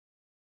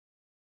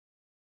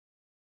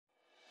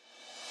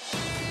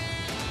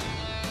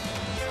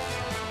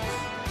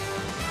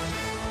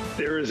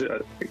There is an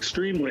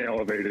extremely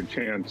elevated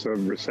chance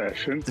of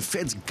recession. The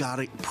Fed's got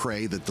to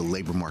pray that the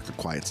labor market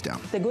quiets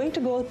down. They're going to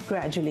go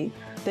gradually.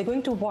 They're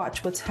going to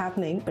watch what's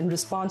happening in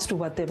response to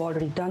what they've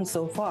already done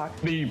so far.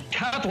 The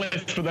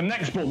catalyst for the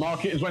next bull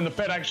market is when the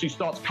Fed actually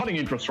starts cutting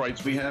interest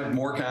rates. We have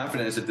more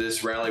confidence that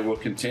this rally will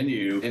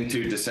continue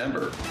into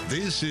December.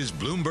 This is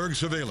Bloomberg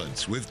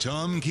Surveillance with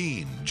Tom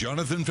Keene,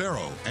 Jonathan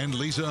Ferro, and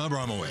Lisa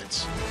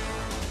Abramowicz.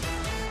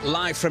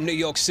 Live from New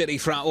York City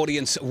for our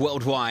audience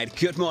worldwide.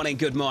 Good morning,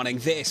 good morning.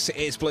 This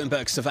is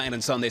Bloomberg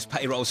Surveillance on this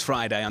Payrolls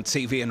Friday on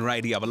TV and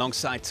radio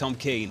alongside Tom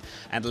Keene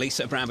and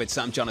Lisa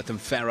Abramowicz. I'm Jonathan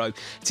Ferro.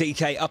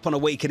 TK up on a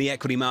week in the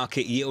equity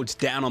market, yields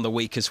down on the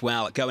week as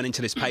well. Going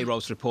into this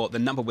payrolls report, the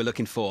number we're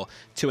looking for,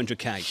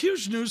 200K.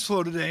 Huge news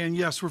flow today, and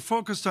yes, we're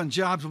focused on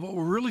jobs, but what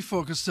we're really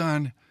focused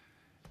on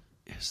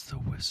is the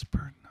whisper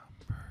number.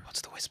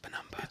 What's the whisper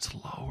number? It's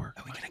lower.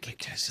 Are we going to keep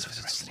doing this for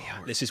the rest of the year?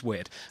 This is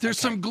weird. There's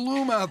some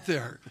gloom out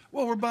there.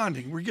 Well, we're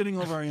bonding. We're getting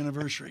over our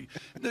anniversary.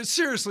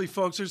 Seriously,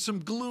 folks, there's some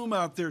gloom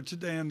out there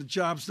today on the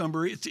jobs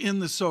number. It's in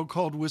the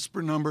so-called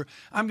whisper number.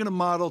 I'm going to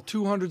model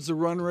 200's the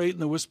run rate,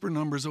 and the whisper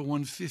number's a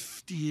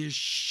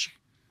 150-ish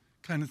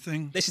kind of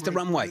thing. This is the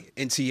runway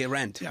into year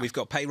end. Yeah. We've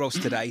got payrolls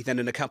today. Then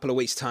in a couple of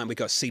weeks' time, we've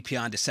got CPI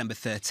on December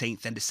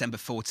 13th. Then December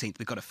 14th,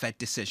 we've got a Fed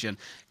decision.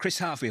 Chris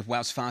Harvey of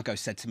Wells Fargo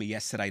said to me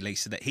yesterday,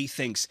 Lisa, that he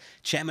thinks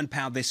Chairman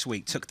Powell this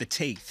week took the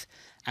teeth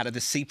out of the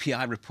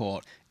CPI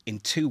report in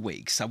 2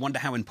 weeks. I wonder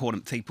how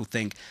important people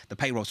think the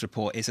payrolls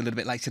report is a little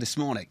bit later this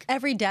morning.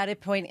 Every data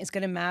point is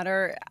going to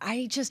matter.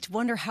 I just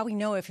wonder how we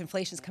know if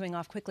inflation is coming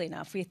off quickly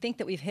enough. We think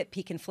that we've hit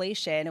peak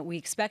inflation. We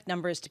expect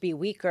numbers to be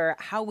weaker.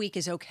 How weak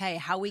is okay?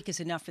 How weak is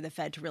enough for the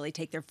Fed to really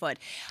take their foot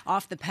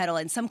off the pedal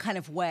in some kind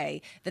of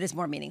way that is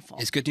more meaningful?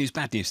 Is good news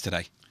bad news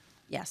today?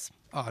 Yes.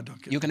 Oh,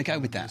 don't get You're going to go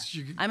with that?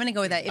 I'm going to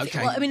go with that. Okay.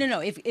 Well, I mean, no.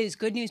 If is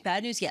good news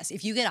bad news? Yes.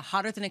 If you get a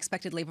hotter than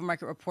expected labor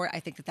market report, I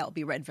think that will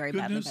be read very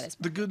badly by this.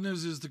 The good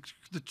news is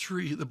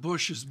the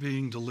bush is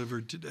being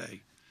delivered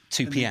today.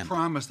 2 p.m.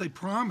 They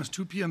promised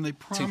 2 p.m. They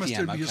promised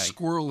there'd be a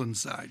squirrel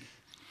inside.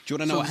 Do you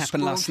want to know what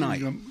happened last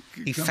night?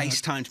 He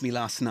FaceTimed me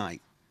last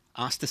night,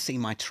 asked to see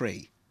my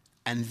tree,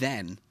 and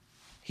then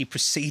he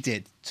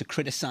proceeded to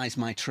criticize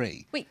my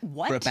tree. Wait,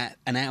 what? For about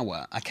an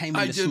hour. I came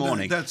in this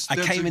morning. I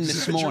came in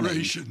this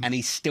morning, and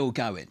he's still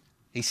going.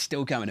 He's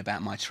still going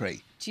about my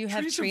tree. Do you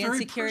have tree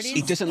insecurity?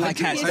 He doesn't like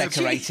how it's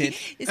decorated.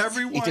 He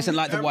doesn't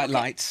like the white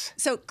lights.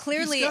 So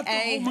clearly,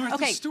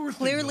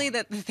 clearly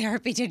that the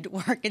therapy didn't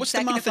work. And what's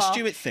the Martha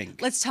Stewart thing?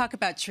 Let's talk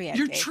about tree envy.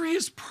 Your tree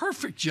is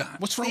perfect, John.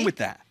 What's wrong with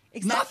that?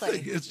 Exactly.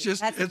 Nothing. It's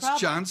just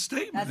John's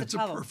statement. It's a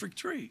perfect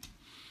tree.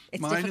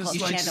 It's Mine difficult.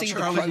 is You like should see the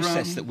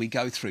process that we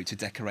go through to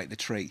decorate the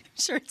tree.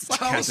 Sure, it's like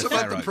Tell us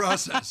about the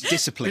process.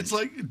 Discipline. It's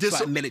like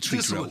a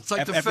military drill. It's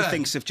like the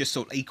Everything's of just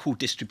sort of equal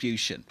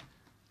distribution.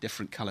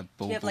 Different coloured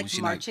baubles. You have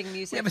like marching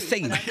music. We have a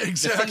theme.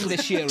 Exactly. The theme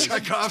this year is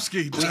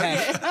Tchaikovsky. We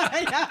have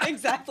yeah,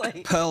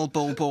 exactly. pearl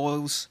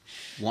baubles,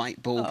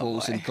 white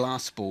baubles, and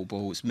glass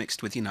baubles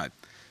mixed with,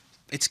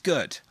 it's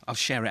good. I'll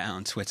share it out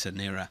on Twitter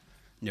nearer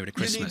to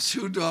Christmas.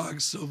 You need 2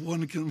 dogs so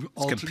one can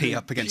pee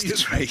up against the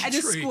tree. And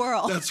a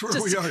squirrel. That's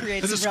where we are.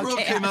 And the squirrel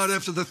came out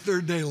after the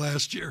 3rd day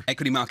last year.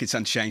 Equity markets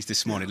unchanged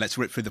this morning. Let's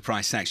rip through the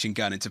price action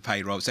going into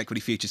payrolls. Equity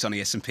futures on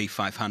the S&P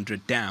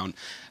 500 down.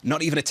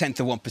 Not even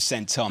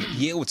 0.1%, Tom.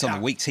 Yields on the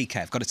week,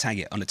 TK, I've got to tag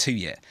it, on a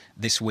 2-year.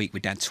 This week,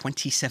 we're down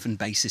 27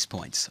 basis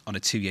points on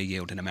a 2-year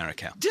yield in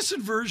America.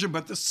 Disinversion,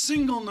 but the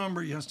single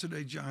number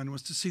yesterday, John,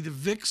 was to see the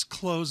VIX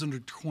close under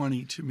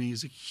 20 to me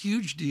is a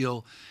huge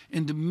deal.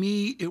 And to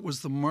me, it was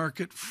the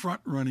market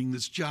front-running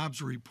this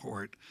jobs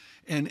report.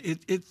 And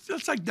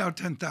it's like now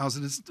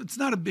 10,000. It's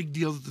not a big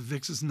deal that the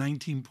VIX is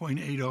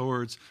 19.80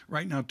 or it's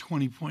right now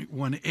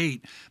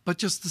 20.18. But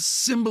just the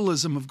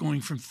symbolism of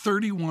going from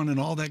 31 and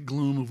all that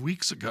gloom of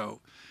weeks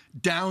ago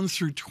down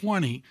through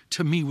 20,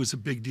 to me, was a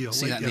big deal.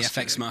 See that in the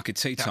FX market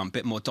too, Tom.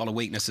 Bit more dollar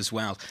weakness as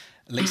well.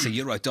 Lisa,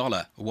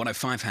 euro-dollar,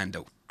 105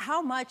 handle.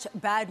 How much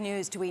bad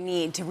news do we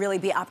need to really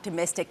be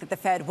optimistic that the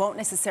Fed won't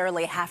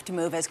necessarily have to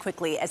move as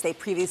quickly as they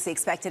previously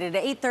expected?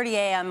 At 8:30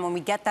 a.m., when we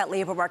get that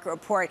labor market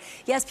report,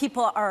 yes,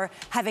 people are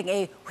having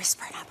a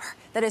whisper number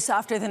that is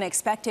softer than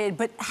expected,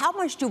 but how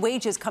much do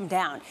wages come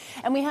down?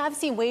 And we have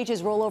seen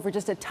wages roll over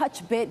just a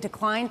touch bit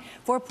decline,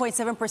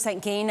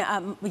 4.7% gain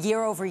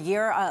year over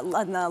year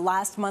on the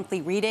last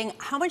monthly reading.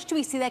 How much do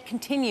we see that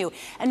continue?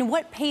 And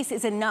what pace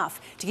is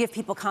enough to give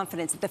people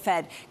confidence that the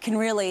Fed can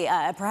really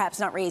perhaps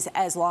not raise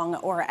as long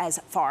or as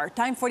far?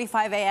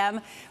 9:45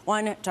 a.m.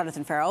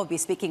 Jonathan Ferro will be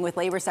speaking with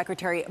Labor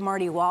Secretary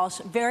Marty Walsh.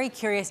 Very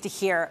curious to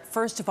hear,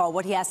 first of all,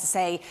 what he has to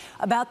say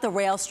about the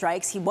rail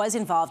strikes. He was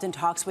involved in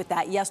talks with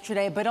that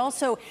yesterday, but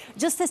also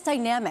just this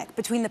dynamic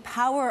between the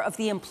power of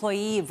the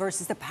employee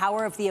versus the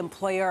power of the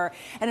employer.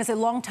 And as a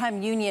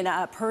longtime union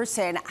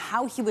person,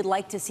 how he would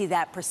like to see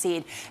that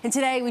proceed. And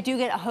today we do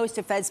get a host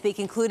of Fed speak,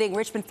 including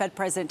Richmond Fed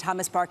President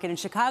Thomas Barkin and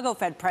Chicago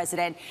Fed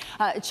President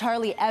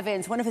Charlie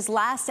Evans. One of his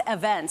last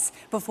events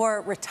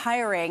before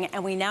retiring retiring,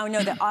 and we now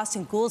know that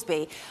Austin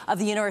Goolsbee of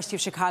the University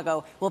of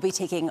Chicago will be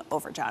taking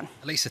over, John.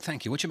 Lisa,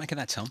 thank you. What do you make of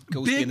that, Tom?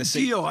 Goolsbee Big in the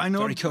seat. deal. I know.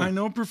 Very cool. I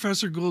know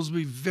Professor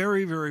Goolsbee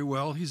very, very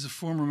well. He's a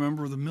former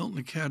member of the Milton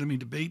Academy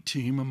debate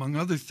team, among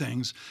other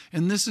things.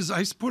 And this is,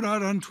 I put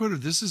out on Twitter,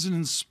 this is an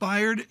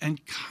inspired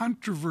and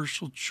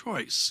controversial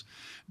choice.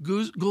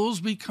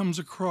 Goolsbee comes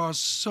across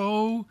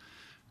so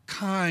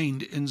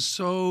kind and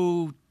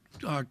so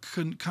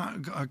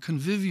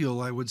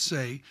convivial, I would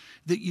say,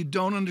 that you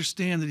don't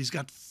understand that he's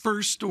got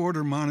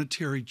first-order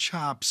monetary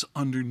chops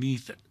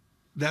underneath it.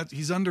 That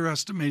he's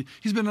underestimated.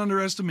 He's been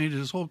underestimated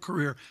his whole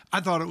career.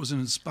 I thought it was an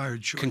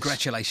inspired choice.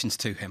 Congratulations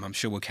to him. I'm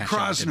sure we'll catch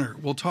up with him.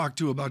 Krosner, we'll talk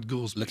to about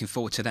Goolsbee. Looking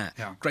forward to that.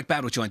 Yeah. Greg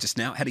Bowdle joins us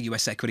now, head of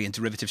US equity and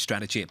derivative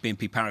strategy at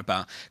BNP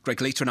Paribas. Greg,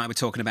 Lisa and I were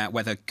talking about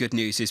whether good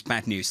news is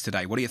bad news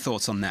today. What are your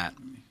thoughts on that?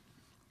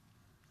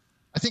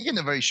 I think in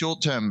the very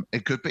short term,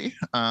 it could be.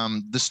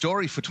 The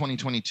story for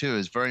 2022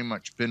 has very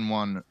much been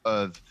one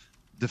of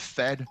the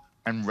Fed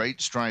and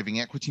rates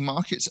driving equity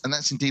markets. And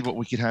that's indeed what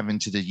we could have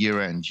into the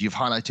year end. You've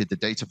highlighted the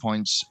data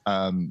points.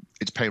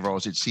 It's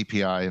payrolls, it's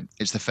CPI,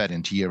 it's the Fed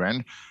into year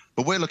end.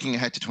 But we're looking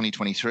ahead to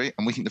 2023,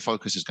 and we think the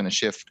focus is going to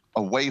shift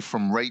away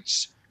from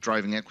rates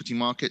driving equity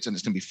markets, and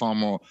it's going to be far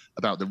more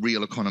about the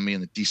real economy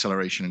and the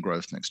deceleration and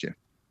growth next year.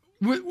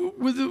 With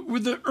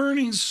the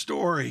earnings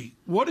story,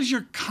 what is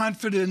your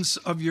confidence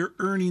of your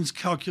earnings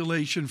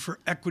calculation for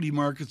equity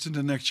markets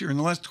into next year? In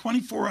the last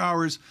 24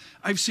 hours,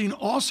 I've seen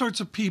all sorts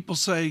of people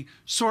say,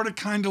 sort of,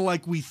 kind of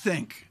like we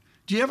think.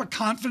 Do you have a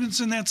confidence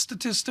in that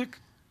statistic?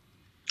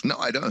 No,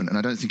 I don't. And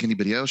I don't think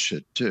anybody else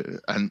should too.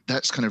 And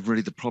that's kind of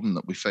really the problem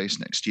that we face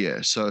next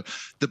year. So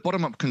the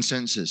bottom-up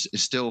consensus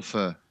is still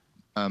for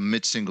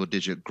mid-single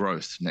digit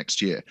growth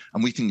next year.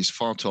 And we think it's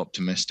far too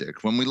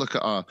optimistic. When we look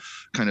at our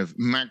kind of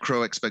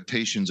macro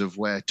expectations of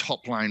where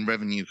top line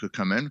revenue could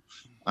come in,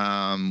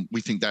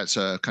 we think that's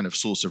a kind of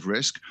source of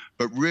risk.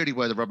 But really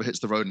where the rubber hits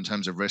the road in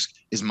terms of risk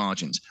is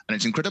margins. And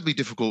it's incredibly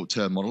difficult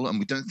to model. And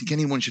we don't think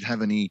anyone should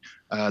have any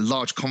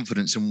large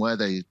confidence in where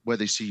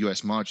they see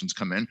US margins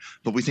come in.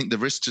 But we think the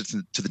risks are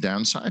to the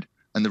downside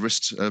and the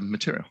risks are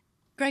material.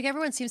 Greg,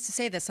 everyone seems to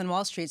say this on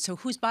Wall Street. So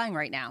who's buying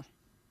right now?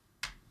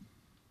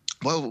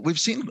 Well, we've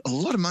seen a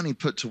lot of money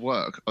put to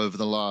work over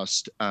the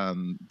last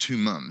 2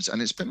 months,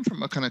 and it's been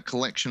from a kind of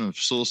collection of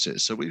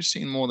sources. So we've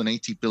seen more than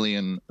 80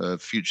 billion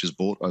of futures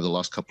bought over the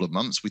last couple of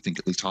months. We think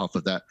at least half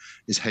of that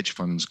is hedge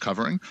funds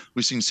covering.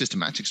 We've seen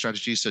systematic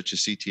strategies such as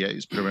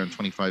CTAs put around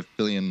 $25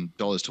 billion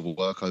to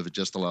work over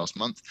just the last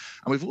month.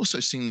 And we've also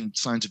seen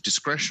signs of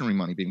discretionary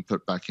money being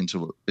put back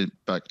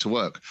to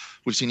work.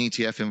 We've seen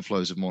ETF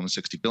inflows of more than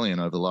 60 billion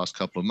over the last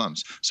couple of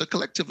months. So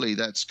collectively,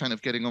 that's kind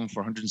of getting on for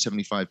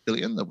 175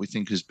 billion that we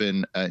think has been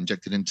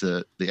injected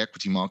into the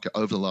equity market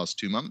over the last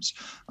 2 months.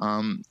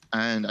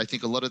 And I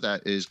think a lot of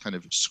that is kind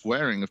of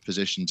squaring of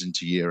positions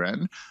into year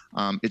end.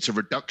 It's a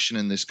reduction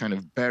in this kind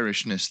of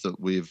bearishness that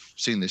we've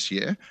seen this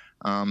year,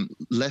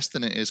 less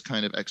than it is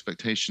kind of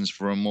expectations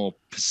for a more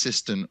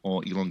persistent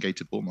or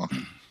elongated bull market.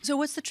 So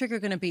what's the trigger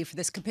going to be for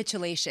this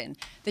capitulation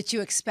that you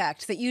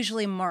expect that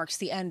usually marks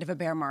the end of a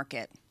bear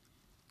market?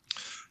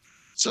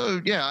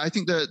 So, yeah, I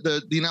think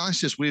the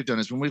analysis we've done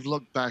is when we've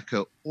looked back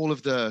at all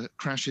of the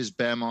crashes,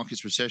 bear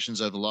markets, recessions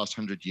over the last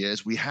 100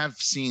 years, we have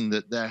seen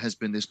that there has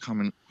been this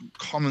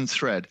common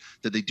thread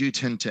that they do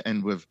tend to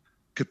end with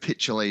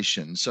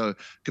capitulation. So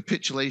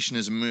capitulation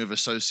is a move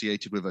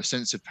associated with a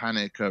sense of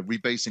panic, a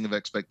rebasing of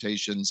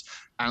expectations,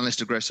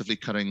 analysts aggressively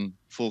cutting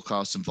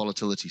forecasts and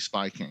volatility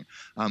spiking.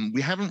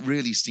 We haven't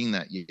really seen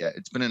that yet.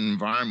 It's been an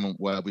environment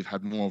where we've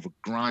had more of a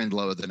grind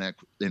lower than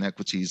in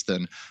equities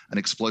than an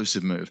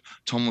explosive move.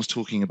 Tom was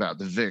talking about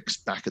the VIX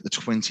back at the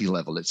 20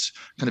 level. It's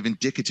kind of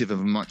indicative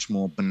of a much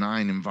more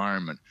benign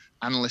environment.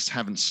 Analysts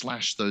haven't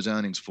slashed those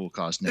earnings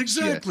forecasts next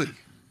year. Exactly.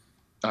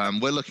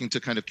 We're looking to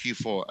kind of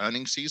Q4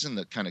 earnings season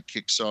that kind of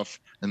kicks off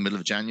in the middle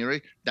of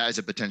January. That is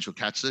a potential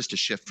catalyst to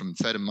shift from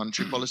Fed and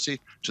monetary policy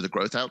to the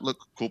growth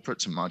outlook,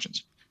 corporates, and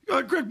margins.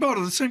 Greg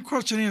Bowdle, the same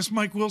question I asked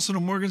Mike Wilson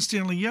of Morgan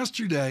Stanley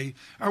yesterday.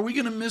 Are we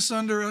going to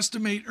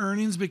misunderestimate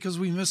earnings because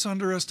we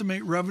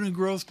misunderestimate revenue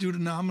growth due to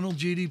nominal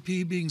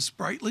GDP being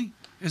sprightly?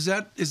 Is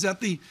that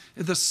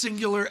the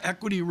singular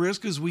equity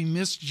risk as we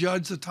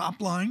misjudge the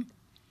top line?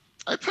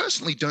 I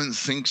personally don't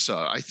think so.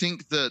 I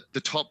think that the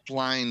top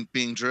line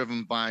being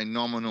driven by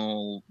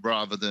nominal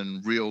rather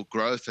than real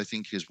growth, I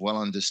think is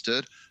well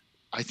understood.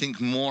 I think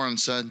more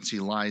uncertainty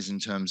lies in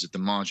terms of the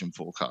margin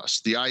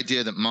forecast. The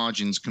idea that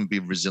margins can be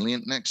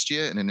resilient next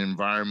year in an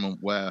environment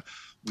where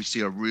we see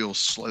a real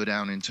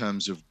slowdown in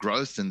terms of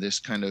growth and this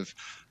kind of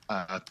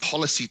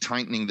policy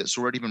tightening that's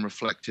already been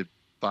reflected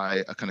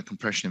by a kind of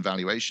compression in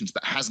valuations,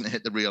 but hasn't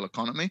hit the real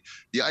economy.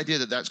 The idea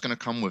that that's going to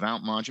come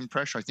without margin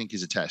pressure, I think,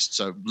 is a test.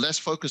 So less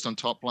focused on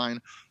top line,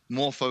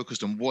 more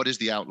focused on what is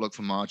the outlook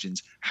for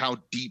margins, how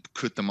deep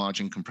could the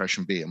margin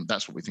compression be, and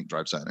that's what we think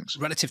drives earnings.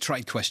 Relative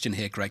trade question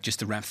here, Greg, just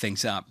to wrap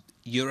things up.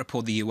 Europe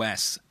or the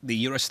US, the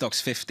Euro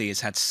Stoxx 50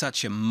 has had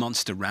such a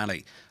monster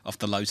rally off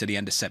the lows at the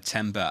end of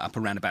September, up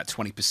around about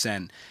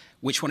 20%.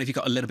 Which one have you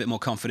got a little bit more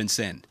confidence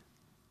in?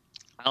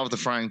 out of the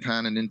frying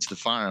pan and into the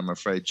fire, I'm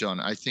afraid, John.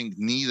 I think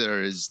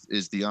neither is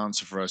the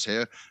answer for us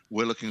here.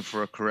 We're looking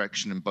for a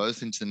correction in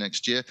both into the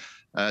next year.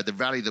 The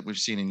rally that we've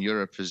seen in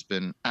Europe has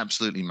been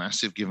absolutely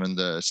massive, given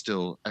the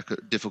still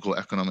difficult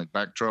economic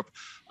backdrop.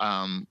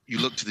 You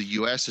look to the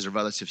US as a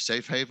relative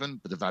safe haven,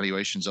 but the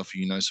valuations offer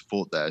you no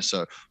support there.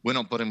 So we're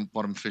not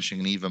bottom fishing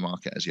in either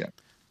market as yet.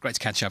 Great to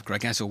catch up,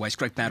 Greg, as always.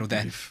 Great battle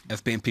there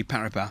of BNP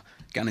Paribas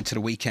going into the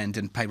weekend,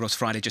 and payrolls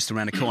Friday just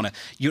around the corner.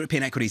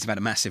 European equities have had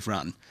a massive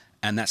run,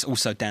 and that's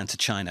also down to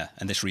China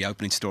and this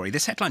reopening story.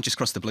 This headline just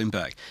crossed the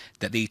Bloomberg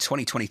that the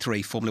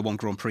 2023 Formula One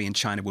Grand Prix in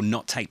China will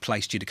not take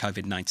place due to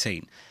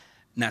COVID-19.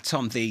 Now,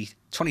 Tom, the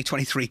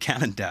 2023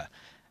 calendar,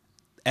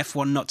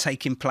 F1 not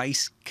taking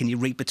place, can you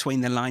read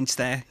between the lines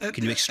there?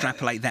 Can you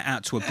extrapolate that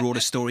out to a broader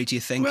story, do you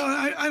think? Well,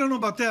 I don't know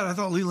about that. I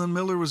thought Leland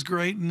Miller was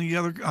great, and the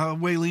other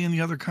Wei Li and the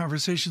other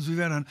conversations we've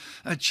had on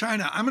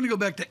China. I'm going to go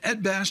back to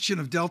Ed Bastian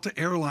of Delta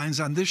Airlines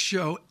on this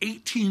show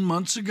 18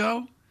 months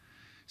ago.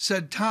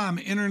 Said, Tom,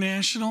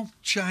 international,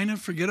 China,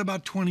 forget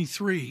about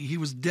 23. He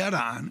was dead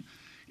on.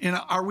 And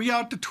are we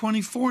out to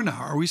 24 now?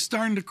 Are we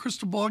starting to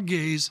crystal ball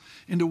gaze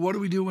into what do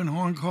we do in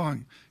Hong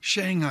Kong,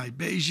 Shanghai,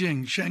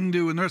 Beijing,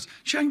 Chengdu, and the rest?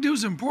 Chengdu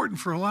is important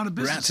for a lot of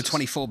businesses. We're out to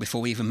 24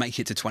 before we even make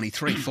it to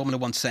 23. Formula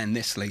One saying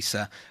this,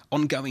 Lisa,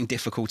 ongoing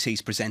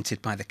difficulties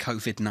presented by the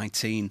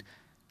COVID-19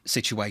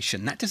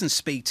 situation. That doesn't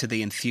speak to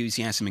the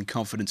enthusiasm and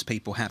confidence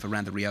people have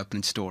around the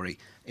reopening story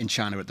in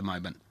China at the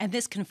moment. And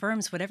this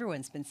confirms what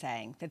everyone's been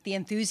saying, that the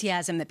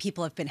enthusiasm that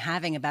people have been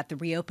having about the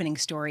reopening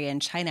story in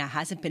China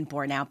hasn't been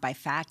borne out by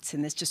facts,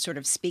 and this just sort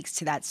of speaks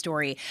to that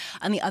story.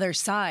 On the other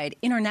side,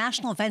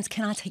 international events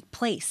cannot take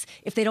place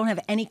if they don't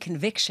have any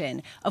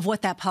conviction of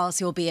what that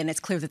policy will be, and it's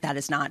clear that that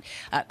is not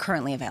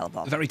currently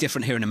available. Very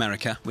different here in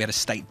America. We had a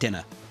state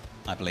dinner,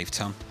 I believe,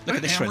 Tom. Look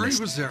at this Anne-Marie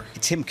list. was there.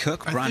 Tim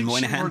Cook, Brian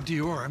Moynihan,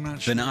 Dior, I'm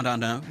not sure. Bernard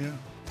Arnault, Yeah.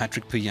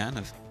 Patrick Pouyan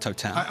of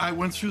Total. I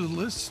went through the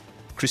list.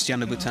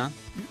 Christian Louboutin.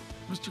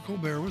 Mr.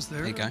 Colbert was there.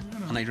 There you go.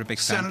 I know you're a big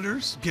fan.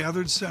 Senators,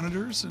 gathered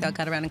senators. They all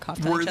got around and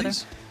coughed on each other.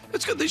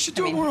 It's good. They should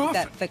do it more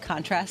often. The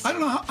contrast. I don't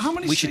know how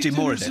many. We should do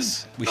more of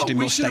this. We should do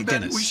more state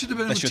dinners. We should have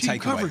been That's with your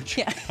team takeaway. coverage.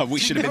 Yeah. Oh, we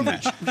should have been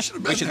there.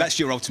 We should. That's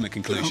your ultimate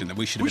conclusion, that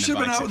we should have been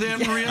invited. We should have been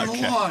out with Anne-Marie on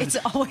the lawn. It's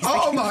always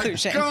oh the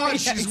conclusion. my God, Yeah,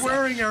 she's exactly.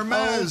 wearing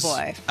Hermes. Oh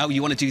boy. Oh,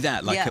 you want to do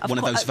that? Like Yeah, one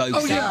of those Vogue Oh,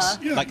 things? yeah.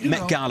 Yeah, Like you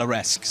Met know.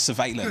 Gala-esque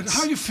surveillance.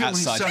 How are you feeling,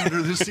 outside.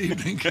 Senator, this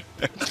evening?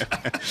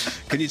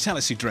 Can you tell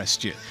us who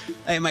dressed you?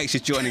 AMH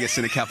is joining us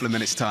in a couple of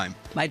minutes' time.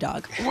 My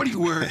dog. What are you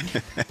wearing?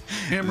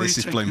 This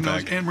is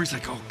Bloomberg. Anne-Marie's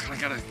like, oh, I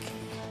gotta.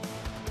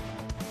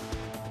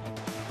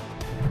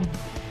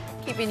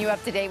 Keeping you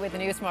up to date with the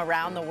news from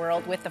around the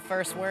world with the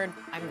first word,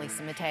 I'm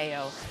Lisa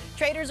Mateo.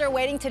 Traders are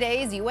awaiting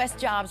today's U.S.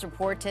 jobs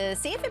report to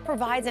see if it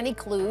provides any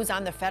clues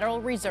on the Federal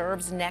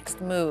Reserve's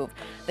next move.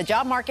 The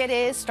job market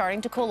is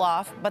starting to cool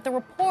off, but the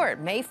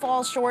report may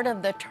fall short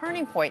of the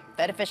turning point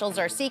Fed officials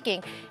are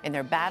seeking in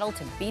their battle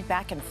to beat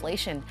back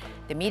inflation.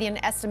 The median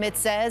estimate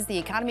says the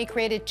economy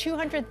created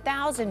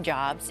 200,000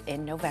 jobs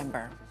in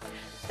November.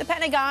 The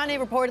Pentagon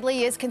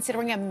reportedly is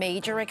considering a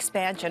major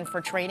expansion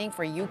for training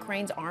for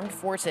Ukraine's armed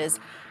forces.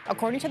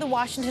 According to the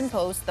Washington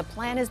Post, the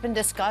plan has been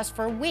discussed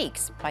for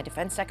weeks by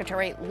Defense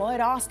Secretary Lloyd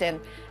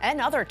Austin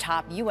and other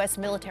top U.S.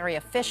 military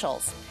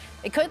officials.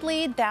 It could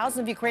lead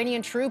thousands of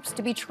Ukrainian troops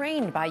to be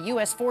trained by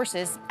U.S.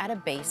 forces at a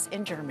base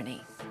in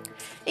Germany.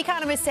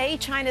 Economists say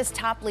China's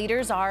top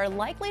leaders are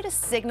likely to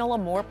signal a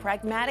more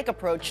pragmatic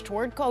approach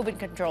toward COVID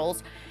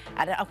controls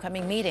at an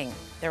upcoming meeting.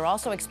 They're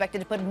also expected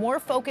to put more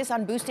focus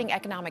on boosting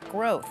economic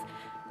growth.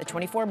 The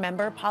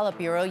 24-member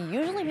Politburo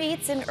usually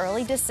meets in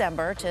early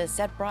December to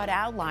set broad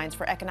outlines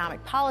for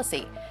economic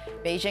policy.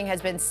 Beijing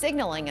has been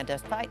signaling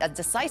a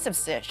decisive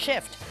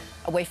shift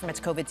away from its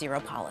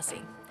COVID-0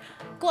 policy.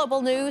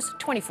 Global news,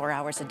 24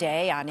 hours a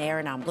day, on air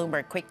and on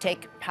Bloomberg Quick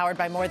Take, powered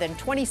by more than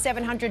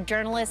 2,700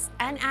 journalists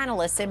and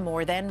analysts in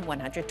more than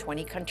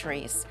 120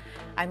 countries.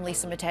 I'm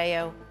Lisa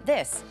Mateo.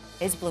 This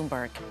is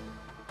Bloomberg.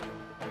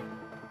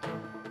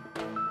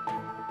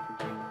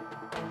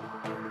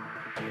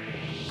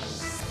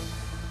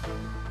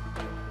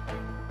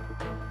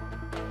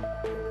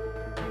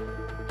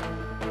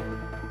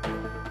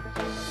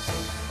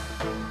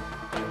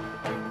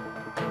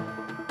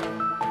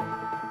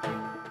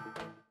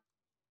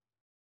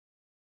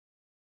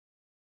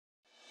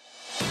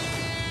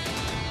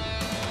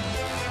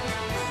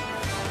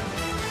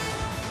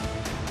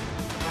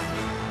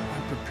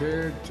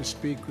 Prepared to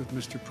speak with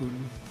Mr.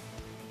 Putin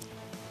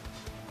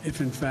if,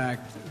 in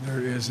fact,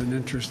 there is an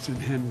interest in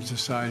him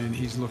deciding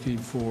he's looking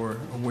for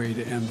a way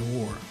to end the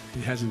war.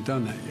 He hasn't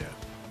done that yet.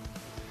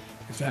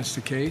 If that's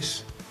the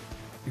case,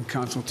 in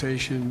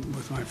consultation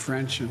with my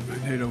French and my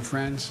NATO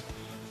friends,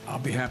 I'll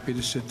be happy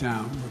to sit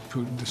down with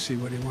Putin to see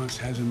what he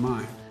has in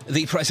mind.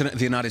 The President of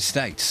the United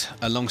States,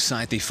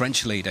 alongside the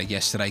French leader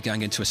yesterday,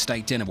 going into a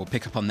state dinner. We'll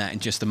pick up on that in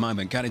just a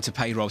moment. Going into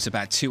payrolls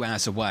about 2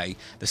 hours away.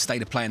 The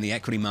state of play in the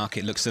equity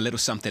market looks a little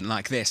something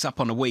like this.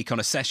 Up on a week, on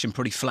a session,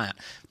 pretty flat.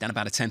 Down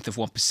about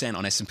 0.1%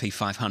 on S&P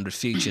 500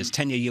 futures.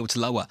 10-year yields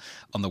lower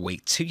on the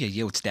week. 2-year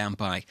yields down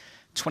by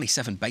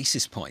 27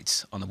 basis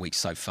points on the week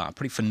so far.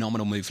 Pretty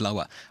phenomenal move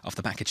lower off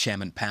the back of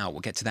Chairman Powell.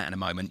 We'll get to that in a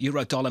moment.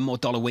 Euro-dollar, more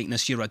dollar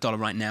weakness. Euro-dollar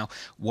right now,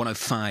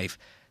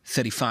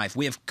 105.35.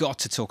 We have got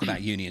to talk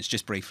about unions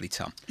just briefly,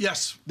 Tom.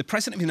 Yes. The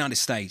President of the United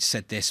States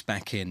said this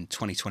back in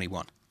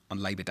 2021 on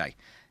Labor Day.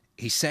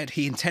 He said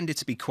he intended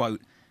to be,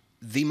 quote,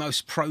 the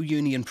most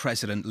pro-union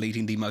president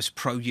leading the most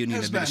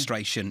pro-union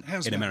administration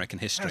in American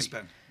history.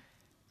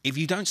 If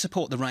you don't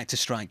support the right to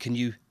strike, can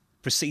you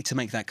proceed to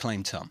make that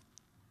claim, Tom?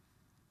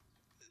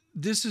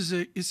 This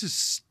is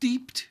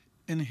steeped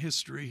in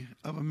history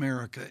of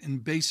America,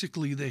 and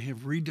basically they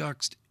have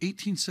reduxed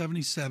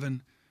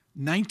 1877,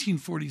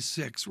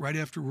 1946, right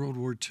after World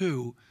War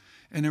II,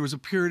 and there was a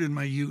period in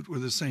my youth where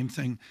the same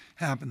thing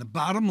happened. The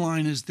bottom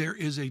line is there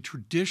is a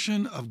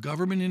tradition of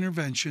government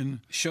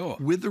intervention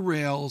with the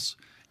rails,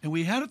 and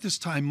we had at this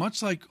time,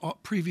 much like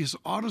previous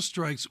auto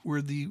strikes,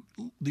 where the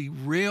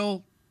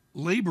rail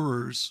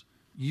laborers,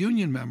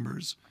 union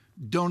members,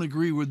 don't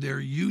agree with their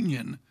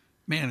union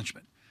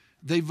management.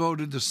 They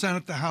voted, the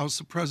Senate, the House,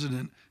 the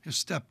President have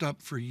stepped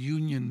up for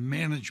union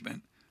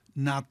management,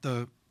 not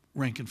the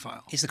rank and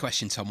file. Here's the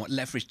question, Tom. What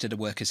leverage do the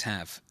workers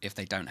have if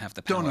they don't have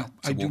the power to walk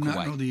away? I do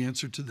not know the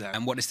answer to that.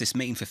 And what does this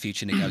mean for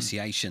future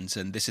negotiations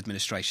and this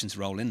administration's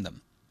role in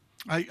them?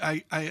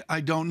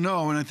 I don't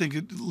know, and I think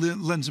it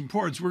lends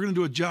importance. We're going to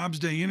do a Jobs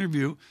Day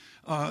interview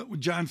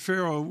with John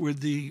Ferro, with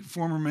the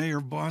former mayor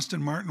of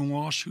Boston, Martin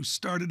Walsh, who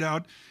started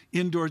out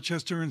in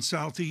Dorchester and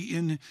Southie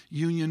in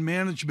union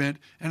management.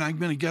 And I'm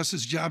going to guess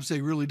his Jobs Day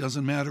really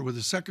doesn't matter with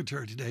the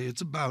secretary today.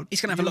 It's about He's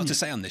going to have a lot to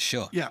say on this,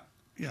 sure. Yeah,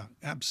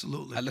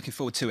 absolutely. Looking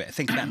forward to it. I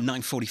think about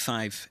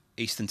 9:45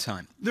 Eastern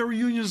Time. There were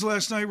unions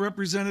last night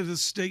represented at the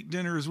state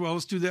dinner as well.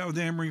 Let's do that with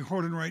Anne-Marie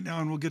Horton right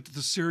now, and we'll get to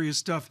the serious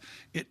stuff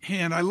at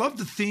hand. I love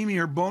the theme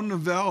here, Bonne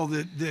Nouvelle,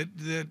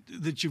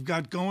 that you've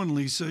got going,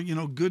 Lisa. You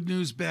know, good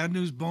news, bad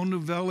news, Bonne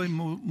Nouvelle,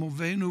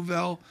 Mauvaise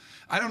Nouvelle.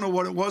 I don't know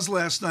what it was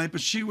last night,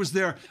 but she was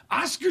there.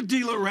 Oscar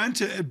de la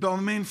Renta at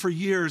Balmain for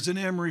years, and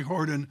Anne-Marie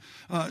Horton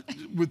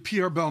with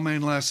Pierre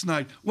Balmain last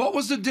night. What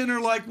was the dinner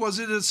like? Was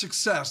it a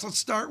success? Let's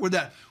start with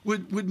that.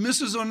 Would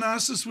Mrs.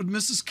 Onassis, would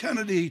Mrs.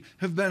 Kennedy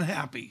have been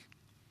happy?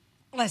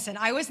 Listen,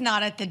 I was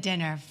not at the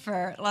dinner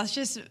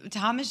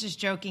Tom is just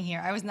joking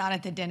here. I was not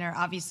at the dinner.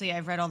 Obviously,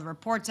 I've read all the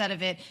reports out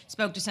of it,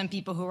 spoke to some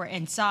people who were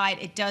inside.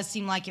 It does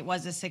seem like it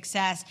was a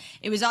success.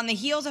 It was on the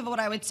heels of what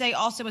I would say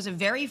also was a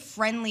very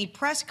friendly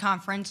press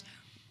conference,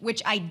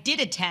 which I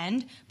did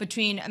attend,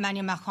 between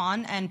Emmanuel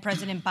Macron and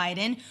President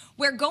Biden,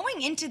 where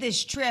going into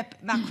this trip,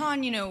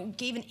 Macron,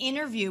 gave an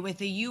interview with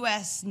a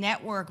U.S.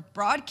 network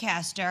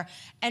broadcaster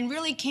and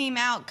really came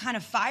out kind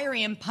of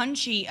fiery and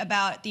punchy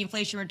about the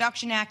Inflation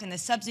Reduction Act and the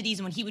subsidies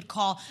and what he would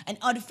call an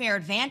unfair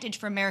advantage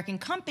for American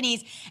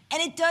companies.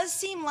 And it does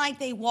seem like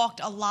they walked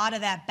a lot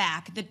of that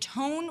back. The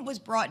tone was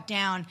brought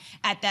down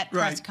at that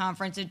press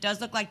conference. It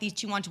does look like these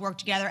two want to work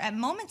together. At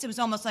moments, it was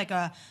almost like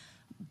a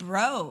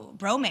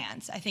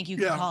bromance, I think you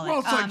could call it. Well,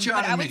 it's like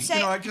John and me.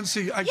 I can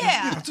see,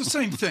 it's the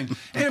same thing.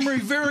 Anne-Marie,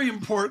 very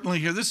importantly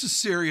here, this is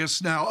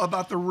serious now,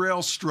 about the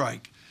rail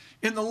strike.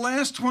 In the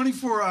last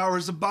 24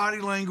 hours, the body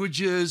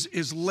language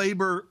is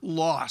labor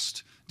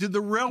lost. Did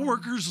the rail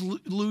workers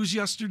lose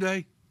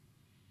yesterday?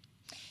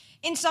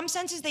 In some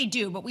senses, they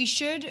do, but we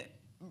should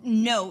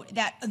note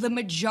that the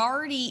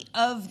majority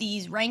of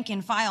these rank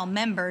and file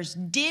members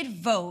did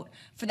vote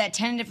for that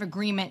tentative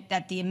agreement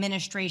that the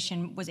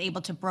administration was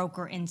able to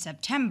broker in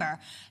September.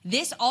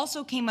 This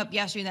also came up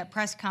yesterday in that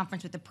press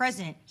conference with the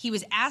president. He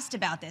was asked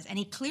about this, and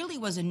he clearly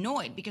was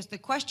annoyed because the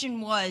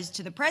question was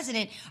to the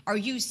president, are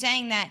you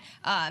saying that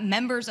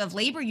members of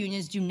labor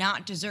unions do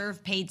not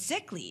deserve paid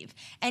sick leave?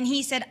 And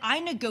he said, I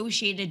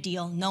negotiated a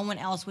deal no one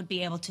else would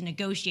be able to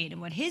negotiate.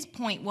 And what his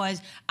point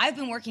was, I've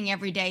been working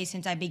every day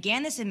since I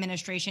began this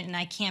administration, and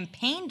I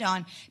campaigned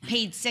on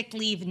paid sick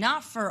leave,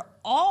 not for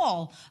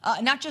all,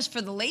 not just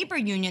for the labor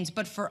unions,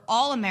 but for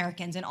all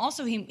Americans. And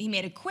also he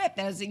made a quip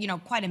that was,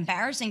 quite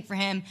embarrassing for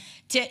him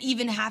to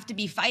even have to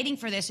be fighting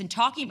for this and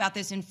talking about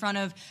this in front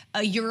of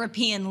a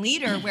European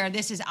leader where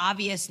this is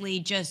obviously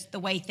just the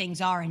way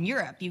things are in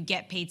Europe. You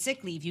get paid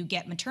sick leave, you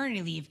get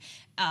maternity leave,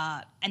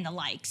 and the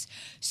likes.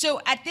 So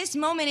at this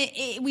moment,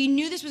 we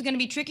knew this was going to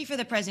be tricky for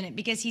the president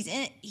because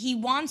he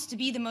wants to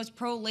be the most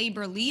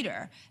pro-labor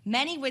leader.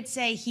 Many would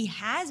say he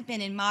has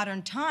been in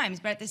modern times,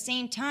 but at the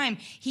same time,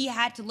 he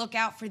had to look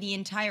out for the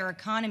entire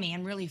economy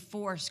and really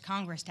force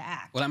Congress to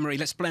act. Well, Anne-Marie,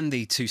 let's blend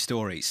the two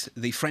stories.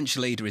 The French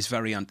leader is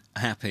very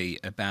unhappy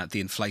about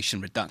the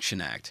Inflation Reduction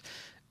Act.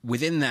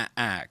 Within that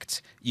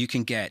act, you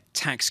can get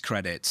tax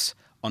credits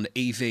on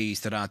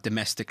EVs that are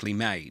domestically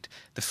made.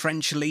 The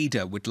French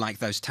leader would like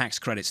those tax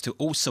credits to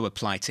also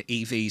apply to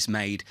EVs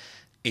made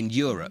in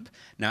Europe.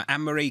 Now,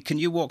 Anne-Marie, can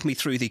you walk me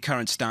through the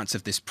current stance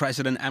of this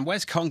president, and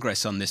where's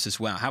Congress on this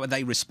as well? How are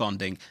they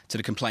responding to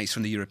the complaints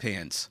from the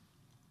Europeans?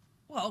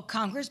 Well,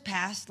 Congress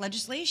passed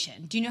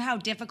legislation. Do you know how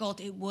difficult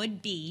it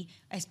would be,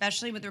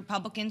 especially with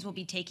Republicans will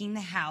be taking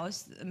the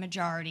House, the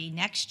majority,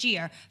 next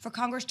year, for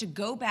Congress to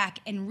go back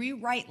and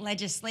rewrite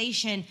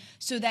legislation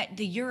so that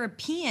the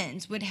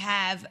Europeans would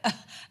have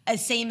a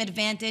same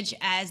advantage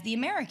as the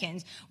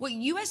Americans? What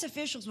U.S.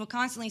 officials will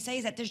constantly say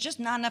is that there's just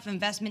not enough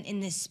investment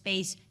in this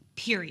space,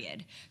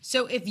 period.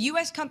 So if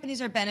U.S.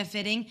 companies are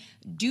benefiting,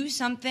 do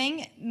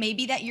something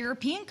maybe that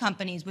European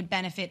companies would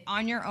benefit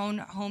on your own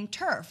home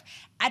turf.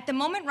 At the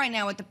moment right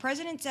now, what the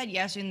president said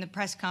yesterday in the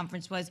press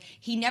conference was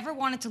he never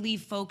wanted to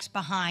leave folks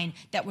behind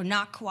that were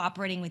not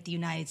cooperating with the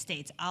United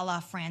States, a la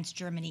France,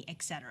 Germany,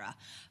 etc.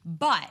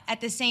 But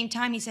at the same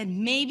time, he said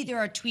maybe there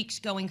are tweaks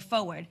going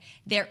forward.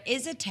 There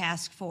is a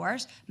task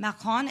force.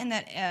 Macron in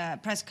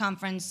that press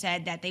conference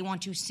said that they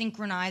want to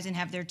synchronize and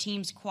have their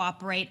teams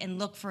cooperate and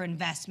look for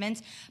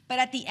investments. But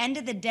at the end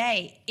of the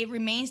day, it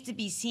remains to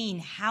be seen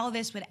how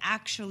this would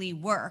actually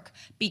work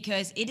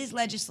because it is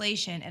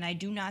legislation, and I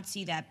do not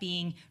see that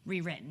being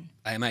rewritten.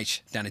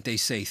 AMH down in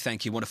DC,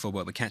 thank you. Wonderful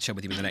work. We'll catch up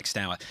with you in the next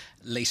hour.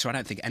 Lisa, I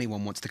don't think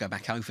anyone wants to go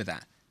back over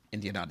that in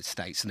the United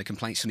States, and the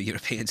complaints from the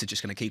Europeans are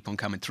just going to keep on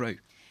coming through.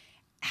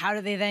 How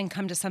do they then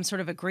come to some sort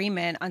of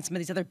agreement on some of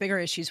these other bigger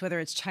issues, whether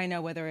it's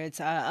China, whether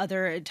it's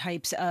other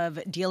types of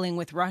dealing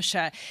with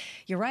Russia?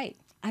 You're right.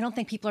 I don't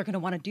think people are going to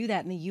want to do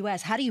that in the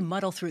U.S. How do you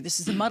muddle through? This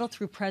is a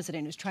muddle-through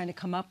president who's trying to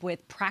come up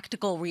with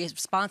practical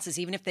responses,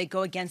 even if they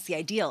go against the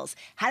ideals.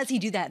 How does he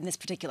do that in this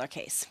particular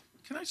case?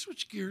 Can I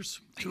switch gears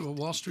to a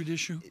Wall Street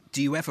issue?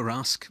 Do you ever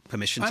ask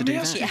permission to do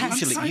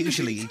that?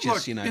 Usually you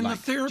just, in like,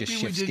 the therapy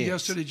just we did gears.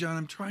 yesterday, John,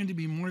 I'm trying to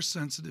be more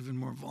sensitive and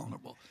more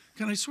vulnerable.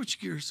 Can I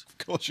switch gears? Of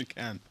course you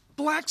can.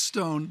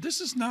 Blackstone, this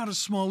is not a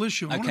small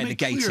issue. I Okay, want the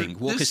to make clear, gating.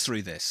 Walk us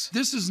through this.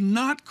 This is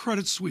not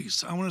Credit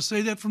Suisse. I want to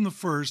say that from the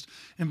first.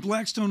 And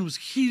Blackstone was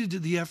heated to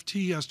the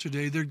FT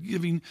yesterday. They're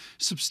giving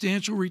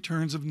substantial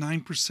returns of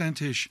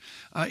 9%-ish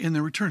in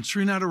their returns.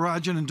 Srinath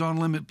Rajan and Don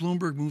Lim at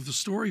Bloomberg moved the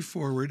story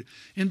forward.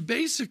 And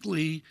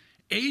basically,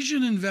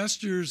 Asian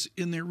investors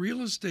in their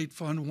real estate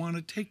fund want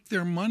to take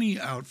their money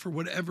out for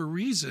whatever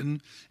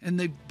reason, and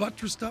they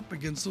buttressed up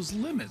against those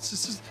limits.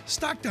 This is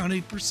stock down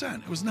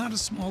 8%. It was not a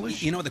small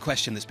issue. You know what the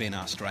question that's being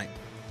asked, right?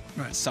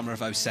 Right. Summer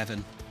of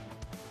 07.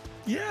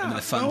 Yeah. And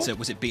the funds,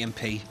 was it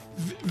BNP?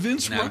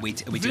 Vince are we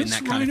doing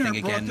that kind of thing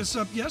again? Brought this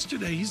up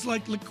yesterday. He's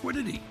like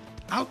liquidity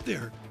out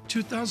there,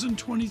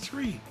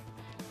 2023.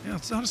 Yeah,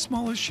 it's not a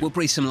small issue. We'll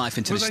breathe some life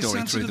into the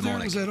story through the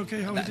morning. Was that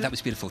okay how we did? That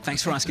was beautiful.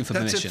 Thanks for asking for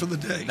permission. That's it for the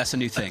day. That's a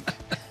new thing.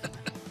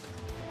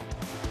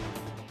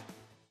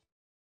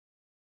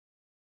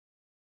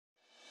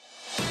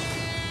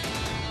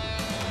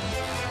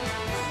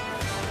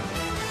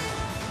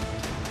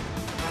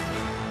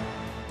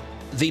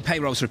 The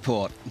payrolls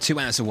report, 2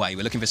 hours away.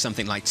 We're looking for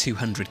something like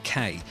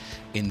 200K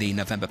in the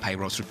November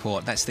payrolls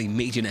report. That's the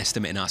median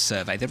estimate in our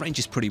survey. The range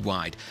is pretty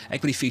wide.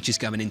 Equity futures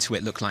going into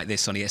it look like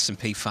this on the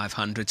S&P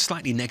 500.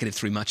 Slightly negative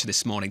through much of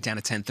this morning, down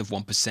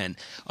 0.1%.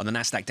 On the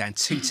Nasdaq, down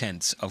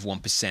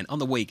 0.2%. On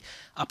the week,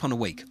 up on a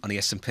week on the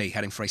S&P,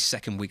 heading for a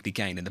second weekly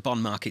gain. In the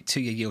bond market,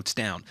 2-year yields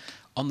down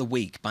on the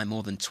week by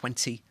more than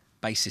 20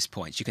 basis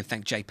points. You can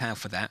thank Jay Powell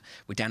for that.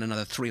 We're down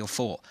another 3 or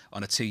 4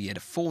 on a 2-year to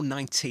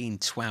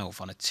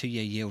 4.1912 on a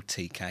 2-year yield,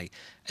 TK.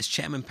 As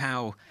Chairman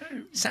Powell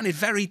sounded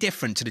very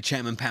different to the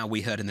Chairman Powell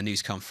we heard in the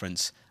news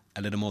conference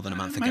a little more than a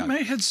month ago.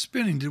 My head's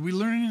spinning. Did we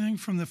learn anything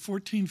from the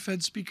 14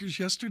 Fed speakers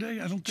yesterday?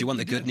 I don't think Do you want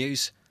we the good did.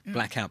 news? Yeah.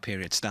 Blackout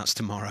period starts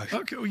tomorrow.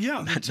 Okay, well,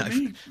 yeah. To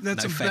me,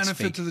 that's a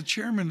benefit to the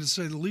chairman, to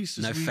say the least.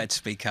 No Fed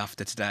speak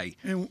after today.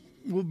 And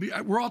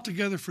we're all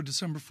together for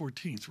December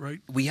 14th, right?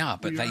 We are,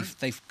 but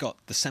they've got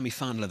the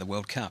semi-final of the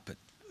World Cup at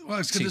Well, I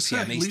was going to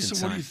say,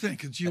 Lisa, what do you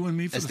think? It's you and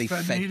me for the Fed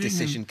meeting? As the Fed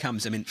decision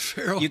comes, I mean,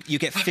 Farrell, you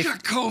get 50... I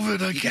got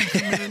COVID. I can't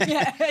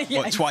come in.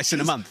 What, twice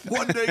in a month?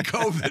 One day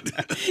COVID.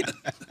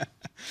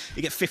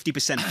 You get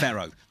 50%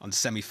 Ferro on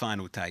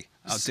semi-final day.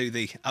 I'll do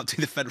the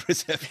Federal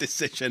Reserve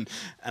decision,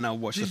 and I'll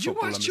watch the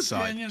football on the side. Did you watch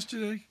Japan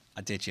yesterday?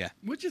 I did, yeah.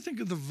 What do you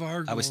think of the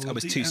VAR goal? I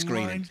was too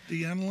screening.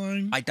 The end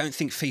line? I don't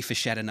think FIFA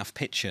shared enough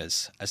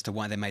pictures as to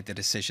why they made the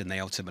decision they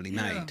ultimately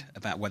made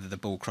about whether the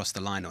ball crossed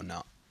the line or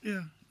not.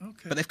 Yeah,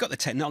 okay. But they've got the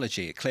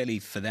technology. It clearly,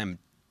 for them,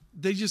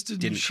 they just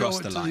didn't show cross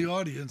it the to line. the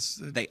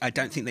audience. I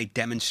don't think they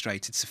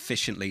demonstrated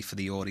sufficiently for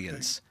the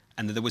audience. Okay.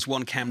 And there was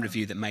one camera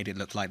view that made it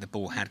look like the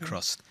ball had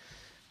crossed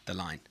the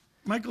line.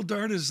 Michael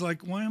Dard is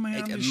like, why am I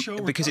on this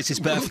show? Because it's his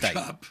birthday.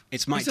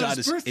 It's Mike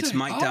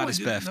Darda's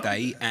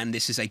birthday, and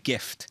this is a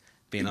gift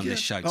being on this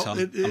show, Tom,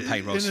 on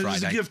Payrolls Friday.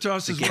 It's a gift to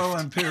us as well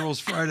on Payrolls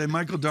Friday.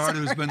 Michael Dard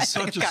has been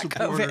such a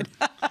supporter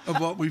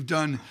of what we've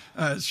done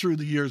through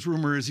the years.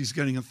 Rumor is he's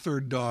getting a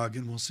third dog,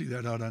 and we'll see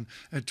that out on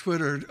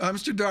Twitter.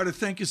 Mr. Darda,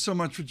 thank you so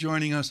much for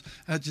joining us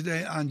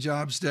today on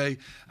Jobs Day.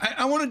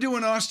 I want to do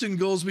an Austin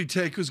Goolsbee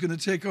take, who's going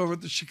to take over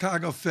at the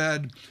Chicago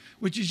Fed,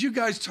 which is you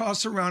guys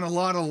toss around a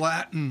lot of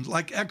Latin,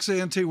 like ex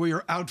ante, where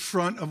you're out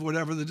front of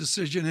whatever the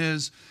decision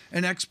is,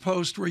 and ex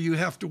post, where you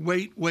have to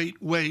wait,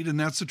 and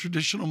that's the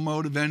traditional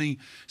mode of any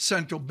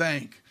central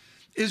bank.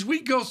 As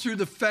we go through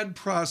the Fed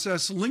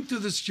process linked to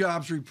this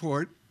jobs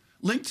report,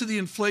 linked to the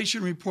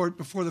inflation report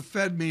before the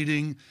Fed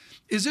meeting.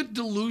 Is it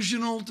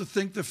delusional to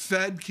think the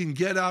Fed can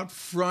get out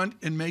front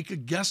and make a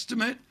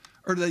guesstimate,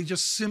 or do they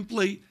just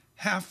simply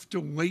have to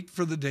wait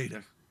for the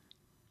data?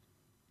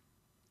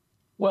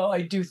 Well,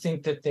 I do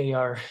think that they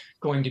are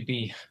going to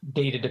be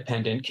data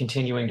dependent,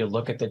 continuing to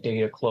look at the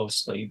data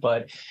closely,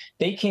 but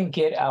they can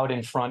get out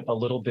in front a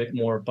little bit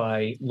more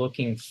by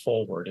looking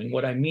forward. And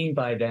what I mean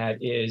by that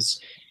is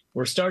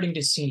we're starting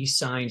to see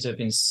signs of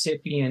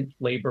incipient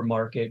labor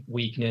market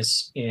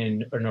weakness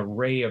in an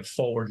array of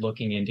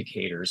forward-looking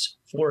indicators.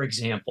 For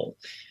example,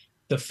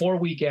 the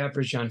 4-week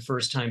average on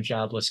first-time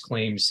jobless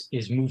claims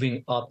is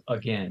moving up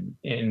again,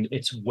 and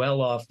it's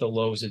well off the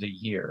lows of the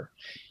year.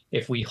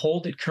 If we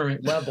hold at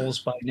current levels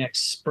by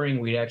next spring,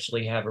 we'd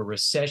actually have a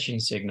recession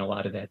signal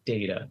out of that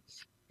data.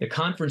 The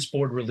Conference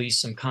Board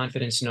released some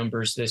confidence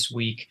numbers this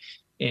week,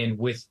 and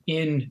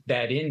within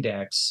that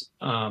index,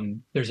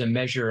 there's a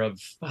measure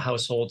of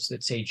households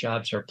that say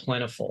jobs are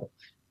plentiful.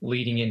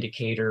 Leading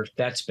indicator,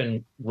 that's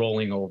been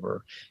rolling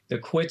over. The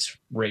quits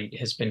rate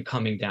has been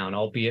coming down,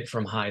 albeit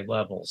from high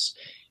levels.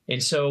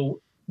 And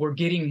so we're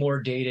getting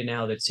more data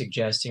now that's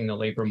suggesting the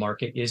labor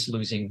market is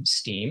losing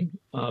steam,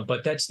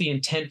 but that's the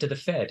intent of the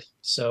Fed.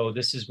 So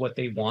this is what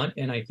they want,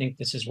 and I think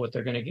this is what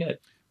they're going to get.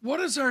 What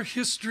is our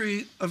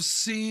history of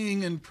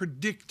seeing and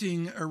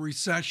predicting a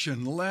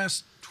recession? The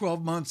last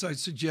 12 months, I'd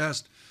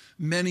suggest,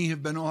 many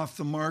have been off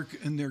the mark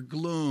in their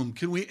gloom.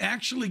 Can we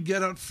actually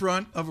get out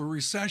front of a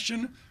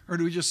recession, or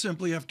do we just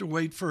simply have to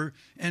wait for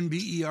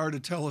NBER to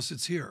tell us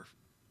it's here?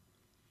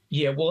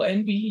 Yeah, well,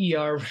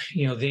 NBER,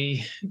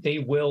 they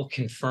will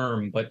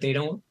confirm, but they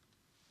don't.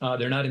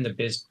 They're not in the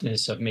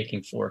business of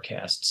making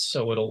forecasts,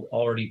 so it'll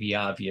already be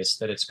obvious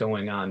that it's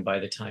going on by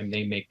the time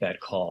they make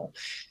that call.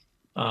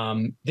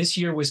 This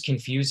year was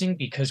confusing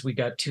because we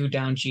got 2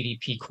 down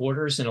GDP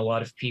quarters, and a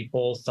lot of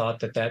people thought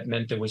that that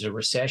meant there was a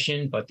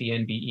recession, but the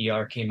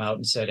NBER came out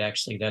and said,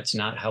 actually, that's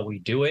not how we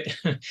do it.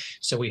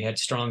 So we had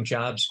strong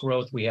jobs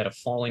growth. We had a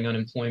falling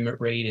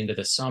unemployment rate into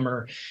the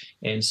summer.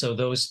 And so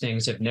those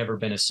things have never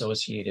been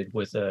associated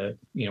with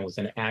with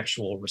an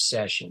actual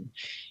recession.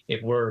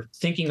 If we're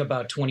thinking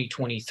about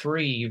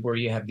 2023, where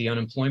you have the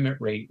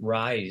unemployment rate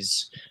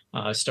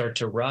start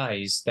to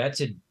rise,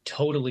 that's a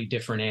totally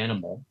different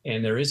animal.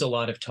 And there is a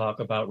lot of talk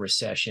about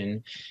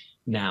recession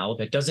now.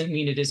 That doesn't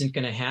mean it isn't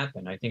going to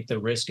happen. I think the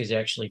risk is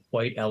actually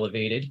quite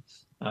elevated.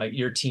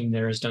 Your team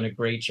there has done a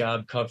great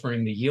job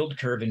covering the yield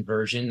curve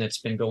inversion that's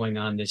been going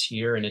on this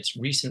year, and it's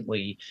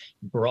recently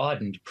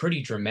broadened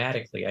pretty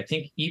dramatically. I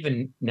think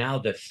even now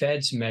the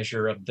Fed's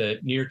measure of the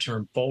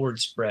near-term forward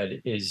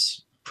spread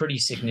is pretty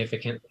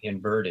significantly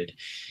inverted.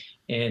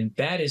 And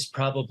that is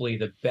probably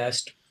the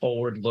best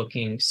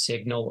forward-looking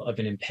signal of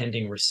an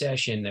impending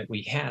recession that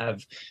we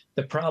have.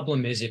 The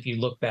problem is, if you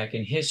look back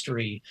in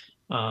history,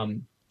 the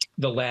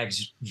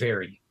lags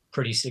vary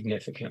pretty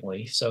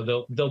significantly.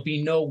 So there'll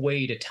be no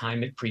way to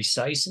time it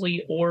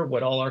precisely, or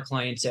what all our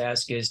clients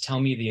ask is, tell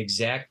me the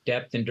exact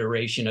depth and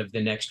duration of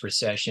the next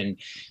recession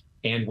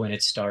and when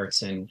it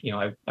starts. And,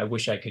 I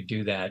wish I could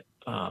do that,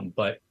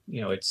 but,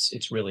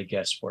 it's really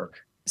guesswork.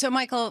 So,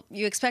 Michael,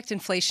 you expect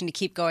inflation to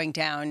keep going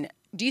down.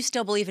 Do you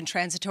still believe in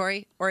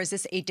transitory, or is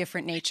this a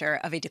different nature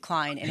of a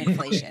decline in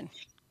inflation?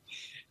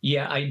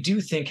 Yeah, I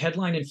do think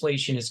headline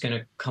inflation is going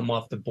to come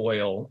off the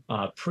boil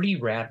pretty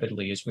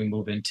rapidly as we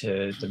move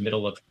into the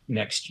middle of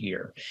next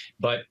year.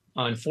 But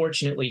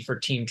unfortunately for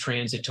Team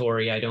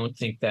Transitory, I don't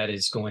think that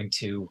is going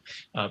to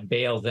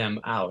bail them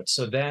out.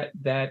 So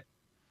that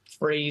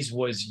phrase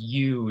was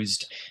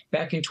used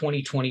back in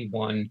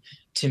 2021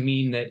 to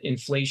mean that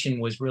inflation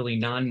was really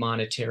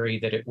non-monetary,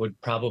 that it would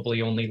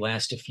probably only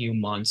last a few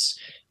months,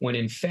 when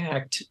in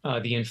fact,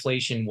 the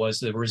inflation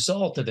was the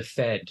result of the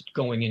Fed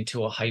going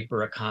into a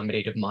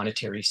hyper-accommodative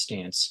monetary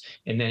stance,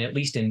 and then at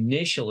least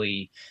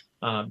initially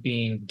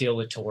being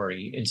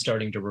dilatory and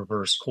starting to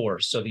reverse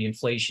course. So the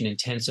inflation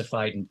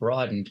intensified and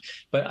broadened.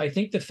 But I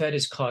think the Fed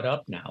is caught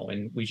up now,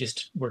 and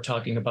we're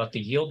talking about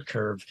the yield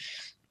curve.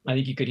 I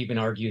think you could even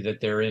argue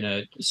that they're in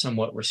a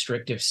somewhat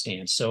restrictive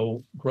stance.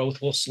 So growth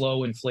will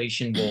slow,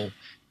 inflation will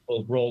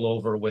roll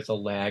over with a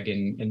lag,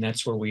 and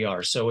that's where we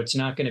are. So it's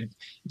not going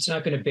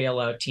to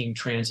bail out Team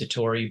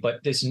Transitory,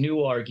 but this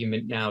new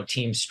argument now,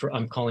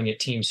 I'm calling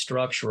it Team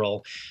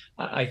Structural.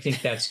 I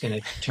think that's going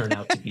to turn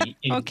out to be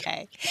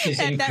okay.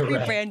 That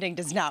rebranding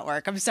does not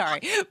work. I'm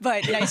sorry,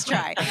 but nice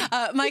try.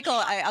 Michael,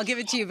 I'll give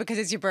it to you because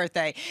it's your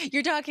birthday.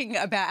 You're talking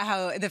about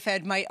how the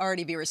Fed might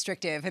already be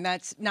restrictive, and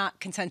that's not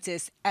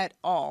consensus at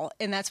all.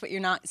 And that's what you're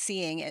not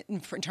seeing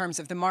in terms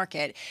of the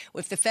market.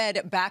 If the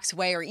Fed backs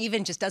away or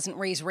even just doesn't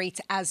raise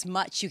rates as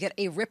much, you get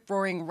a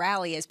rip-roaring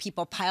rally as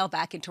people pile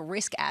back into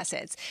risk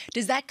assets.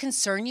 Does that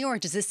concern you, or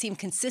does this seem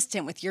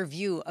consistent with your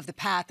view of the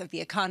path of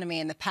the economy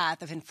and the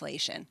path of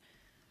inflation?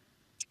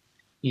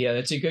 Yeah,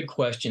 that's a good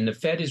question. The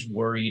Fed is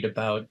worried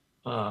about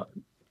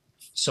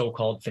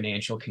so-called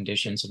financial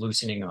conditions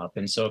loosening up.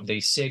 And so if they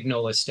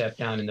signal a step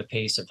down in the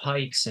pace of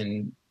hikes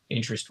and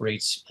interest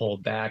rates pull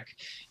back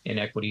and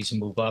equities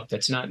move up.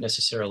 That's not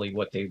necessarily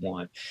what they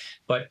want.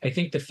 But I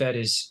think the Fed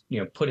has,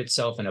 put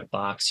itself in a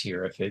box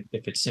here if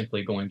it's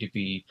simply going to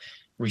be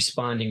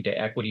responding to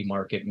equity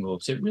market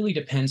moves. It really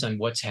depends on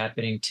what's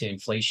happening to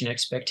inflation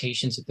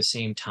expectations at the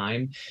same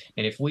time.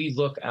 And if we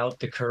look out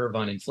the curve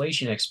on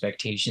inflation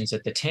expectations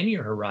at the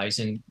 10-year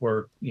horizon,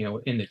 we're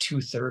in the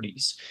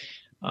 230s.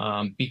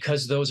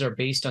 Because those are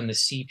based on the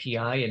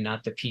CPI and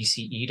not the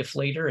PCE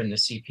deflator, and the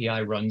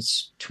CPI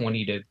runs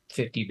 20 to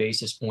 50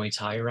 basis points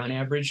higher on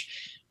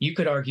average, you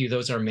could argue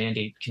those are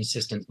mandate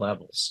consistent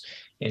levels.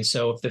 And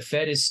so if the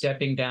Fed is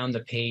stepping down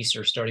the pace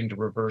or starting to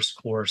reverse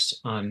course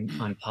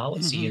on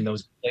policy and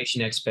those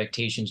inflation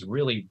expectations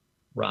really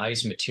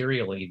rise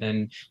materially,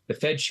 then the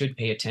Fed should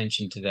pay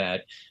attention to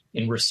that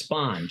and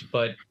respond.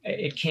 But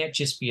it can't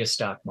just be a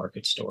stock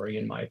market story,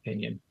 in my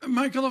opinion.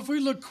 Michael, if we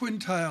look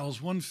quintiles,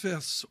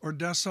 1/5, or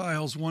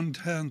deciles,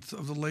 1/10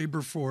 of the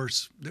labor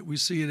force that we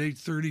see at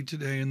 8:30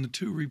 today in the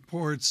two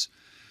reports,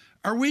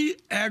 are we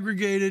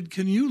aggregated?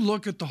 Can you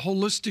look at the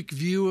holistic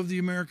view of the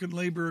American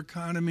labor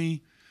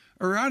economy?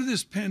 Or out of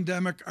this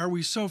pandemic, are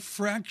we so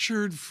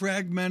fractured,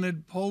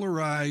 fragmented,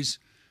 polarized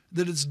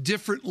that it's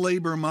different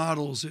labor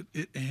models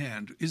at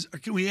hand?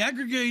 Can we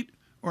aggregate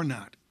or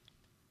not?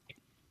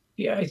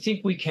 Yeah, I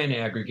think we can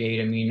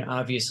aggregate. I mean,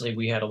 obviously,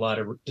 we had a lot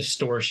of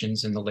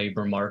distortions in the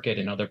labor market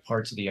and other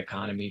parts of the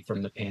economy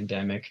from the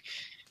pandemic.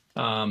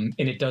 And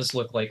it does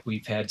look like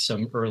we've had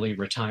some early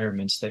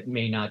retirements that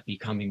may not be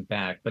coming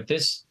back. But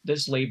this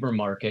labor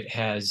market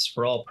has,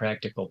 for all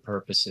practical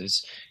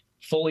purposes,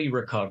 fully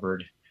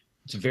recovered.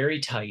 It's very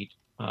tight,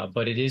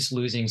 but it is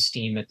losing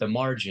steam at the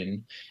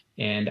margin.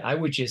 And I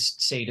would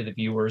just say to the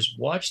viewers,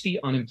 watch the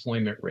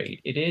unemployment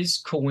rate. It is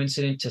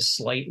coincident to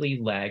slightly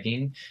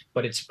lagging,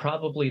 but it's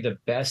probably the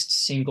best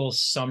single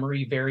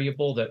summary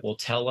variable that will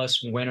tell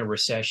us when a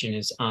recession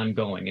is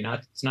ongoing. And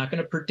it's not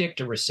going to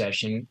predict a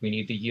recession. We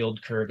need the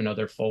yield curve and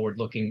other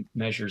forward-looking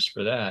measures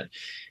for that.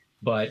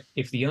 But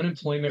if the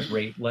unemployment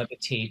rate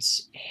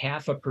levitates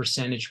 0.5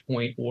 percentage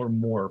point or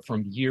more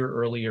from year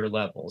earlier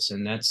levels,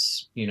 and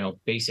that's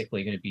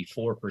basically going to be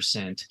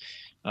 4%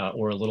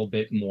 or a little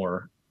bit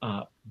more,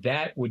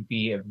 that would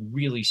be a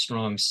really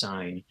strong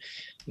sign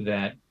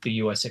that the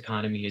U.S.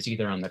 economy is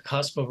either on the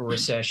cusp of a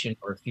recession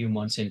or a few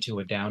months into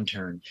a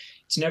downturn.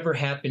 It's never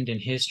happened in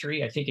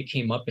history. I think it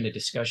came up in a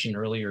discussion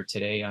earlier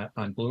today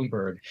on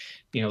Bloomberg.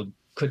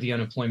 Could the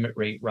unemployment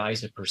rate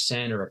rise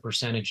 1% or 1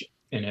 percentage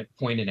and 1.5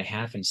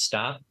 points and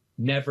stop?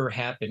 Never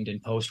happened in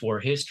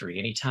post-war history.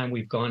 Anytime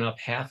we've gone up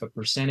 0.5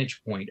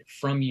 percentage point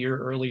from year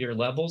earlier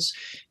levels,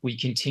 we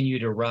continue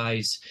to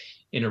rise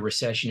in a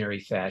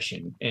recessionary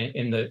fashion. And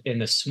in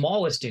the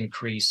smallest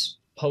increase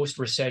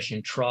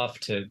post-recession trough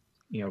to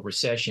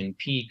recession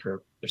peak,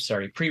 or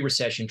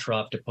pre-recession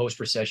trough to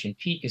post-recession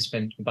peak, has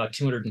been about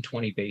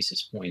 220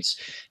 basis points.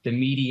 The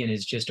median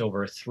is just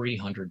over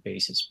 300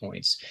 basis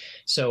points.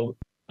 So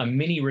a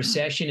mini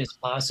recession is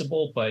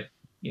possible, but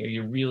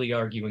you're really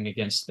arguing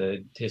against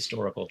the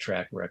historical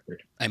track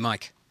record. Hey,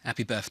 Mike,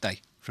 happy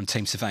birthday from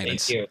Team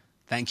Surveillance. Thank you.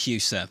 Thank you,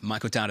 sir.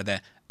 Michael Dowder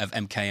there of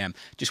MKM.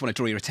 Just want to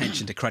draw your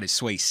attention to Credit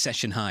Suisse.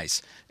 Session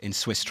highs in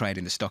Swiss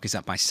trading. The stock is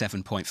up by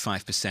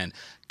 7.5%,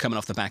 coming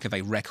off the back of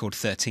a record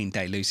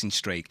 13-day losing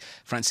streak.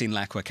 Francine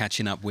Lacqua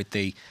catching up with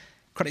the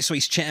Credit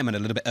Suisse chairman a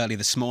little bit earlier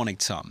this morning,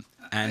 Tom.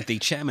 And the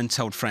chairman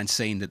told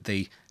Francine that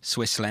the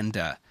Swiss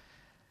lender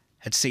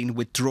had seen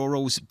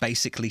withdrawals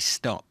basically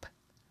stop.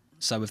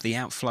 So have the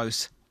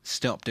outflows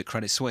stopped at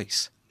Credit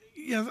Suisse?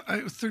 Yeah,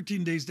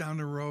 13 days down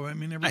in a row. I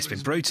mean, it's been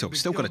brutal.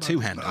 Still got a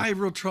two-handle. I have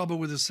real trouble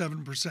with a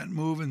 7%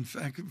 move. In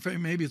fact,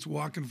 maybe it's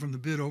walking from the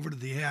bid over to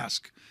the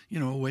ask,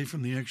 away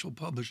from the actual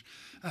published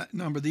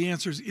number. The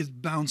answer is it's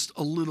bounced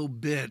a little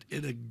bit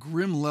at a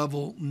grim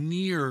level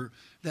near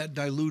that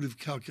dilutive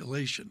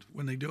calculation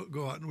when they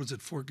go out and was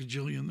it 4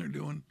 gajillion they're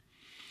doing?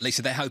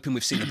 Lisa, they're hoping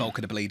we've seen the bulk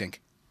of the bleeding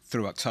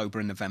through October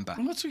and November.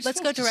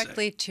 Let's go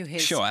directly to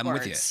his Sure, I'm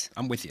with words. you.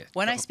 I'm with you.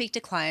 When I speak to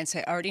clients,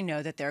 I already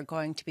know that there are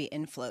going to be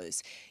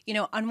inflows.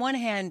 On one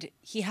hand,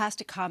 he has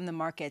to calm the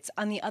markets.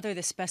 On the other,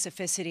 the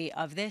specificity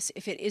of this,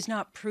 if it is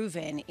not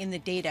proven in the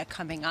data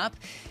coming up,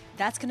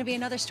 that's going to be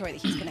another story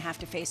that he's going to have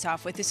to face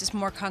off with. This is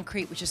more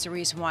concrete, which is the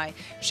reason why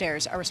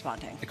shares are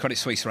responding. The Credit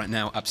Suisse right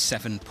now up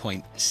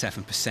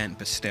 7.7%,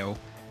 but still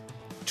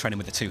trading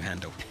with a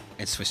two-handle.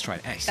 In Swiss trade.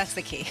 That's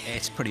the key.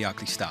 It's pretty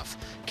ugly stuff.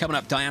 Coming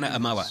up, Diana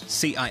Amoa,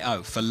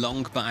 CIO for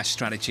Long Bias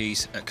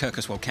Strategies at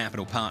Kirkoswald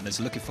Capital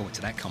Partners. Looking forward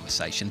to that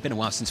conversation. Been a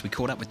while since we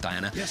caught up with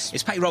Diana. Yes.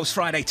 It's Payrolls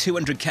Friday.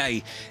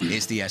 200K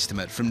is the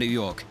estimate. From New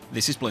York,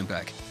 this is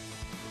Bloomberg.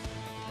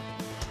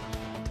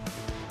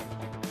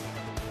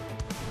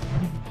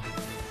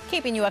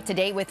 Keeping you up to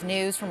date with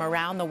news from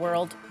around the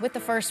world with the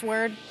first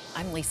word,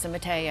 I'm Lisa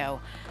Mateo.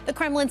 The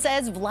Kremlin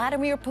says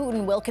Vladimir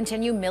Putin will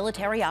continue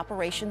military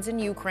operations in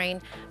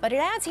Ukraine, but it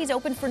adds he's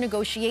open for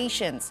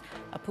negotiations.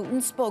 A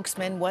Putin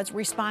spokesman was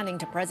responding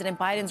to President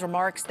Biden's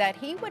remarks that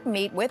he would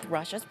meet with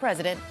Russia's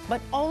president,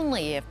 but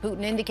only if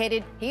Putin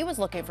indicated he was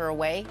looking for a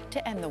way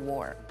to end the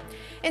war.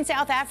 In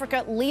South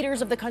Africa,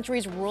 leaders of the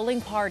country's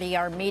ruling party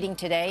are meeting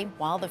today,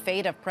 while the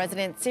fate of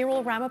President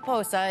Cyril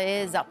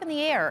Ramaphosa is up in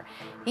the air.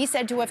 He's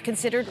said to have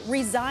considered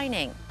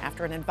resigning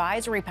after an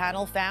advisory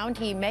panel found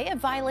he may have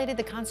violated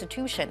the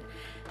Constitution.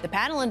 The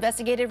panel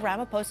investigated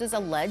Ramaphosa's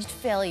alleged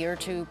failure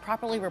to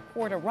properly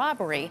report a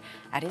robbery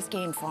at his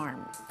game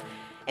farm.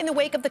 In the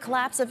wake of the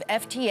collapse of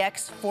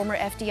FTX, former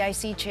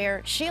FDIC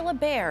Chair Sheila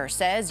Bair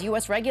says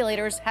U.S.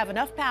 regulators have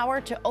enough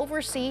power to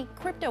oversee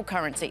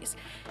cryptocurrencies.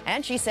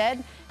 And she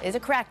said a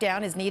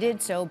crackdown is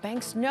needed so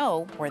banks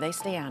know where they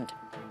stand.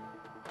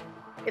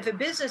 If a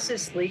business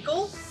is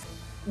legal,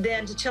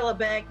 then to tell a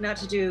bank not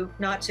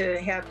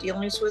to have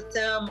dealings with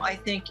them, I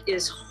think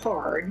is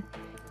hard.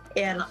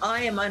 And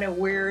I am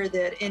unaware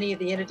that any of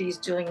the entities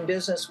doing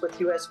business with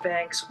U.S.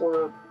 banks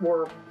were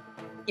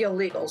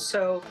illegal.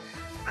 So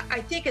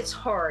I think it's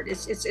hard.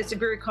 It's a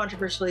very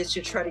controversial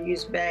issue to try to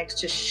use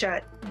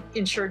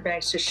insured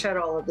banks to shut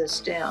all of this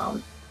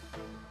down.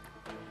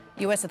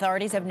 U.S.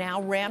 authorities have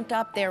now ramped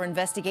up their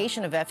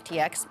investigation of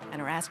FTX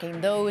and are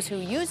asking those who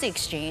use the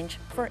exchange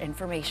for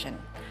information.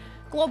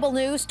 Global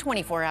news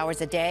 24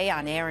 hours a day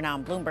on air and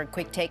on Bloomberg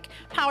Quick Take,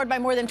 powered by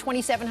more than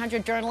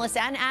 2,700 journalists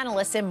and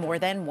analysts in more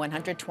than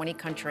 120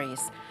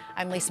 countries.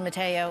 I'm Lisa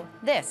Mateo.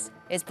 This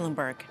is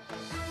Bloomberg.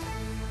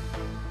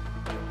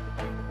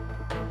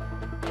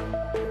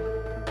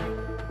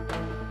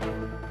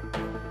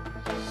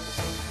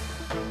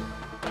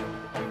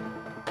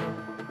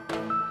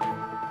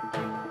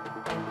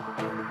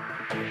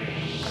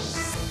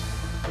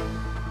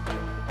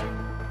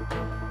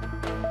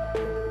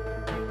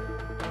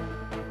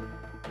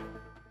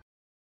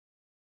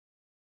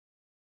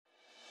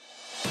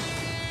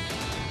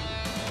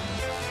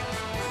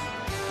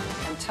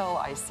 Until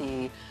I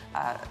see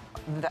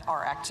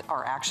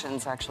our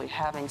actions actually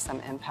having some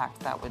impact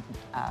that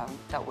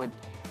would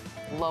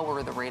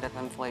lower the rate of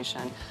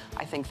inflation,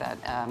 I think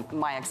that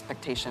my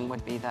expectation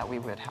would be that we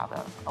would have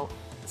a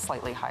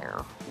slightly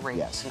higher rate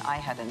than I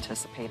had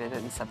anticipated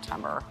in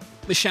September.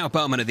 Michelle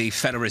Bowman of the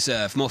Federal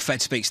Reserve. More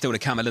Fed speak still to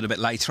come a little bit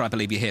later. I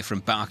believe you hear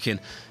from Barkin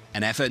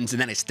and Evans, and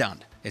then it's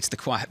done. It's the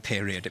quiet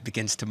period. It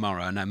begins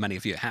tomorrow. I know many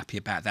of you are happy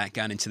about that,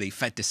 going into the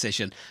Fed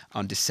decision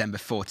on December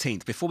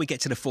 14th. Before we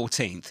get to the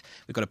 14th,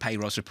 we've got a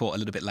payrolls report a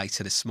little bit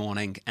later this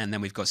morning, and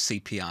then we've got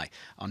CPI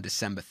on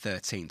December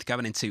 13th.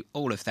 Going into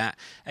all of that,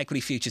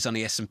 equity futures on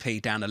the S&P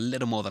down a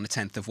little more than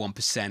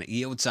 0.1%.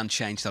 Yields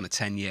unchanged on a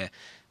 10-year.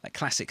 That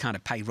classic kind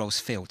of payrolls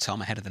feel,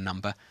 Tom, ahead of the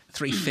number.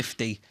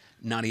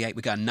 350.98.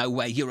 We're going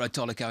nowhere. Euro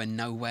dollar going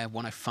nowhere.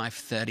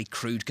 105.30.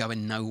 Crude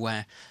going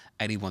nowhere.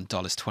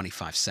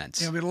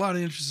 $81.25. Yeah, we had a lot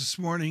of interest this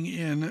morning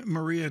in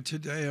Maria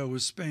Tadeo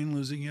with Spain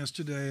losing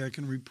yesterday. I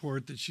can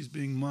report that she's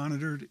being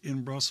monitored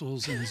in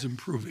Brussels and is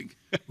improving.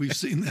 We've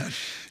seen that.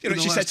 You know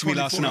what she said to me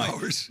last night?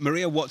 Hours.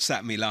 Maria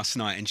WhatsApped me last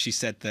night and she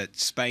said that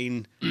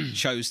Spain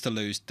chose to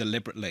lose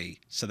deliberately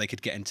so they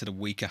could get into the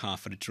weaker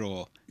half of the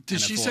draw.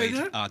 Did she say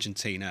that?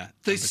 Argentina.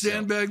 They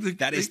sandbagged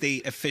That is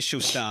the official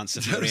stance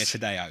of Maria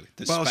Tadeo,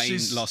 that Spain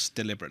lost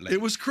deliberately.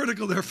 It was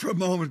critical there for a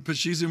moment, but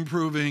she's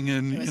improving,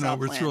 and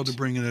we're thrilled to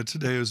bring it in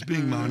today. It's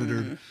being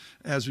monitored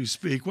as we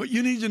speak. What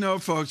you need to know,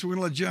 folks, we're going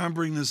to let John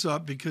bring this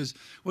up, because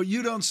what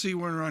you don't see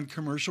when we're on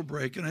commercial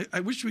break, and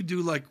I wish we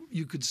do like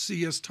you could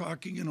see us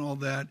talking and all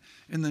that,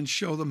 and then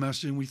show the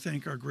message, and we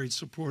thank our great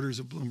supporters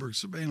of Bloomberg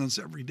Surveillance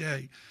every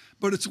day.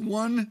 But it's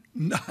one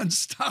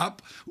nonstop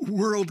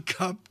World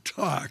Cup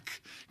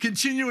talk.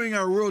 Continuing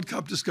our World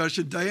Cup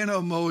discussion, Diana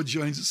Omoa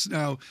joins us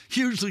now,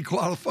 hugely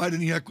qualified in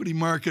the equity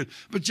market.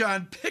 But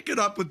John, pick it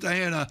up with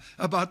Diana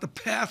about the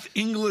path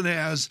England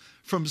has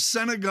from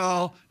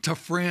Senegal to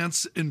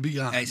France and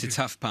beyond. It's a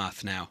tough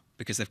path now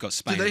because they've got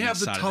Spain. Do they have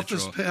the outside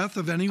toughest of the draw. path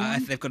of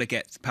anyone? They've got to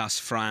get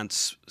past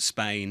France,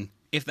 Spain.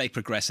 If they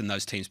progress and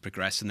those teams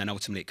progress, and then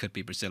ultimately it could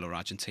be Brazil or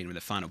Argentina in the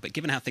final. But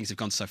given how things have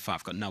gone so far,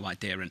 I've got no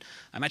idea. And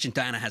I imagine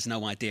Diana has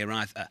no idea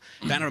either.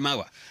 Diana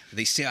Omoa,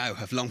 the CIO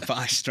of Long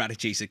Fire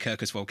Strategies at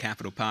Kirkoswald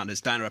Capital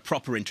Partners. Diana, a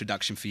proper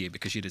introduction for you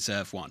because you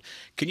deserve one.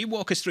 Can you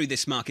walk us through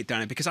this market,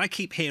 Diana? Because I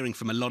keep hearing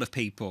from a lot of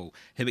people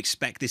who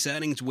expect this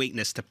earnings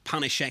weakness to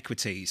punish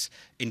equities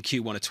in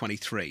Q1 of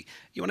 23.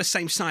 You on the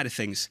same side of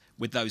things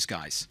with those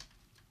guys?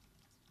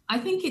 I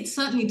think it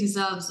certainly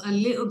deserves a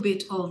little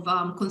bit of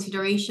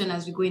consideration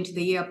as we go into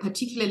the year,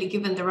 particularly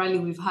given the rally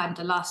we've had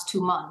the last 2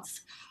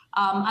 months.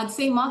 I'd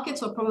say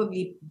markets are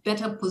probably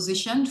better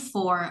positioned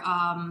for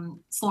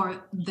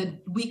the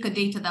weaker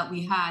data that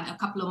we had a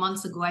couple of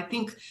months ago. I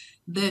think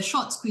the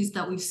short squeeze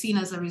that we've seen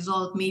as a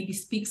result maybe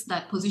speaks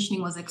that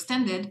positioning was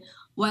extended.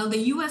 While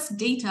the US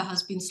data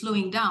has been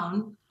slowing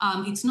down,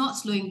 it's not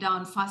slowing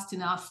down fast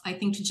enough, I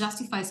think, to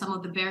justify some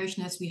of the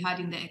bearishness we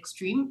had in the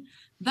extreme.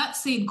 That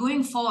said,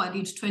 going forward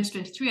into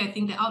 2023, I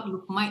think the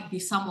outlook might be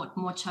somewhat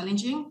more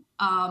challenging.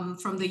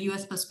 From the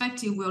US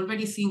perspective, we're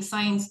already seeing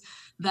signs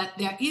that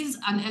there is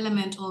an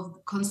element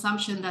of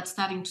consumption that's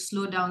starting to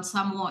slow down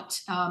somewhat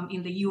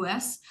in the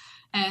US.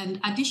 And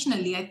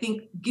additionally, I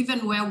think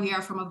given where we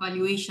are from a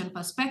valuation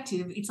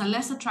perspective, it's a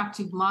less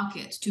attractive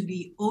market to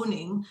be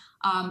owning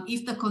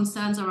if the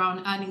concerns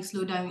around earnings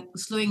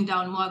slowing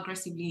down more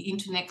aggressively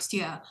into next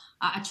year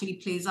actually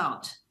plays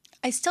out.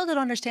 I still don't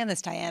understand this,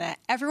 Diana.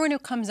 Everyone who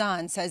comes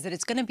on says that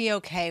it's going to be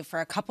okay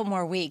for a couple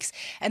more weeks,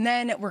 and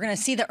then we're going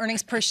to see the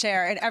earnings per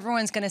share, and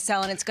everyone's going to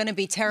sell, and it's going to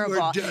be terrible.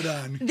 We're dead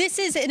on. This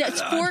is a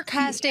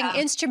forecasting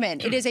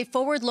instrument. It is a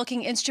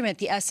forward-looking instrument,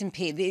 the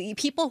S&P. The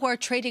people who are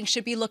trading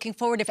should be looking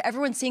forward. If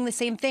everyone's seeing the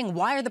same thing,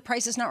 why are the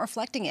prices not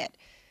reflecting it?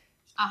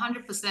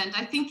 100%.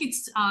 I think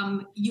it's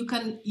you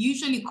can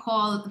usually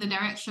call the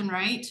direction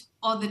right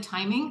or the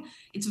timing.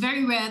 It's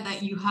very rare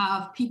that you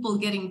have people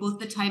getting both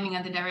the timing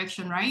and the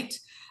direction right.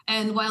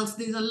 And whilst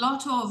there's a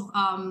lot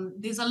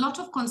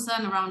of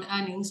concern around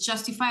earnings,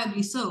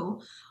 justifiably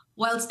so,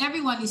 whilst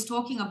everyone is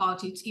talking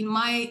about it, in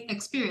my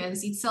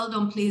experience, it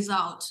seldom plays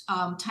out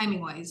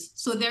timing-wise.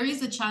 So there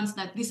is a chance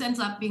that this ends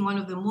up being one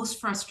of the most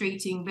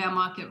frustrating bear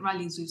market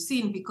rallies we've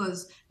seen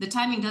because the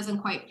timing doesn't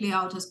quite play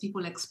out as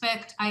people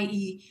expect,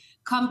 i.e.,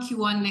 come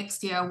Q1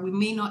 next year, we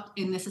may not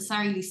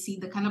necessarily see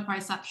the kind of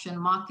price action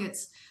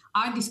markets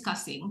are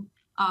discussing.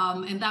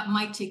 And that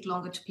might take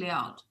longer to play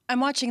out.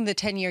 I'm watching the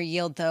 10-year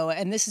yield, though,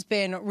 and this has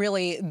been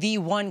really the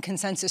one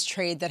consensus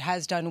trade that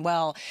has done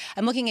well.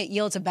 I'm looking at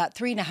yields about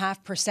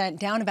 3.5%,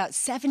 down about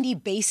 70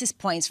 basis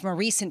points from a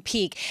recent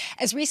peak.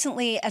 As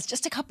recently as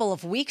just a couple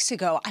of weeks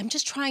ago, I'm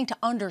just trying to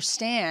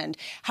understand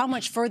how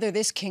much further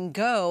this can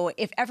go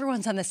if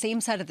everyone's on the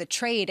same side of the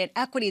trade and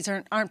equities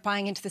aren't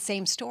buying into the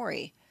same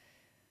story.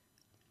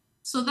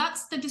 So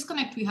that's the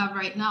disconnect we have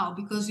right now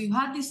because we've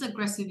had this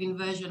aggressive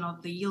inversion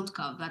of the yield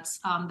curve that's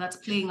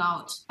playing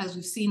out. As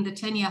we've seen, the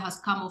 10-year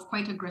has come off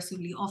quite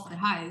aggressively off the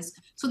highs.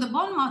 So the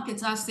bond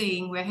markets are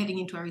saying we're heading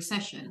into a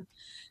recession.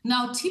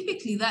 Now,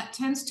 typically that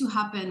tends to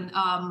happen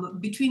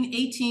between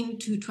 18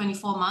 to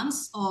 24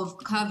 months of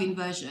curve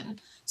inversion.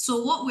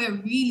 So what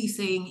we're really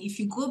saying, if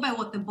you go by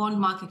what the bond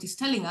market is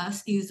telling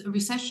us, is a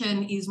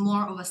recession is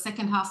more of a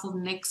second half of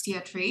next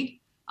year trade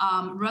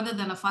rather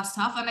than a first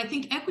half. And I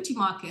think equity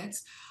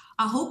markets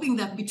are hoping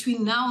that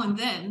between now and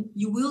then,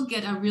 you will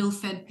get a real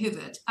Fed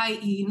pivot,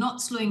 i.e.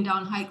 not slowing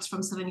down hikes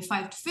from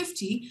 75 to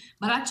 50,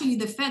 but actually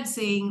the Fed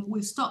saying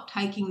we've stopped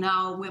hiking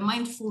now. We're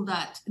mindful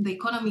that the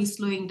economy is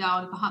slowing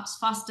down perhaps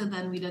faster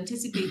than we'd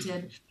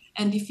anticipated.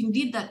 And if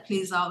indeed that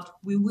plays out,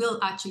 we will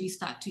actually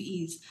start to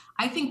ease.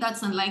 I think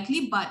that's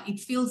unlikely, but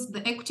it feels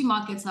the equity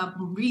markets are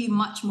really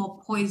much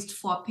more poised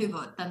for a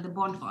pivot than the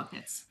bond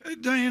markets.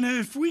 Diana,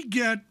 if we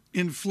get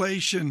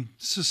inflation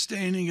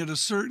sustaining at a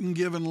certain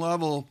given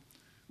level,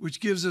 which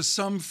gives us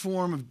some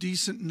form of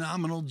decent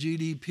nominal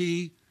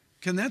GDP,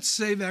 can that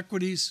save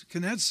equities?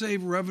 Can that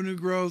save revenue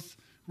growth,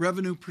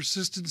 revenue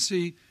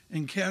persistency,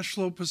 and cash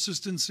flow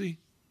persistency?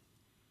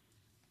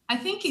 I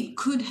think it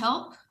could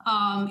help.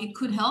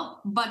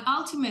 But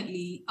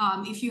ultimately,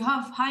 if you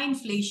have high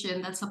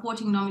inflation that's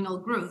supporting nominal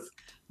growth,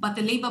 but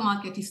the labor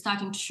market is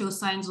starting to show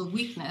signs of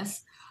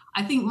weakness,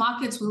 I think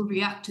markets will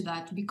react to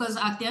that because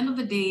at the end of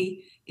the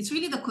day, it's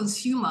really the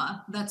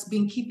consumer that's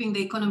been keeping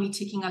the economy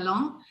ticking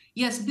along.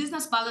 Yes,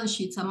 business balance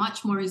sheets are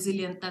much more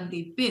resilient than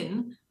they've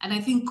been. And I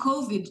think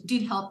COVID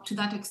did help to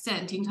that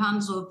extent in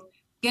terms of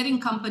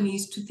getting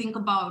companies to think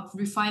about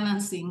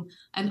refinancing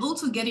and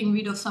also getting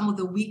rid of some of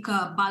the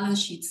weaker balance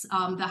sheets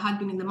that had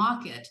been in the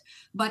market.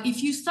 But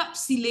if you start to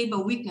see labor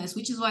weakness,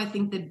 which is why I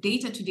think the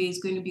data today is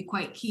going to be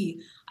quite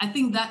key, I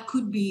think that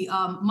could be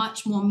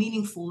much more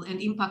meaningful and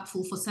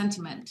impactful for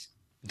sentiment.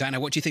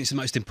 Diana, what do you think is the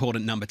most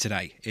important number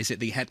today? Is it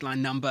the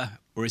headline number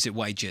or is it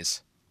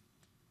wages?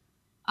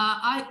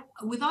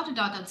 Without a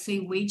doubt, I'd say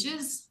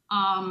wages.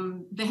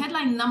 The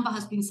headline number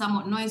has been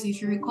somewhat noisy.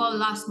 If you recall,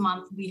 last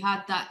month we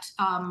had that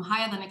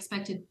higher than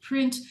expected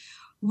print,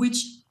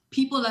 which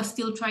people are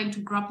still trying to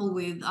grapple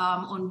with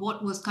on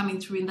what was coming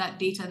through in that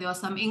data. There are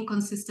some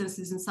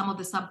inconsistencies in some of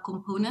the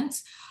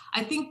subcomponents.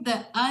 I think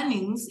the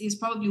earnings is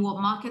probably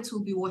what markets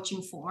will be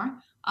watching for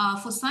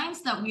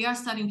signs that we are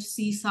starting to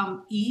see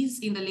some ease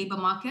in the labor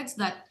markets,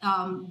 that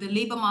the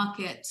labor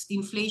market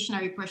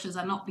inflationary pressures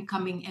are not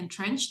becoming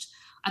entrenched.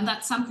 And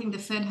that's something the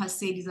Fed has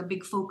said is a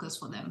big focus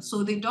for them.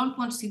 So they don't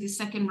want to see the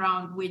second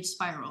round wage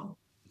spiral.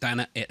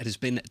 Diana, it has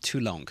been too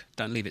long.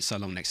 Don't leave it so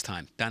long next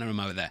time. Diana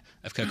Ramoa there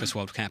of Kirkus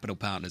World Capital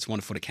Partners.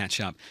 Wonderful to catch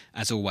up,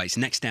 as always.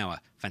 Next hour,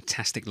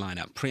 fantastic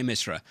lineup. Priya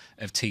Misra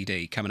of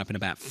TD coming up in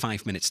about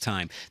 5 minutes'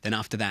 time. Then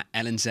after that,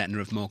 Ellen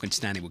Zettner of Morgan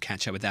Stanley. We'll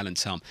catch up with Ellen,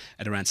 Tom,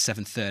 at around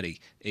 7:30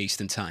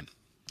 Eastern Time.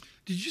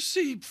 Did you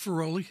see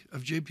Ferroli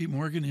of JP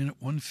Morgan in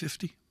at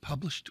 150?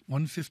 Published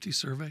 150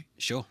 survey?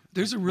 Sure.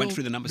 There's a real, went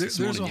through the numbers this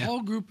morning. There's a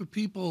whole group of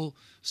people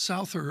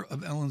south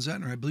of Ellen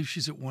Zettner. I believe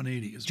she's at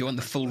 180. Do you want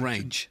the full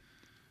range?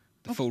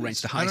 The full range,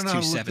 the highest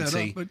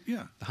 270, but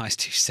yeah. The highest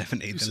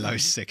 270, the low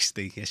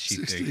 60. Yes, you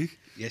 60. Do.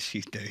 Yes,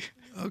 you do.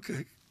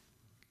 Okay.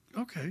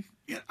 Okay.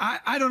 Yeah,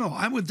 I don't know.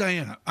 I'm with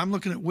Diana. I'm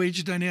looking at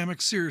wage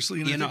dynamics seriously.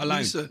 And You're not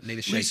alone.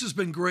 Lisa's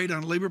been great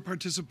on labor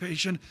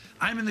participation.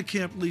 I'm in the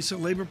camp, Lisa.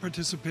 Labor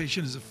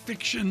participation is a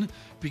fiction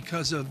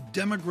because of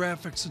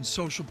demographics and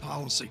social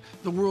policy.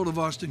 The world of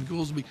Austin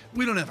Goolsbee,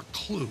 we don't have a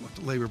clue what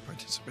the labor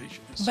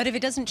participation is. But if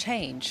it doesn't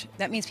change,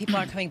 that means people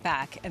aren't coming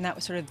back. And that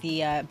was sort of the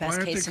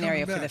best case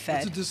scenario for the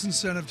Fed. It's a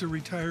disincentive to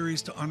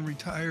retirees to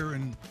unretire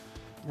and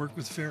work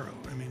with Ferro.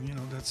 I mean,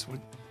 that's what...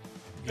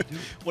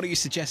 What are you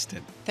suggesting?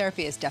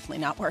 Therapy is definitely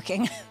not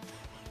working.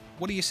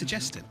 What are you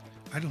suggesting?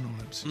 I don't know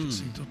what I'm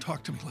suggesting. Don't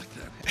talk to me like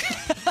that.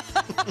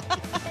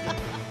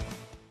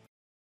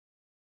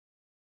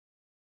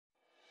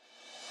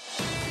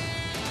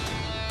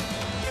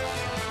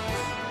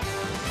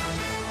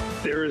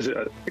 There is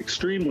an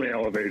extremely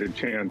elevated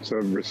chance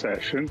of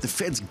recession. The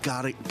Fed's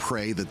got to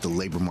pray that the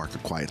labor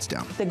market quiets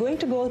down. They're going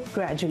to go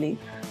gradually.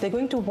 They're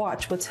going to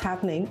watch what's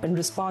happening in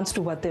response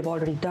to what they've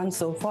already done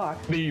so far.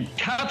 The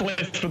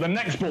catalyst for the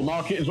next bull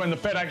market is when the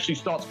Fed actually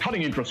starts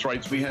cutting interest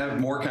rates. We have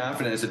more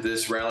confidence that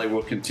this rally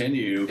will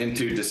continue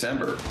into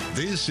December.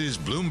 This is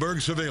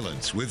Bloomberg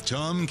Surveillance with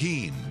Tom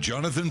Keene,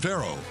 Jonathan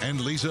Ferro,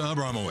 and Lisa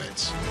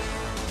Abramowicz.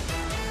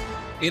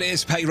 It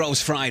is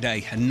Payrolls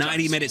Friday,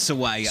 90 minutes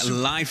away,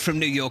 live from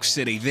New York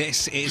City.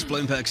 This is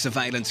Bloomberg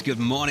Surveillance. Good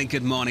morning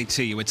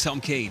to you. With Tom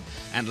Keene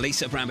and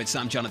Lisa Abramowicz,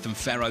 I'm Jonathan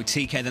Ferro.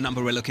 TK, the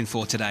number we're looking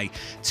for today,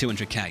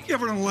 200K.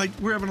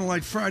 We're having a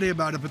light Friday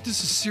about it, but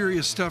this is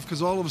serious stuff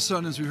because all of a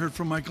sudden, as we heard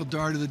from Michael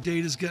Darter, the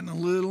data's getting a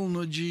little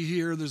nudgy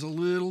here. There's a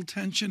little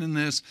tension in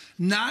this.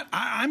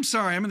 I'm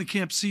sorry, I'm in the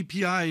camp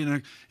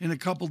CPI in a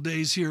couple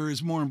days here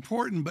is more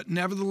important, but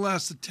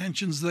nevertheless, the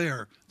tension's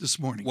there this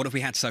morning. What have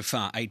we had so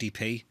far?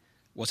 ADP?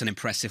 Wasn't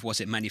impressive. Was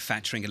it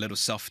manufacturing a little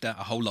softer?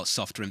 A whole lot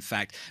softer, in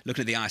fact.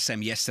 Looking at the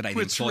ISM yesterday, the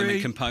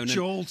employment component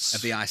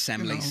of the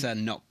ISM, Lisa,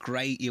 not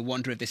great. You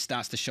wonder if this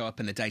starts to show up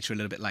in the data a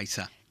little bit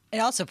later. It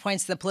also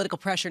points to the political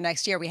pressure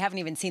next year. We haven't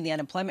even seen the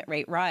unemployment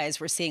rate rise.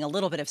 We're seeing a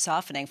little bit of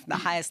softening from the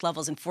highest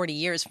levels in 40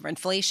 years for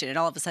inflation. And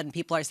all of a sudden,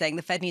 people are saying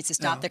the Fed needs to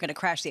stop. They're going to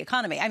crash the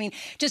economy. I mean,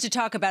 just to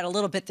talk about a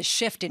little bit the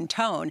shift in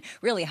tone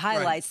really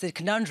highlights the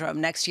conundrum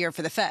next year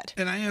for the Fed.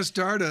 And I asked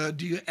Darta,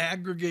 do you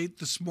aggregate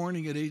this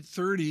morning at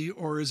 8:30,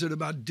 or is it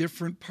about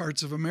different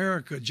parts of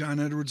America?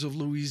 John Edwards of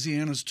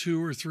Louisiana's 2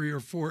 or 3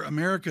 or 4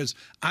 Americas.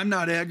 I'm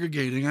not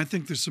aggregating. I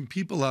think there's some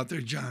people out there,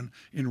 John,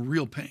 in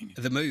real pain.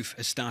 The move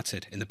has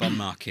started in the bond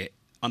market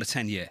on a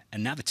 10-year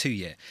and now the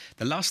 2-year.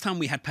 The last time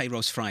we had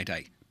Payrolls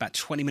Friday, about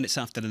 20 minutes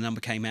after the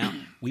number came out,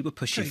 we were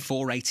pushing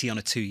 480 on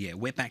a 2-year.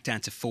 We're back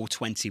down to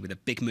 420 with a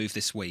big move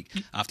this week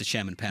after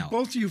Chairman Powell.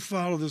 Both of you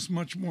follow this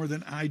much more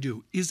than I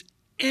do. Is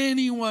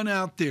anyone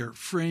out there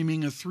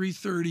framing a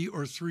 330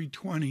 or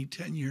 320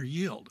 10-year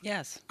yield?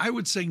 Yes. I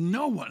would say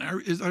no one.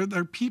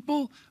 Are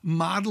people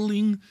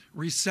modeling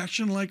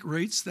recession-like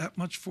rates that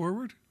much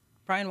forward?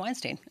 Brian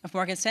Weinstein of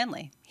Morgan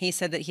Stanley. He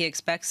said that he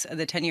expects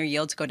the 10-year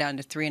yield to go down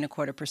to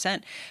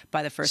 3.25%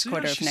 by the first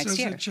quarter of next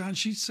year. John,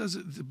 she says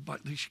it,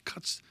 but she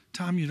cuts.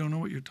 Tom, you don't know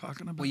what you're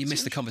talking about. Well, you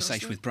missed the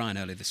conversation with Brian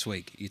earlier this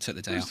week. You took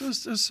the day off.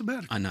 That's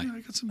sabbatical. I know. Yeah, I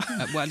got some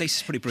well,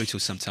 Lisa's pretty brutal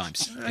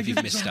sometimes if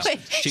you've missed stuff.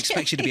 She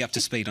expects you to be up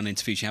to speed on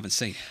interviews you haven't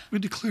seen. We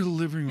declare the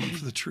living room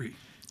for the tree.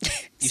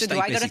 So do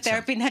I go to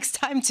therapy next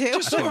time, too?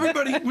 Just so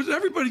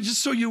everybody,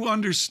 just so you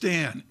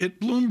understand, at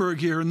Bloomberg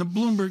here, in the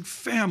Bloomberg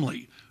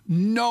family,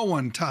 no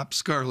one tops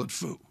Scarlet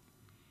Fu.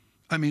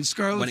 I mean,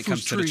 Scarlet Fu's when it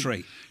comes to the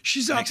tree.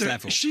 She's out there.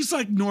 Level. She's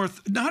like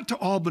north, not to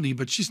Albany,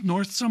 but she's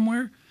north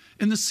somewhere.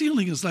 And the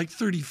ceiling is like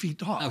 30 feet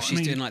tall. Oh,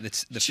 she's doing like the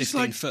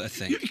 15-footer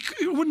thing.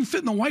 It wouldn't fit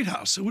in the White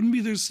House. It wouldn't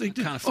be there.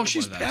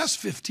 She's past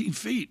 15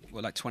 feet.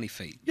 Well, like 20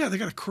 feet. Yeah, they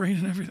got a crane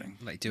and everything.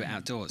 They do it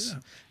outdoors.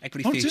 Yeah.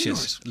 Equity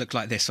futures look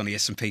like this on the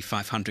S&P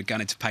 500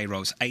 going into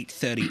payrolls,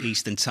 8:30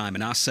 Eastern Time.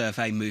 And our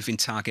survey moving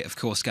target, of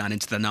course, going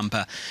into the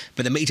number.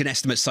 But the median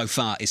estimate so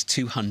far is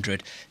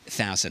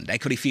 200,000.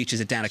 Equity futures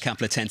are down a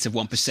couple of tenths of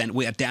 1%.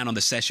 We are down on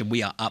the session.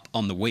 We are up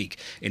on the week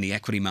in the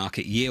equity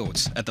market.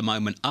 Yields at the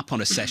moment up on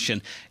a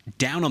session,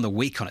 down on the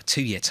week on a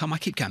 2-year. Tom, I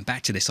keep going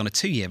back to this on a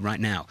 2-year right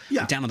now.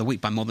 Yeah. We're down on the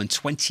week by more than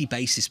 20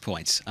 basis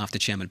points after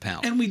Chairman Powell.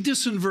 And we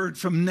disinvert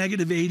from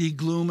negative 80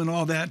 gloom and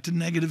all that to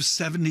negative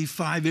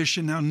 75-ish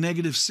and now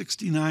negative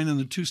 69 on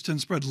the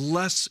 2-cent spread.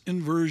 Less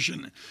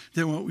inversion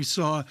than what we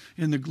saw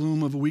in the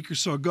gloom of a week or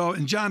so ago.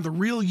 And John, the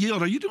real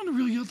yield, are you doing the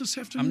real yield this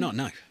afternoon? I'm not,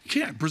 no. You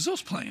can't.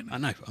 Brazil's playing. I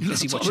know. I'm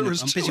busy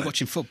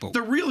watching football.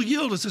 The real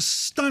yield is a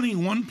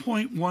stunning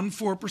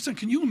 1.14%.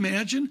 Can you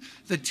imagine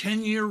the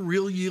 10-year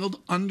real yield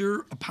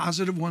under a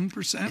positive 1%?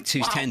 The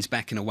 2's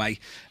backing away.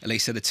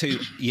 Lisa, the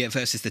 2-year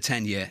versus the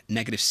 10-year,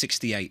 negative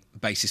 68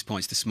 basis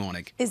points this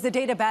morning. Is the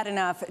data bad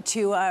enough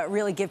to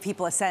really give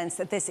people a sense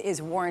that this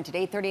is warranted?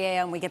 8:30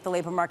 a.m. we get the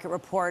labor market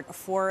report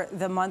for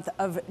the month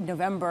of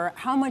November.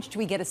 How much do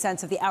we get a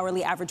sense of the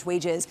hourly average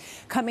wages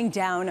coming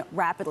down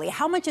rapidly?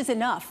 How much is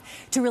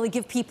enough to really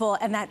give people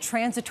and that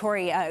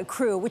transitory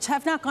crew, which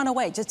have not gone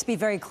away, just to be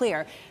very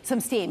clear, some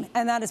steam?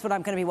 And that is what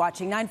I'm going to be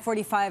watching.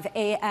 9:45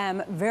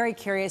 a.m. Very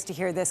curious to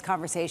hear this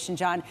conversation,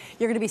 John.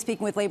 You're going to be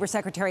speaking with Labor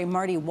Secretary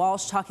Marty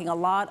Walsh, talking a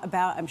lot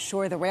about, I'm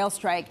sure, the rail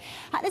strike.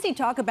 How does he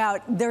talk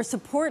about their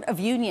support of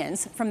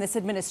unions from this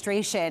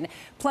administration,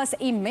 plus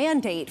a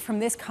mandate from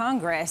this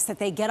Congress that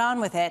they get on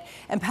with it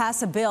and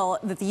pass a bill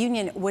that the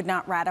union would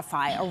not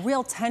ratify? A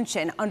real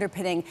tension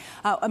underpinning,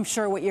 I'm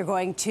sure, what you're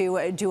going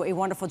to do a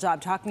wonderful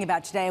job talking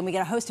about today. And we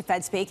get a host of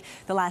Fed Speak,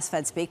 the last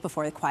Fed Speak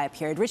before the quiet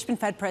period. Richmond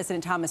Fed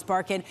President Thomas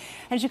Barkin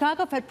and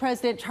Chicago Fed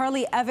President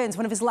Charlie Evans,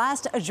 one of his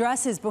last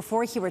addresses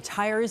before he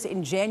retires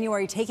in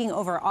January, taking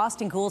over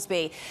Austin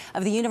Goolsbee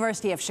of the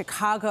University of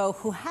Chicago,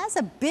 who has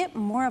a bit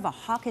more of a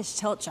hawkish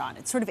tilt, John.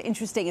 It's sort of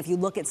interesting if you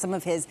look at some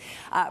of his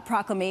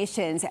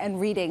proclamations and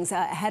readings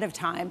ahead of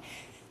time.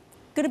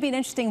 Going to be an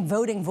interesting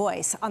voting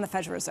voice on the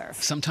Federal Reserve.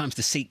 Sometimes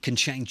the seat can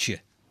change you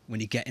when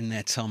you get in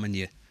there, Tom, and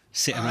you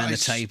sit around the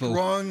table.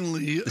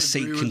 Strongly the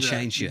seat agree can with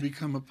change that. you.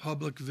 Become a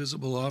public,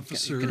 visible officer.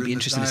 It's going to be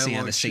interesting to see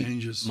how the seat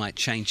changes. might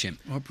change him.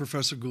 Well,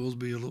 Professor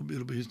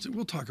Goolsbee,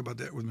 we'll talk about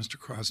that with Mr.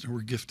 Krosner.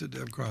 We're gifted to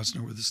have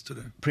Krosner with us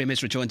today. Priya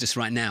Misra joins us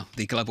right now,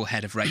 the global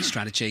head of rate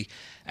strategy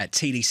at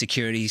TD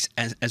Securities,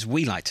 as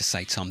we like to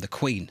say, Tom, the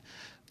queen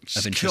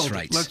of interest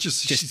rates. Let's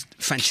just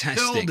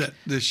fantastic. Killed it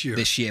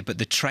this year. But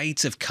the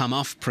trades have come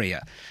off,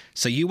 Priya.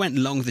 So you went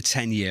long the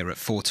 10-year at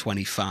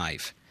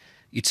 425.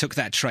 You took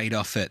that trade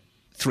off at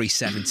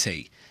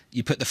 370.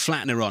 You put the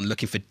flattener on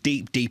looking for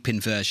deep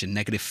inversion,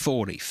 negative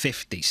 40,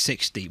 50,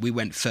 60. We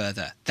went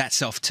further.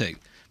 That's off too.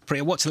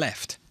 Priya, what's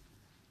left?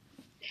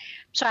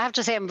 So I have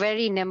to say I'm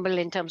very nimble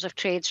in terms of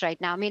trades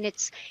right now. I mean,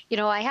 it's,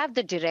 I have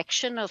the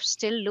direction of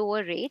still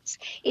lower rates.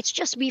 It's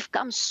just we've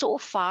come so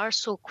far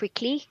so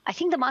quickly. I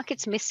think the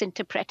markets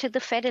misinterpreted the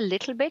Fed a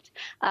little bit.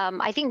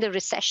 I think the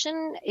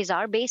recession is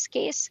our base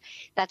case.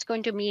 That's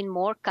going to mean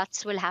more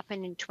cuts will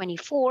happen in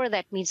 24.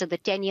 That means that the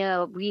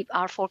 10-year,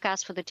 our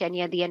forecast for the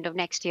 10-year at the end of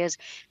next year is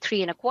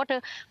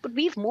 3.25. But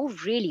we've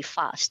moved really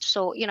fast.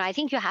 So, I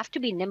think you have to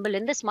be nimble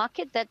in this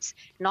market that's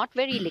not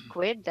very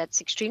liquid,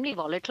 that's extremely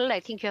volatile. I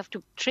think you have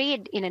to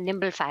trade in a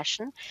nimble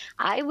fashion.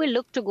 I will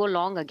look to go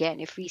long again.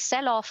 If we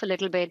sell off a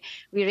little bit,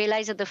 we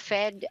realize that the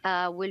Fed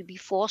will be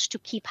forced to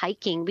keep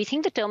hiking. We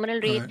think the terminal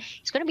rate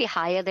is going to be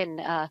higher than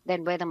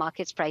where the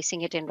market's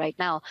pricing it in right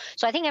now.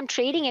 So I think I'm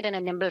trading it in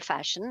a nimble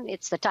fashion.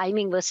 It's the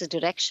timing versus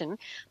direction.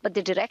 But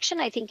the direction,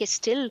 I think, is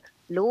still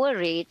lower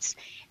rates.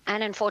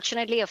 And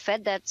unfortunately, a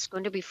Fed that's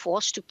going to be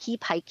forced to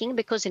keep hiking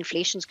because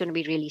inflation is going to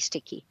be really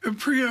sticky.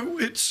 Priya,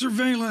 it's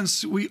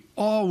surveillance. We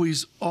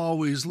always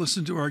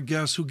listen to our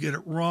guests who get it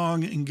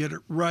wrong and get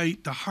it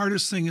right. The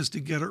hardest thing is to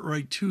get it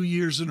right 2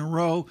 years in a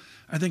row.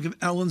 I think of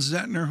Ellen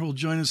Zettner, who'll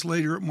join us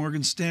later at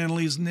Morgan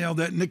Stanley, has nailed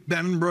that. Nick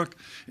Benenbrook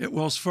at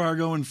Wells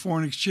Fargo and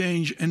Foreign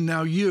Exchange, and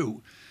now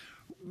you.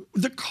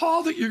 The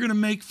call that you're going to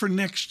make for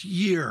next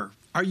year,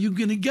 are you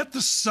going to get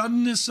the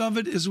suddenness of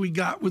it as we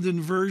got with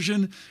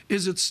inversion?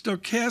 Is it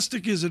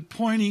stochastic? Is it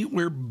pointy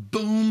where,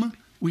 boom,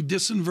 we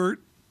disinvert?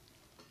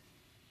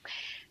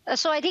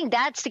 So I think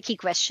that's the key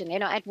question.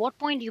 At what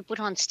point do you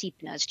put on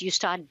steepness? Do you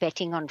start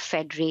betting on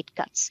Fed rate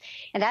cuts?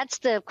 And that's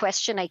the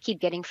question I keep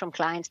getting from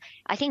clients.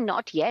 I think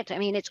not yet. I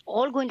mean, it's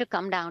all going to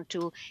come down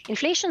to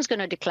inflation is going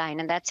to decline,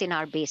 and that's in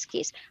our base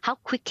case. How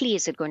quickly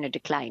is it going to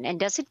decline? And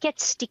does it get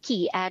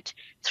sticky at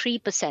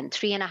 3%,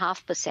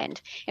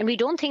 3.5%? And we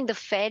don't think the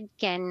Fed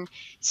can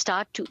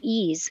start to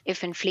ease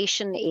if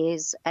inflation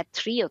is at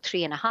 3 or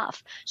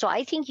 3.5. So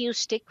I think you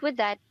stick with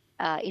that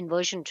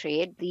inversion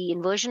trade. The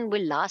inversion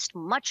will last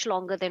much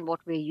longer than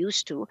what we're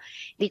used to.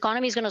 The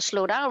economy is going to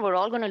slow down. We're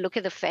all going to look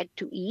at the Fed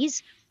to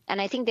ease.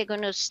 And I think they're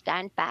going to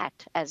stand pat,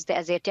 as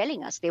they're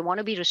telling us. They want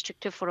to be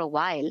restrictive for a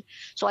while.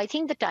 So I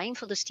think the time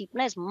for the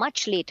steepness is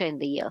much later in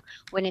the year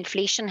when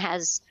inflation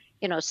has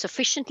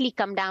sufficiently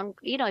come down,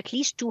 at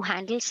least 2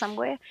 handles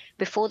somewhere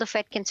before the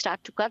Fed can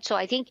start to cut. So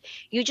I think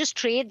you just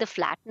trade the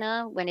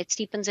flattener. When it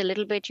steepens a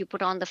little bit, you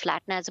put on the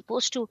flattener, as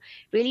opposed to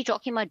really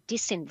talking about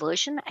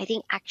disinversion. I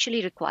think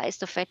actually requires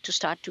the Fed to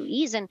start to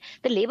ease. And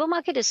the labor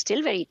market is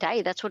still very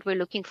tight. That's what we're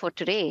looking for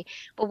today.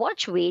 But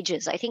watch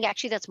wages. I think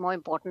actually that's more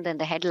important than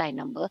the headline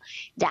number.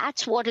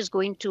 That's what is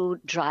going to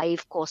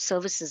drive core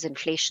services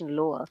inflation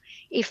lower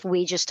if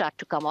wages start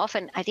to come off.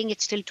 And I think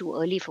it's still too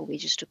early for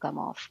wages to come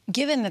off.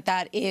 Given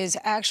that is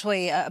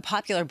actually a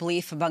popular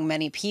belief among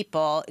many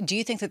people, do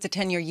you think that the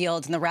 10-year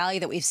yields and the rally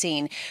that we've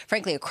seen,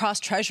 frankly, across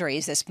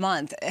treasuries this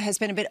month has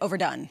been a bit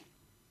overdone?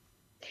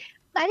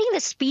 I think the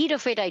speed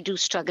of it, I do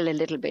struggle a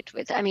little bit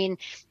with. I mean,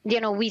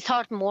 we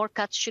thought more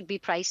cuts should be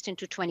priced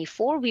into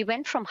 24. We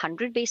went from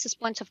 100 basis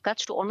points of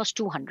cuts to almost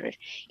 200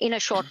 in a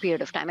short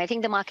period of time. I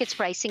think the market's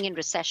pricing in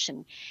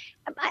recession.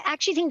 I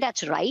actually think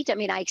that's right. I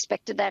mean, I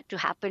expected that to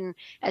happen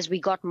as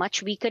we got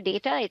much weaker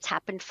data. It's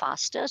happened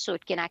faster, so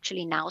it can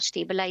actually now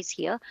stabilize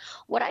here.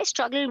 What I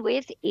struggle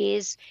with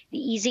is the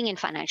easing in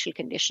financial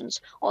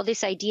conditions, or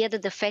this idea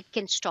that the Fed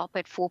can stop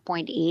at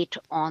 4.8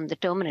 on the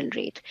terminal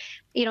rate.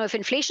 If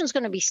inflation is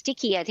going to be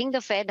sticky, I think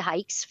the Fed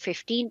hikes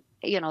 50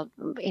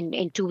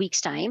 in 2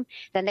 weeks' time.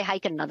 Then they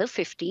hike another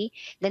 50.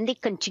 Then they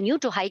continue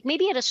to hike,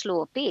 maybe at a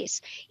slower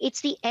pace.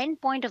 It's the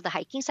end point of the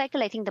hiking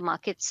cycle. I think the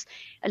market's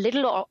a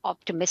little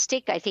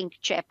optimistic. I think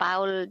Chair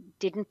Powell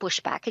didn't push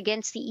back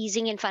against the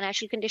easing in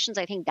financial conditions.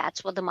 I think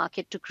that's what the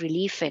market took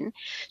relief in.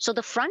 So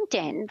the front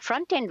end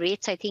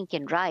rates, I think,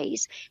 can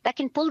rise. That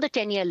can pull the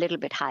 10-year a little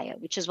bit higher,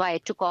 which is why I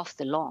took off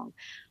the long.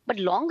 But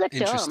longer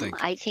term,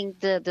 I think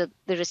the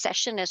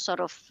recession is sort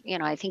of,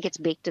 I think it's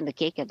baked in the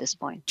cake at this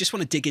point. Just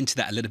want to dig into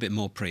that a little bit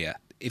more, Priya.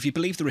 If you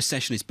believe the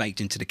recession is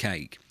baked into the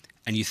cake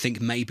and you think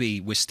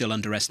maybe we're still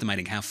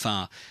underestimating how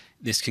far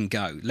this can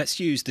go, let's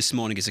use this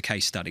morning as a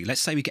case study.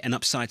 Let's say we get an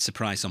upside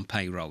surprise on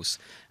payrolls.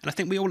 And I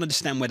think we all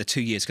understand where the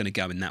 2 years going to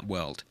go in that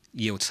world.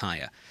 Yields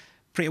higher.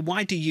 Priya,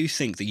 why do you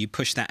think that you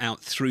push that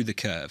out through the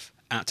curve,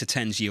 out to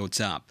 10s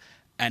yields up,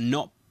 and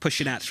not push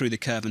it out through the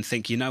curve and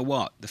think, you know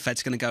what, the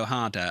Fed's going to go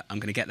harder, I'm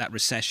going to get that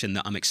recession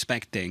that I'm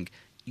expecting,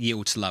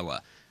 yields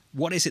lower?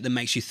 What is it that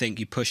makes you think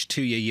you push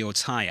 2-year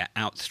yields higher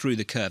out through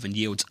the curve and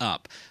yields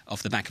up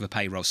off the back of a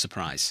payroll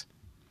surprise?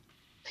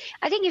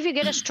 I think if you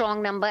get a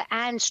strong number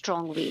and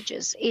strong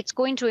wages, it's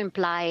going to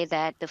imply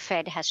that the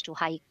Fed has to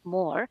hike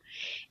more.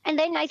 And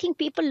then I think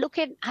people look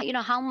at,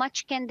 how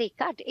much can they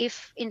cut?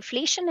 If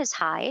inflation is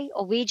high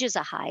or wages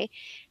are high,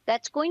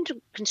 that's going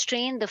to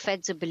constrain the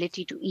Fed's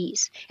ability to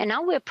ease. And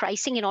now we're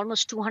pricing in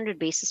almost 200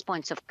 basis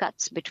points of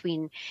cuts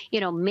between,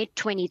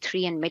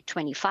 mid-23 and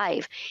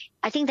mid-25.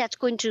 I think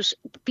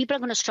people are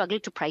going to struggle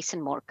to price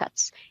in more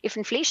cuts. If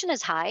inflation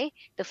is high,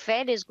 the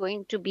Fed is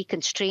going to be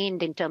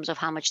constrained in terms of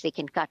how much they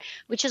can cut,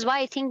 which is why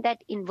I think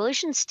that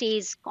inversion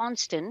stays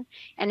constant.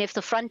 And if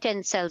the front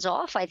end sells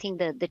off, I think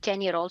the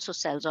 10-year also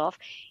sells off.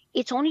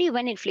 It's only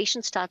when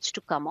inflation starts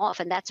to come off.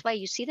 And that's why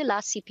you see the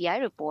last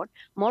CPI report,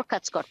 more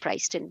cuts got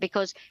priced in,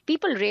 because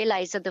people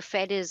realize that the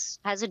Fed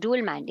has a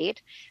dual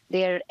mandate.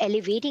 They're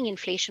elevating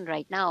inflation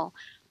right now.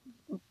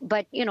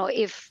 But,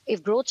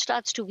 if growth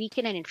starts to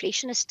weaken and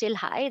inflation is still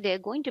high, they're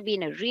going to be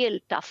in a real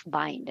tough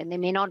bind and they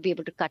may not be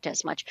able to cut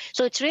as much.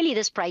 So it's really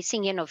this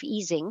pricing in of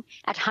easing.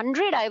 At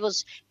 100, I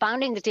was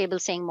pounding the table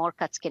saying more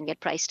cuts can get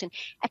priced in.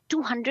 At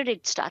 200,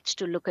 it starts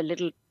to look a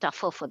little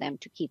tougher for them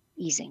to keep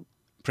easing.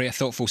 Priya,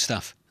 thoughtful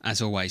stuff,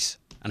 as always.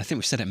 And I think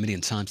we've said it a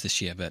million times this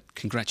year, but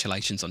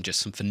congratulations on just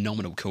some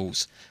phenomenal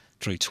calls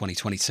through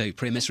 2022.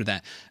 Priya Misra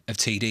there of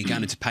TD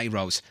going into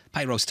payrolls.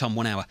 Payrolls, Tom,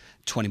 1 hour,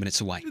 20 minutes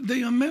away.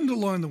 They amend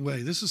along the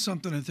way. This is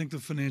something I think the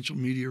financial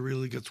media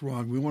really gets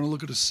wrong. We want to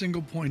look at a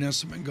single point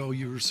estimate and go,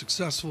 you were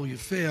successful, you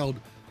failed.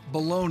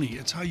 Baloney.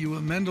 It's how you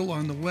amend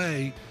along the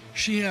way.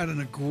 She had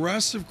an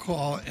aggressive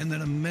call and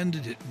then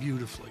amended it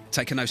beautifully.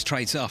 Taking those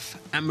trades off.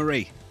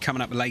 Anne-Marie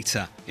coming up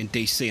later in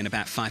DC in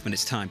about 5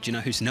 minutes' time. Do you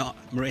know who's not?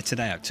 Maria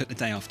Tadeo took the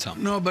day off,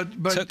 Tom. No, but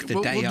took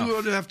the day off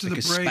we'll do it after the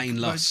break.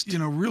 Spain lost. But,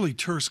 really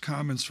terse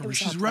comments from her.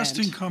 She's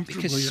resting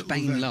comfortably. Because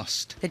Spain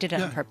lost. They did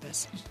it on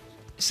purpose.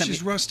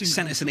 She's resting.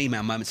 Sent us an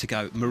email moments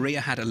ago.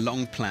 Maria had a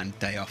long planned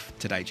day off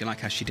today. Do you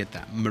like how she did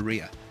that?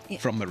 Maria. Yeah.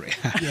 From Maria.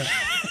 Yeah.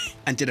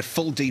 And did a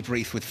full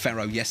debrief with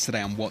Ferro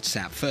yesterday on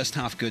WhatsApp. First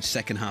half good,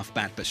 second half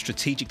bad, but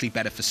strategically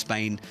better for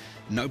Spain.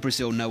 No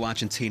Brazil, no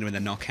Argentina in the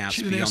knockouts.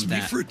 She didn't ask me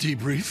for a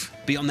debrief.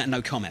 Beyond that,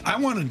 no comment. I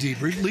want a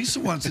debrief.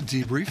 Lisa wants a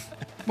debrief.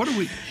 What do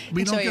we?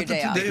 We don't get the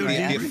Tadeo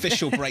debrief. The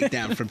official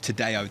breakdown from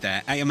Tadeo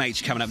there.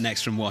 AMH coming up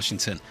next from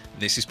Washington.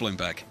 This is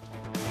Bloomberg.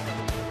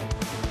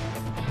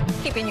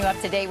 Keeping you up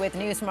to date with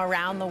news from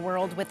around the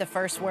world with the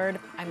first word,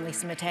 I'm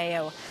Lisa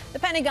Mateo. The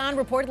Pentagon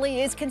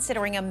reportedly is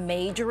considering a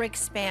major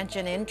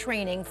expansion in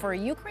training for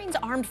Ukraine's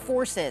armed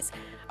forces.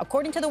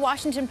 According to the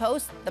Washington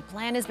Post, the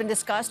plan has been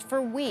discussed for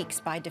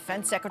weeks by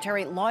Defense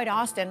Secretary Lloyd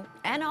Austin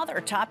and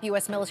other top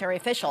U.S. military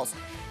officials.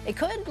 It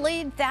could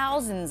lead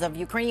thousands of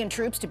Ukrainian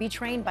troops to be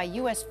trained by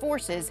U.S.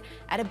 forces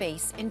at a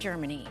base in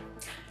Germany.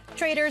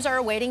 Traders are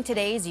awaiting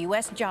today's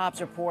U.S. jobs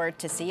report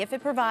to see if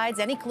it provides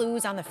any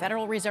clues on the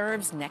Federal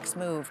Reserve's next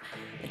move.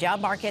 The job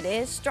market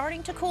is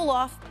starting to cool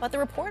off, but the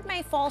report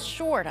may fall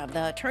short of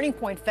the turning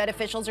point Fed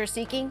officials are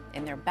seeking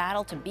in their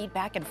battle to beat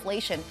back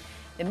inflation.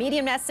 The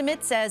median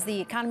estimate says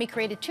the economy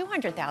created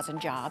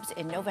 200,000 jobs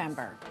in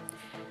November.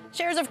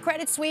 Shares of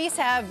Credit Suisse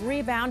have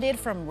rebounded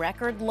from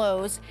record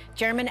lows.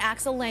 Chairman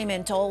Axel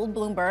Lehmann told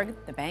Bloomberg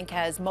the bank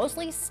has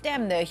mostly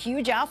stemmed the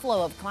huge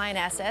outflow of client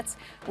assets,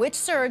 which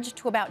surged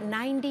to about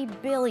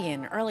 $90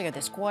 billion earlier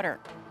this quarter.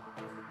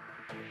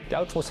 The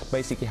outflows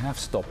basically have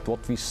stopped.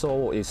 What we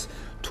saw is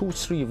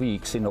 2-3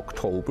 weeks in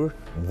October,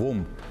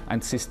 boom.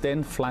 And since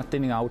then,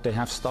 flattening out, they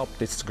have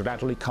stopped. It's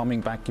gradually coming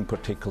back, in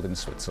particular in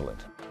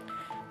Switzerland.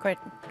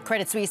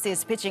 Credit Suisse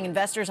is pitching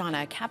investors on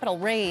a capital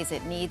raise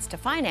it needs to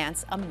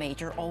finance a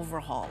major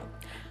overhaul.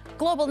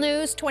 Global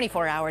news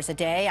 24 hours a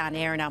day on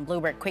air and on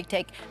Bloomberg Quick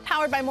Take,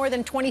 powered by more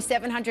than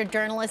 2,700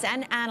 journalists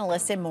and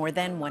analysts in more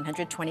than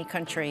 120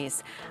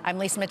 countries. I'm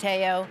Lisa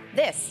Mateo.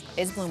 This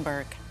is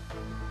Bloomberg.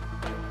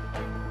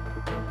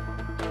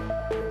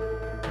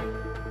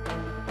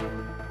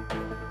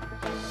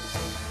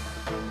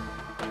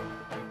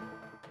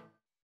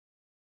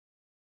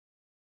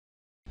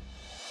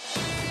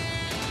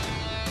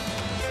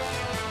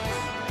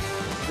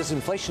 this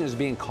inflation is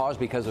being caused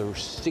because of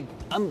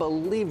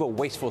unbelievable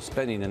wasteful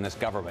spending in this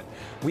government.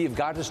 We have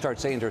got to start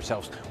saying to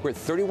ourselves, we're at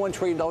 $31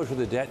 trillion worth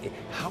of debt.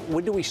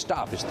 When do we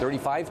stop? Is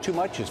 35 too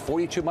much? Is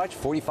 40 too much?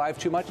 45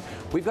 too much?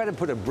 We've got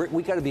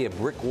to be a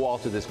brick wall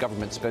to this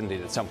government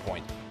spending at some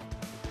point.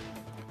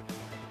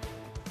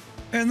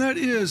 And that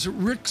is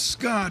Rick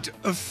Scott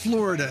of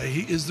Florida.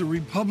 He is the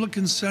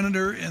Republican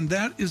senator, and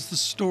that is the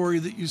story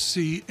that you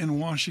see in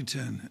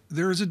Washington.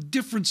 There is a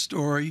different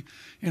story,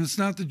 and it's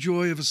not the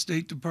joy of a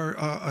state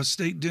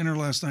dinner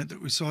last night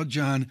that we saw,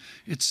 John.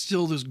 It's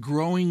still this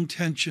growing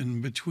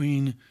tension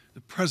between the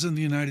President of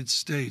the United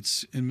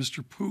States and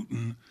Mr.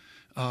 Putin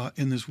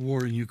in this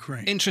war in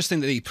Ukraine. Interesting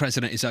that the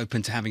president is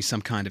open to having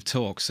some kind of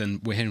talks,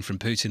 and we're hearing from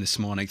Putin this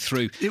morning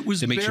through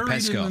Dmitry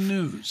Peskov, in the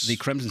news. The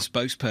Kremlin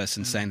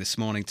spokesperson, saying this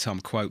morning, Tom,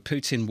 quote,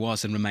 Putin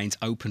was and remains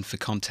open for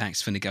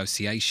contacts for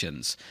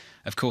negotiations.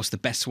 Of course, the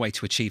best way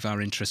to achieve our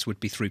interests would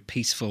be through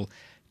peaceful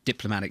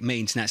diplomatic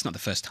means. Now, it's not the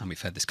first time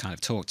we've heard this kind of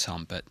talk,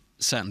 Tom, but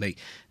certainly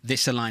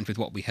this aligned with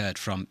what we heard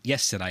from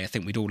yesterday. I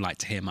think we'd all like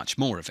to hear much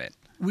more of it.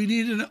 We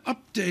need an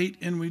update,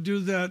 and we do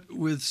that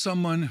with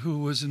someone who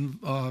was in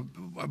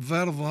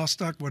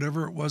Vladivostok,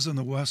 whatever it was, on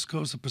the west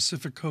coast, the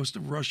Pacific coast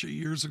of Russia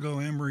years ago.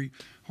 Anne-Marie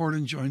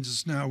Horton joins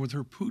us now with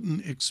her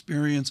Putin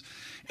experience.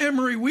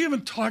 Anne-Marie, we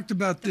haven't talked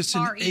about this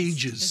in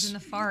ages. This is in the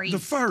Far East. The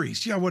Far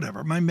East, yeah,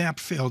 whatever. My map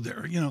failed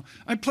there. You know,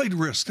 I played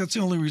Risk. That's the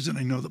only reason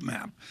I know the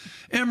map.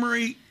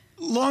 Anne-Marie,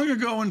 long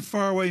ago and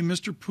far away,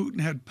 Mr.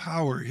 Putin had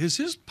power. Has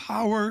his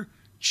power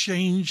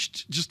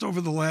changed just over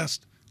the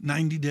last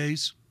 90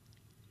 days?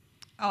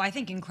 Oh, I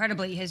think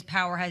incredibly his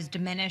power has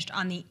diminished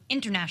on the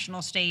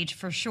international stage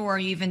for sure.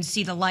 You even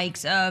see the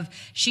likes of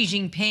Xi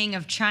Jinping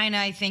of China.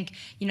 I think,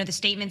 you know, the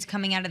statements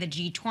coming out of the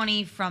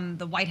G20 from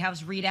the White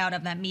House readout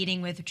of that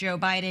meeting with Joe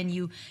Biden.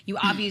 You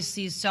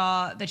obviously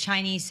saw the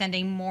Chinese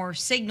sending more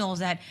signals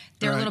that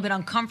they're a little bit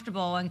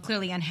uncomfortable and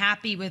clearly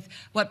unhappy with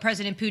what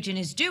President Putin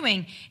is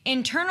doing.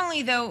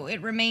 Internally, though,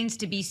 it remains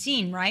to be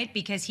seen, right?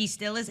 Because he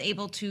still is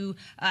able to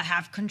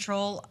have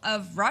control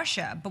of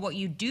Russia. But what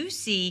you do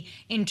see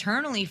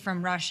internally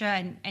from Russia,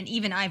 and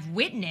even I've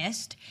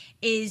witnessed,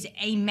 is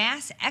a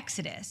mass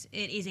exodus.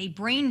 It is a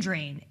brain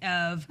drain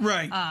of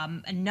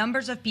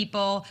numbers of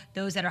people,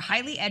 those that are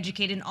highly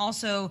educated, and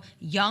also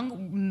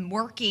young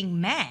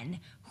working men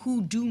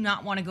who do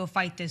not want to go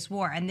fight this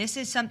war. And this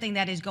is something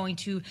that is going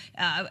to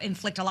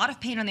inflict a lot of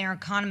pain on their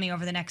economy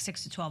over the next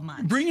 6 to 12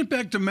 months. Bring it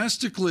back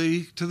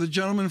domestically to the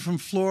gentleman from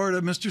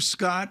Florida, Mr.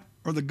 Scott,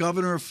 or the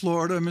governor of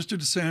Florida, Mr.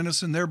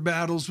 DeSantis, and their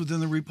battles within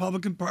the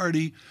Republican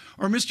Party,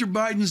 or Mr.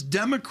 Biden's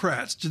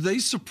Democrats. Do they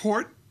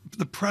support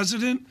the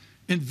president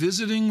in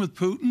visiting with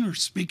Putin or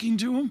speaking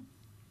to him?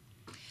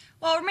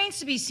 Well, it remains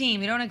to be seen.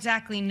 We don't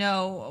exactly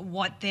know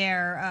what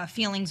their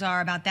feelings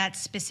are about that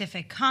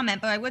specific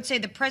comment, but I would say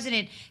the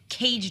president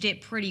caged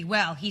it pretty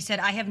well. He said,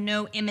 I have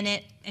no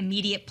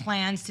immediate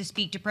plans to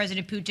speak to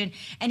President Putin,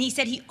 and he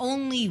said he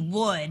only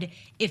would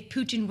if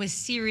Putin was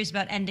serious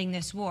about ending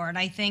this war. And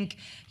I think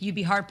you'd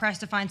be hard-pressed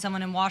to find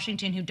someone in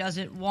Washington who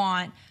doesn't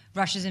want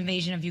Russia's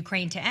invasion of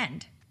Ukraine to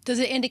end. Does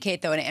it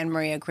indicate, though, in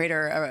Anne-Marie, a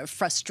greater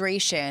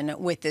frustration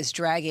with this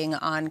dragging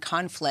on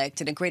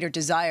conflict and a greater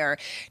desire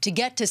to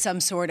get to some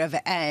sort of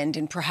end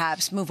and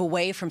perhaps move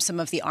away from some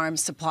of the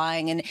arms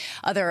supplying and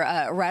other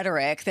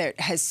rhetoric that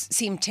has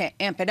seemed to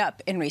amp it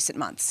up in recent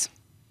months?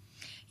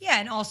 Yeah,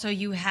 and also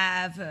you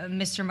have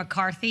Mr.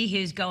 McCarthy,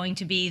 who's going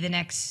to be the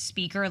next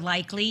speaker,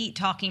 likely,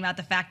 talking about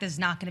the fact that it's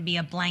not going to be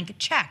a blank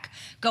check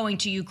going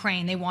to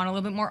Ukraine. They want a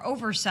little bit more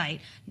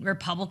oversight.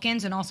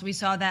 Republicans, and also we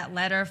saw that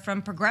letter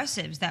from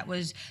progressives that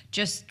was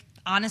just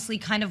honestly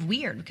kind of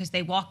weird because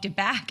they walked it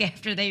back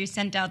after they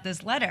sent out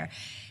this letter.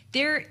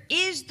 There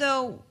is,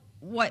 though,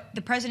 what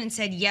the president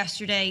said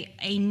yesterday,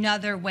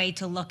 another way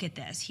to look at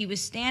this. He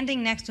was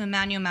standing next to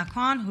Emmanuel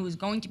Macron, who is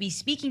going to be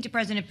speaking to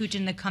President Putin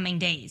in the coming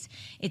days.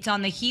 It's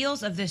on the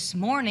heels of this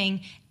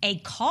morning a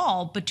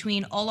call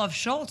between Olaf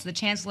Scholz, the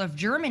Chancellor of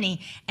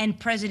Germany, and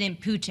President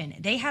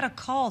Putin. They had a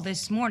call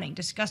this morning,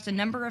 discussed a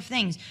number of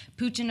things.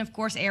 Putin, of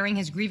course, airing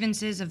his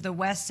grievances of the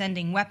West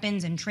sending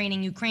weapons and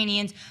training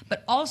Ukrainians,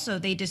 but also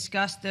they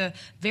discussed the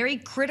very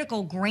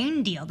critical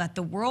grain deal that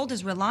the world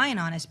is relying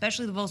on,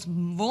 especially the most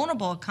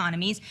vulnerable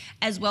economies,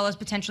 as well as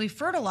potentially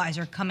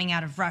fertilizer coming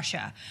out of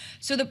Russia.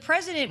 So the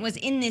president was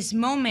in this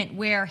moment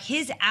where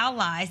his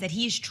allies that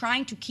he is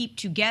trying to keep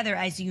together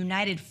as a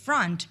united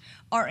front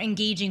are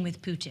engaging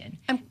with Putin.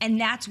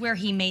 And that's where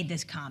he made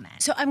this comment.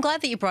 So I'm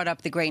glad that you brought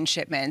up the grain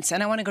shipments,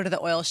 and I want to go to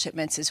the oil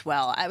shipments as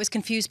well. I was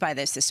confused by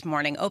this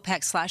morning.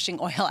 OPEC slashing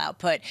oil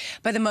output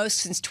by the most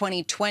since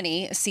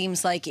 2020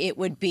 seems like it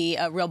would be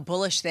a real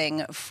bullish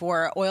thing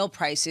for oil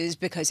prices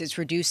because it's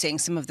reducing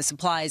some of the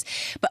supplies.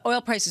 But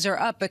oil prices are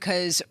up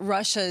because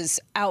Russia's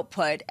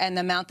output and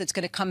the amount that's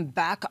going to come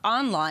back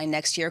online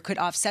next year could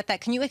offset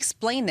that. Can you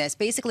explain this?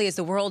 Basically, is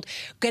the world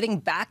getting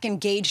back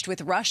engaged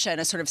with Russia in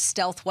a sort of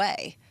stealth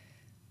way?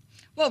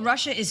 Well,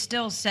 Russia is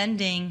still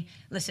sending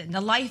listen,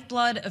 the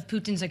lifeblood of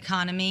Putin's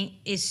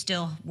economy is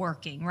still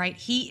working, right?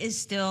 He is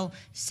still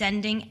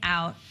sending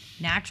out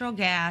natural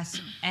gas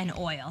and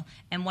oil.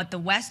 And what the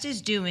West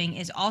is doing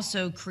is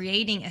also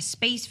creating a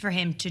space for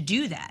him to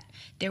do that.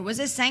 There was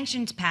a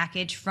sanctions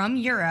package from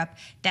Europe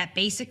that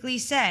basically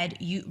said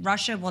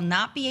Russia will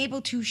not be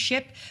able to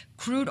ship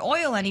crude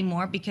oil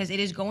anymore because it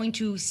is going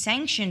to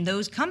sanction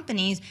those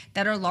companies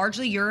that are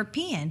largely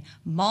European.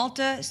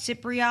 Malta,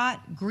 Cypriot,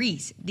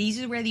 Greece.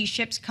 These are where these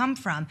ships come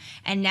from.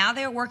 And now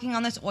they're working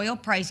on this oil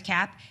price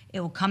cap. It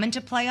will come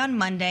into play on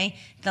Monday.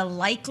 The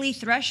likely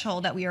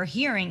threshold that we are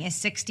hearing is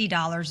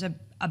 $60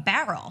 a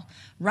barrel.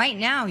 Right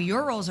now,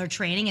 Urals are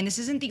trading, and this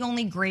isn't the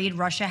only grade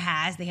Russia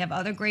has. They have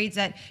other grades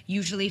that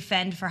usually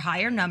fend for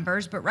higher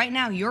numbers, but right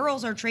now,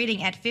 Urals are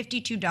trading at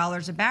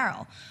 $52 a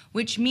barrel,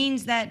 which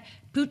means that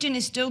Putin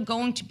is still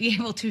going to be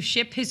able to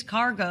ship his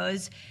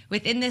cargoes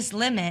within this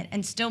limit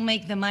and still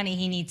make the money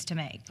he needs to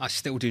make. I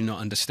still do not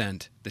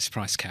understand this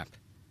price cap.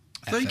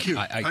 Thank you.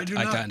 I don't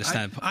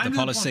understand the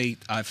policy.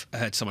 I've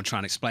heard someone try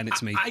and explain it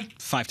to me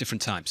 5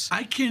 different times.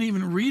 I can't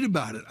even read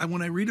about it.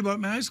 When I read about it,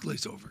 my eyes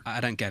glaze over. I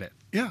don't get it.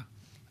 Yeah.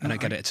 I don't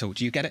get it at all.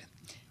 Do you get it?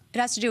 It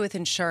has to do with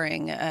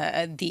ensuring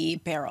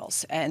the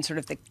barrels and sort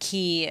of the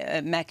key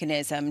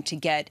mechanism to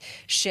get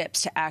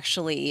ships to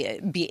actually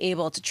be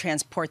able to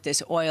transport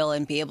this oil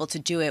and be able to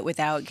do it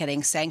without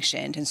getting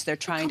sanctioned. And so they're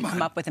trying to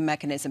come up with a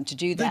mechanism to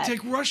do that. They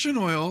take Russian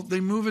oil, they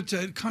move it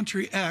to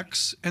country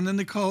X, and then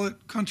they call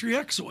it country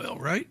X oil,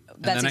 right?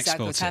 That's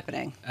exactly what's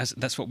happening.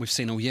 That's what we've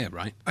seen all year,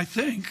 right? I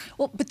think.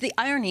 Well, but the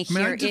irony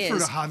here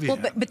is,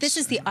 but this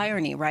is the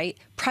irony, right?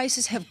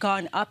 Prices have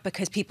gone up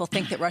because people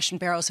think that Russian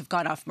barrels have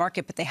gone off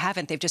market, but they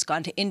haven't. They've just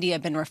gone to India,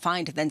 been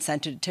refined, and then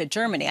sent to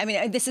Germany. I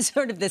mean, this is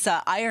sort of this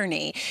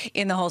irony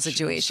in the whole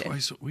situation.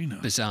 Twice what we know.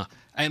 Bizarre.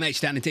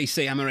 AMH down in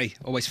DC, Anne-Marie,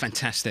 always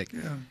fantastic.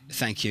 Yeah.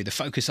 Thank you. The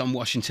focus on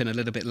Washington a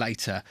little bit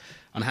later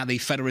on how the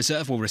Federal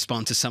Reserve will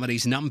respond to some of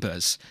these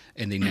numbers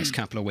in the next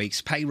couple of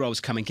weeks.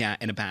 Payrolls coming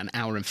out in about an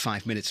hour and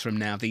 5 minutes from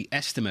now. The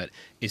estimate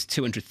is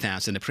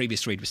 200,000. The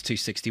previous read was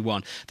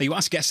 261. You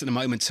ask guests at the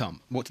moment, Tom,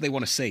 what do they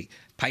want to see?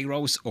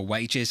 Payrolls or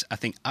wages? I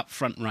think up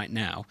front right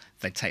now,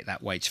 they take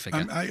that wage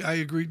figure. I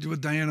agreed with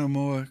Diana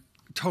Moa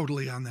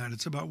totally on that.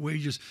 It's about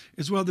wages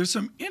as well. There's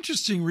some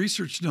interesting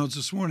research notes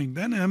this morning.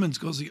 Ben Emmons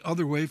goes the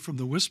other way from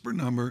the whisper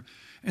number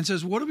and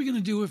says, what are we going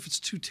to do if it's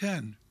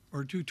 210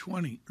 or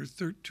 220 or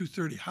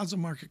 230? How's the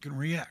market going to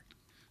react?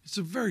 It's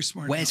a very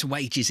smart Where's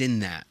wages in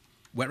that?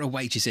 Where are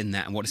wages in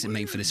that, and what does it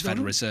mean for this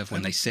Federal Reserve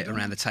when they sit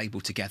around the table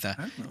together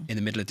in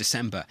the middle of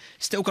December?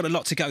 Still got a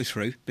lot to go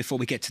through before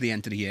we get to the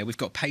end of the year. We've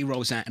got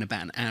payrolls out in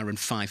about an hour and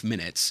 5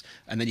 minutes,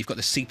 and then you've got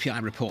the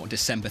CPI report on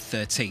December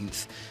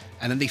 13th,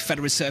 and then the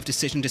Federal Reserve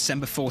decision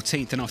December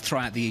 14th, and I'll throw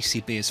out the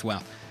ECB as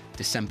well,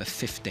 December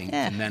 15th,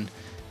 and then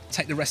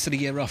take the rest of the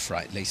year off,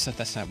 right, Lisa?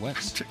 That's how it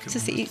works.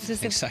 Does the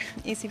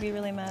ECB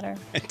really matter?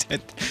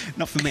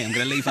 Not for me. I'm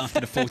going to leave after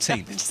the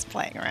 14th. Just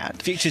playing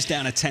around. Futures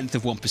down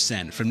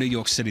 1/10% from New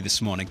York City this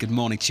morning. Good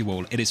morning to you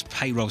all. It is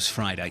Payrolls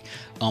Friday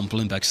on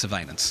Bloomberg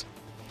Surveillance.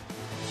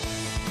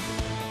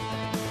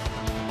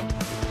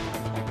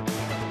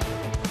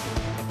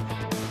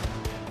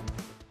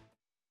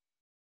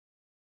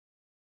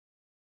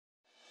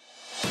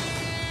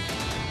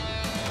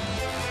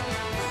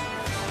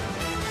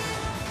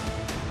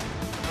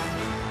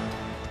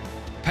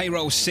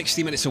 Payroll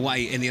 60 minutes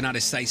away in the United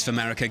States of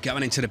America.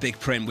 Going into the big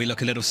print, we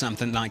look a little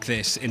something like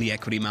this in the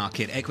equity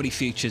market. Equity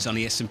futures on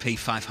the S&P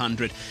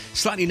 500,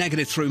 slightly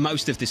negative through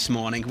most of this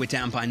morning. We're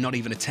down by not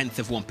even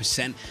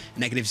 1/10%,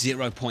 negative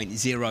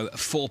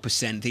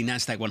 0.04%. The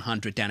Nasdaq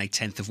 100 down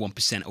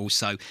 1/10%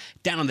 also.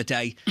 Down on the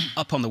day,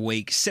 up on the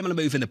week. Similar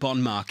move in the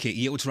bond market.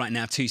 Yields right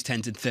now, 2s,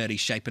 10s and 30s,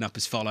 shaping up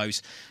as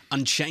follows.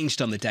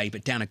 Unchanged on the day,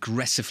 but down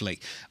aggressively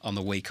on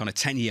the week. On a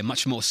 10-year,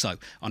 much more so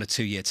on a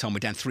 2-year. Tom, we're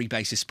down 3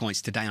 basis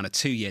points today on a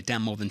 2-year,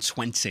 down more than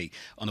 20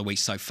 on the week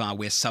so far.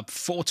 We're sub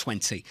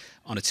 420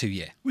 on a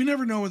 2-year. We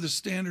never know with the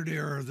standard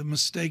error, the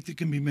mistake that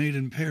can be made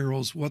in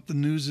payrolls, what the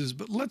news is.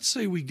 But let's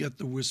say we get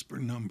the whisper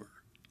number.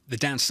 The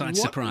downside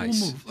What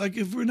surprise. will move? Like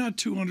if we're not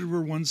 200,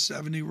 we're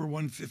 170, we're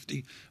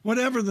 150.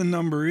 Whatever the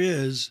number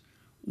is,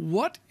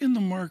 what in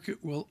the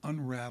market will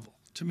unravel?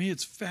 To me,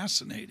 it's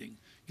fascinating,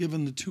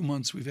 given the 2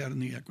 months we've had in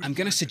the equity I'm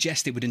going to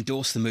suggest it would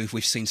endorse the move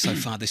we've seen so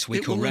far this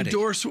week it will already.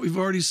 endorse what we've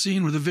already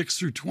seen with the VIX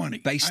through 20.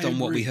 Based on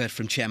what we heard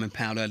from Chairman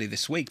Powell earlier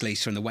this week,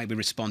 Lisa, and the way we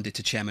responded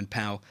to Chairman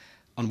Powell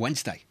on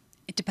Wednesday.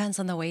 It depends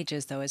on the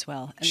wages, though, as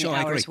well, and Sure, the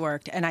I hours agree.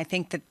 worked. And I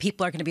think that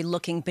people are going to be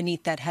looking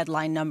beneath that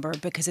headline number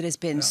because it has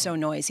been so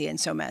noisy and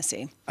so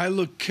messy. I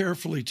looked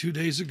carefully 2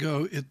 days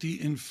ago at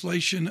the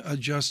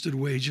inflation-adjusted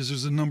wages.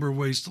 There's a number of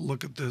ways to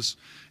look at this,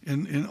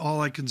 and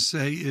all I can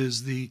say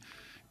is the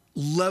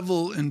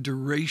level and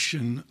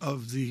duration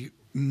of the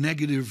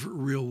negative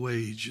real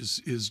wage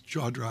is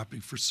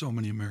jaw-dropping for so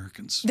many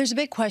Americans. There's a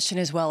big question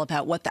as well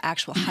about what the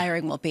actual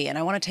hiring will be. And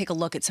I want to take a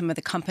look at some of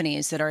the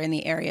companies that are in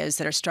the areas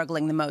that are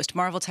struggling the most.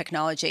 Marvel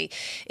Technology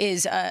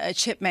is a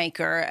chip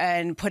maker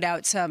and put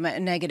out some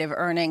negative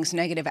earnings,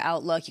 negative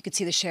outlook. You could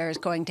see the shares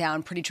going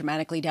down pretty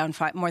dramatically, down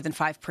more than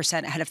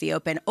 5% ahead of the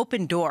open.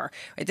 Open Door,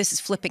 right? This is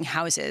flipping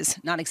houses,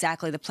 not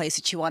exactly the place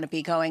that you want to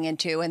be going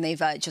into. And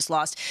they've just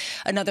lost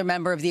another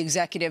member of the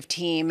executive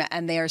team,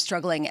 and they are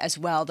struggling as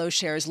well. Those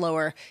shares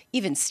lower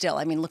even still.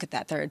 I mean, look at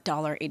that. They're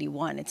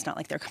 $1.81. It's not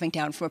like they're coming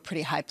down from a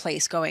pretty high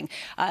place, going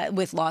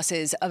with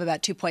losses of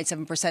about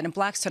 2.7%. And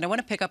Blackstone, I want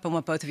to pick up on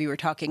what both of you were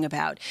talking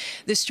about.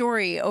 The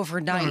story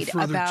overnight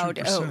about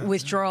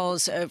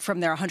withdrawals from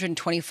their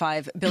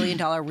 $125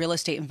 billion real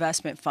estate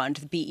investment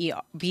fund, the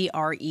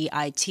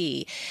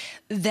BREIT,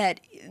 that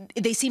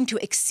they seem to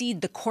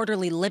exceed the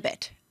quarterly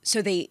limit.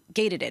 So they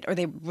gated it, or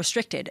they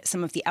restricted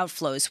some of the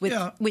outflows,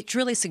 which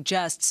really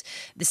suggests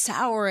the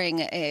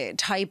souring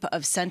type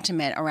of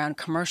sentiment around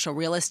commercial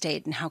real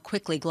estate and how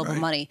quickly global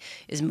money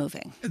is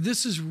moving.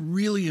 This is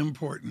really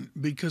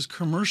important because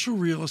commercial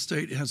real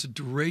estate has a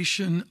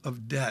duration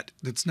of debt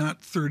that's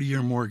not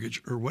 30-year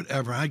mortgage or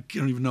whatever. I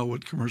don't even know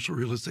what commercial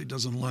real estate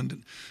does in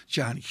London,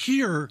 John.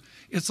 Here,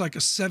 it's like a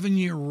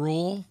 7-year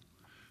roll.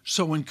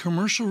 So when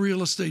commercial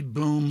real estate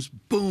booms,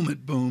 boom,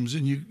 it booms,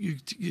 and you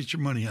get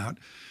your money out.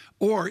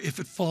 Or if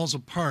it falls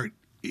apart,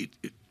 it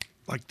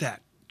like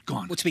that,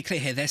 gone. Well, to be clear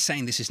here, they're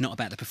saying this is not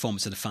about the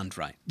performance of the fund,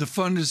 right? The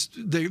fund is,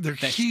 they're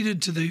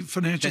heated to the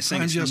Financial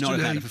Times yesterday. Not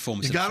about the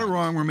performance you got it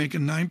wrong. We're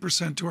making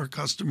 9% to our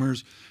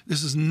customers.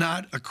 This is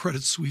not a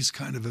Credit Suisse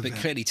kind of event.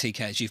 But clearly,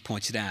 TK, as you've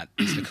pointed out,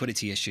 there's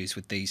liquidity issues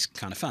with these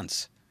kind of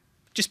funds.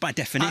 Just by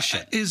definition.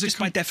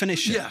 By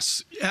definition.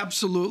 Yes,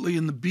 absolutely.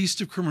 And the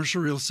beast of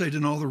commercial real estate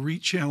and all the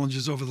REIT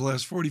challenges over the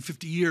last 40,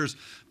 50 years.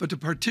 But to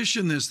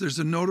partition this, there's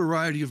a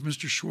notoriety of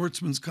Mr.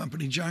 Schwartzman's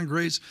company, John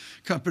Gray's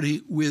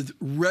company, with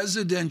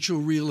residential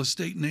real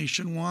estate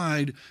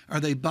nationwide.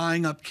 Are they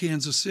buying up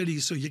Kansas City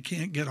so you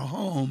can't get a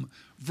home?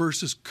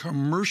 Versus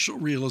commercial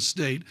real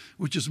estate,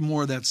 which is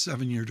more that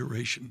 7-year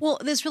duration. Well,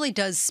 this really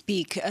does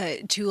speak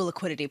to a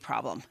liquidity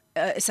problem,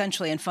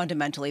 essentially and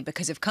fundamentally,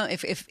 because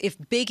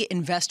if big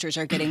investors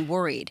are getting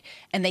worried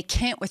and they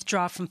can't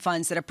withdraw from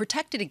funds that are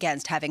protected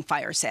against having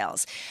fire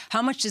sales,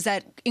 how much does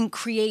that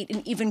create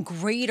an even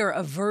greater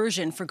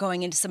aversion for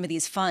going into some of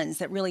these funds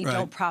that really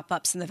don't prop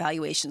up some of the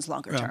valuations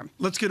longer term?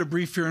 Let's get a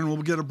brief here, and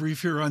we'll get a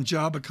brief here on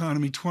job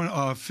economy,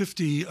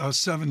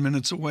 57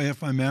 minutes away,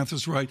 if my math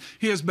is right.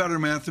 He has better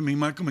math than me.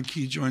 Michael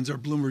McKee joins our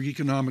Bloomberg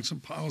Economics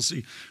and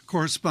Policy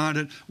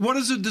correspondent. What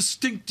is a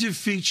distinctive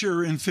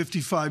feature in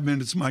 55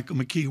 minutes, Michael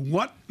McKee?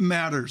 What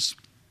matters?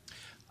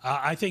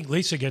 I think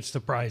Lisa gets the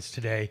prize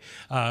today.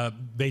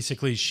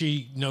 Basically,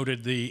 she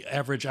noted the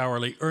average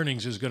hourly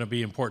earnings is going to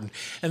be important.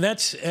 And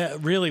that's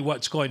really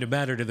what's going to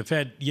matter to the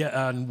Fed.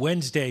 On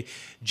Wednesday,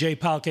 Jay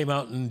Powell came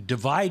out and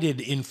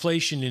divided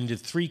inflation into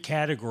 3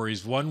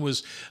 categories. One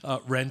was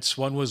rents,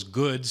 one was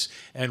goods,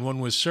 and one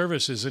was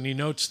services. And he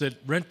notes that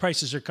rent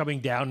prices are coming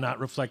down, not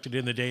reflected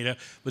in the data,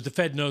 but the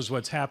Fed knows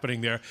what's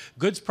happening there.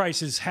 Goods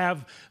prices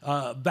have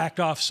backed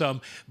off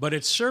some, but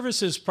it's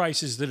services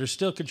prices that are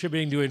still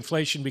contributing to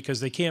inflation because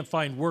they can't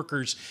find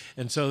workers,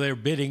 and so they're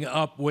bidding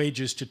up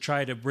wages to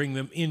try to bring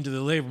them into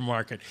the labor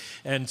market.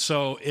 And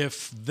so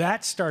if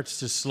that starts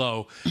to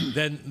slow,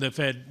 then the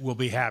Fed will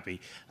be happy.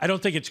 I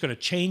don't think it's going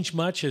to change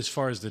much as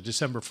far as the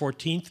December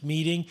 14th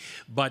meeting,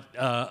 but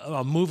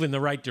a move in the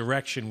right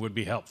direction would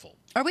be helpful.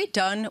 Are we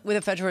done with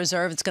a Federal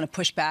Reserve that's going to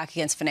push back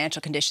against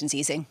financial conditions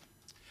easing?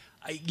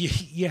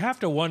 You have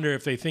to wonder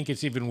if they think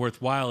it's even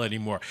worthwhile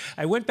anymore.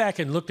 I went back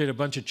and looked at a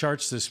bunch of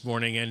charts this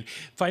morning, and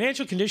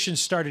financial conditions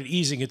started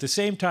easing. At the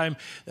same time,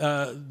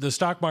 the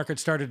stock market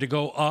started to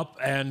go up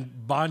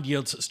and bond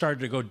yields started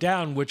to go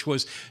down, which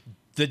was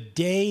the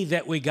day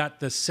that we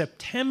got the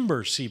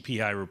September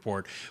CPI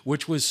report,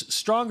 which was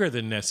stronger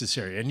than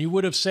necessary. And you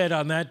would have said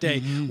on that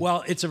day,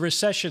 well, it's a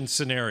recession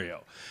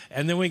scenario.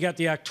 And then we got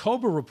the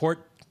October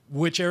report,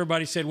 which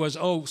everybody said was,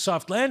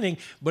 soft landing,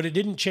 but it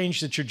didn't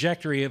change the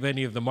trajectory of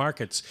any of the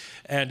markets,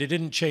 and it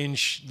didn't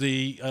change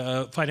the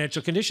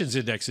financial conditions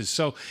indexes.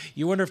 So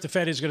you wonder if the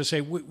Fed is going to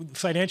say,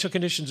 financial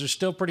conditions are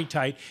still pretty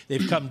tight,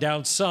 they've come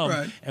down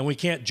some, and we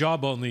can't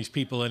jawbone these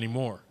people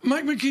anymore.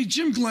 Mike McKee,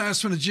 Jim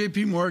Glassman of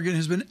J.P. Morgan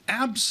has been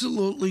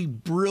absolutely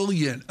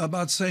brilliant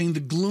about saying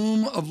the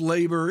gloom of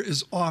labor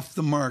is off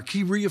the mark.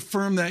 He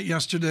reaffirmed that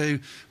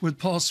yesterday with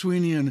Paul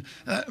Sweeney and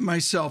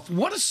myself.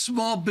 What does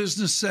small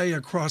business say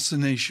across the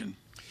nation?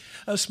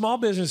 Small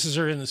businesses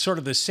are in sort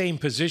of the same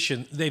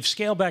position. They've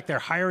scaled back their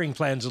hiring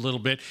plans a little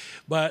bit,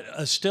 but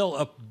still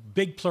a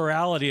big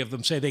plurality of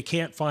them say they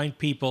can't find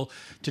people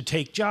to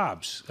take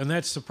jobs. And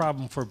that's the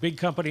problem for big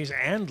companies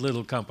and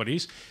little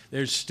companies.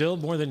 There's still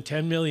more than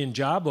 10 million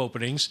job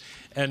openings,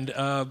 and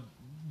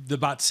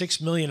about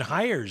 6 million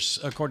hires,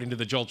 according to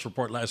the JOLTS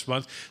report last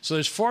month. So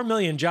there's 4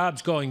 million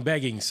jobs going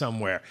begging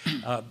somewhere.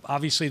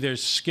 Obviously,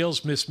 there's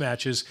skills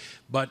mismatches.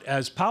 But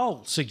as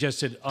Powell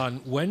suggested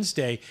on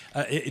Wednesday,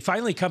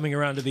 finally coming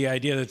around to the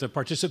idea that the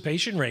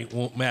participation rate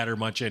won't matter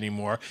much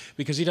anymore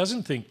because he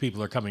doesn't think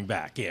people are coming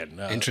back in.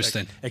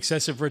 Interesting.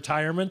 Excessive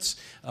retirements,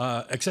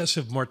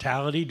 excessive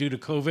mortality due to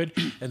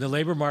COVID, and the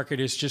labor market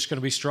is just going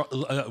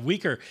to be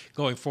weaker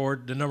going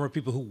forward. The number of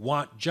people who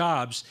want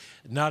jobs,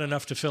 not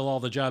enough to fill all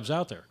the jobs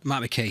out there.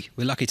 Mike McKee,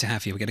 we're lucky to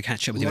have you. We're going to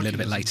catch up with you a little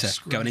bit later,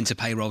 going into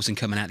payrolls and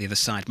coming out the other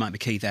side. Mike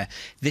McKee there.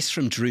 This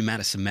from Drew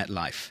Madison,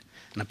 MetLife.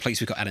 And I'm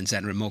pleased we've got Ellen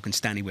Zentner and Morgan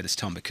Stanley with us,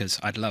 Tom, because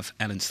I'd love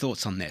Ellen's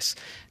thoughts on this.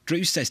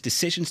 Drew says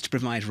decisions to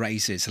provide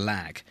raises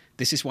lag.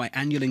 This is why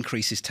annual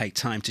increases take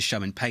time to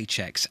show in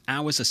paychecks.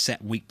 Hours are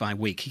set week by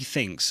week. He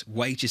thinks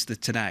wages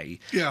that today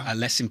are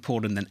less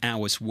important than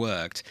hours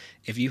worked.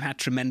 If you had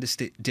tremendous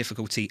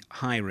difficulty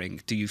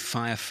hiring, do you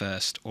fire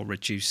first or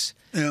reduce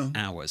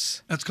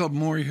hours? That's called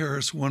Maury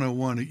Harris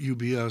 101 at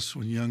UBS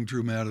when young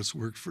Drew Mattis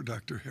worked for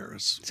Dr.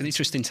 Harris. It's an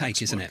interesting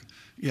take, isn't it?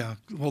 Yeah.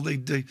 Well,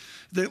 they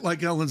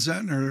like Ellen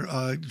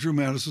Zentner, Drew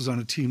Mattis was on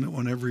a team that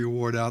won every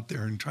award out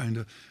there and trying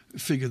to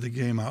figure the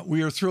game out.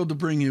 We are thrilled to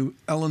bring you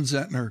Ellen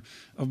Zentner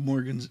of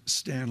Morgan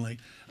Stanley.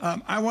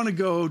 I want to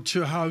go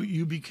to how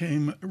you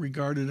became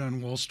regarded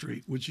on Wall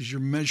Street, which is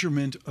your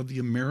measurement of the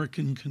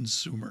American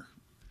consumer.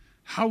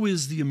 How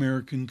is the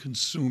American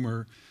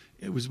consumer?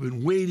 It was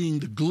been waiting,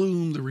 the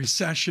gloom, the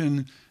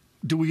recession.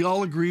 Do we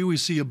all agree we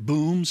see a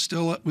boom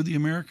still with the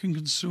American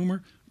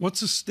consumer?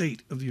 What's the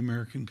state of the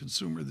American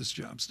consumer this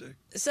jobs day?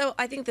 So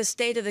I think the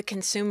state of the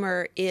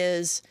consumer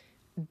is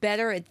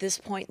better at this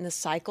point in the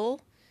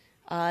cycle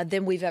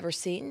than we've ever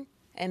seen,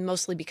 and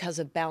mostly because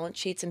of balance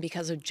sheets and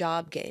because of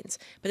job gains.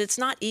 But it's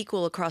not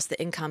equal across the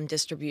income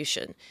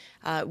distribution.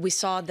 We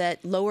saw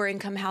that lower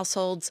income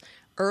households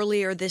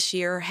earlier this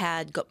year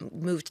had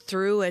moved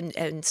through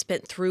and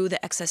spent through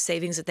the excess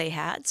savings that they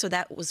had. So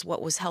that was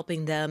what was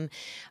helping them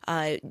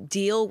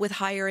deal with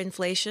higher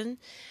inflation.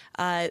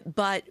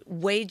 But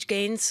wage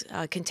gains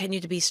continue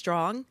to be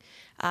strong.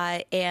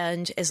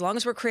 And as long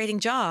as we're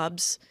creating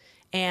jobs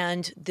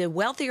and the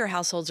wealthier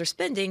households are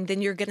spending,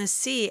 then you're going to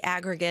see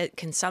aggregate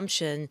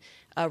consumption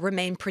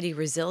remain pretty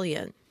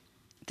resilient.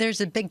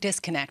 There's a big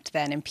disconnect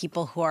then in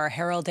people who are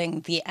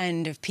heralding the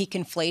end of peak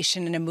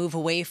inflation and a move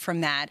away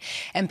from that,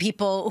 and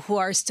people who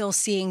are still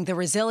seeing the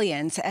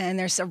resilience. And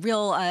there's a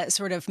real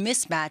sort of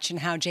mismatch in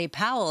how Jay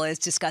Powell is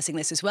discussing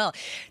this as well.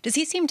 Does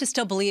he seem to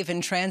still believe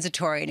in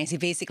transitory, and is he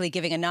basically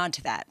giving a nod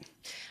to that?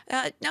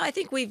 No, I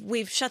think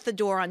we've shut the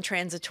door on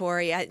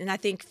transitory, and I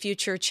think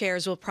future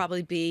chairs will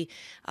probably be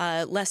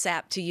less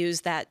apt to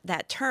use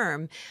that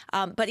term.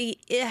 But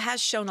it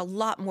has shown a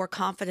lot more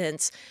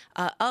confidence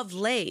of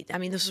late. I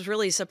mean, this was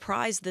really a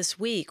surprise this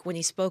week when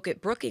he spoke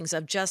at Brookings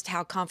of just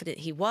how confident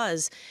he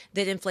was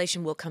that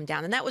inflation will come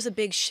down, and that was a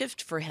big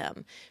shift for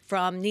him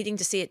from needing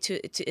to see it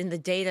to in the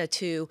data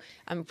to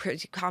I'm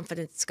pretty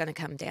confident it's going to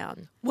come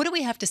down. What do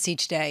we have to see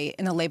today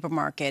in the labor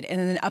market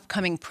and in the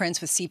upcoming prints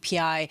with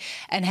CPI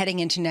and heading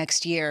into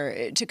next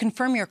year to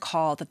confirm your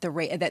call that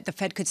the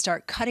Fed could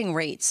start cutting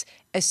rates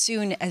as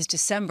soon as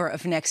December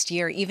of next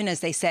year, even as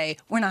they say,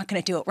 we're not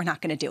going to do it, we're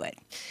not going to do it?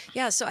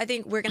 Yeah, so I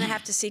think we're going to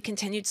have to see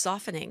continued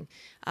softening,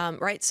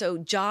 right? So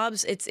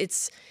jobs,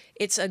 it's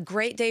a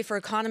great day for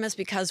economists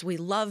because we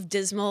love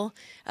dismal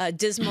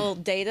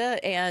data.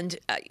 And,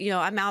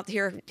 I'm out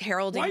here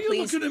heralding. Why are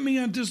you looking at me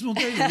on dismal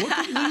data? Look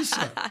at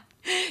Lisa.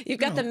 You've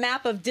got the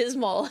map of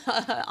dismal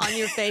on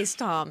your face,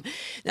 Tom.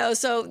 No,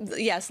 so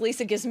yes,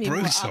 Lisa gives me more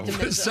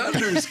optimism.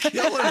 Zentner's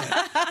killing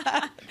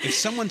it. If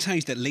someone tells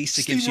you that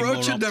Lisa gives you more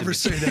optimism. Steve Roach would never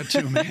say that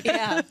to me.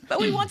 Yeah,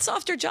 but we want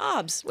softer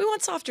jobs. We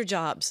want softer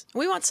jobs.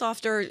 We want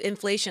softer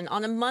inflation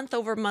on a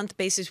month-over-month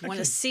basis. We want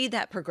to see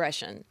that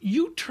progression.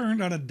 You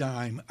turned on a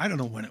dime. I don't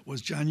know when it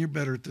was, John. You're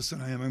better at this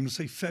than I am. I'm going to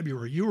say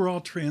February. You were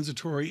all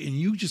transitory, and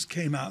you just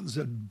came out and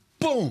said,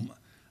 boom,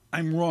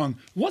 I'm wrong.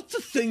 What's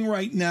the thing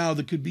right now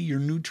that could be your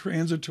new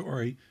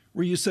transitory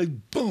where you say,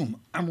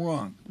 boom, I'm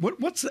wrong?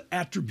 What's the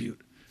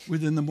attribute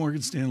within the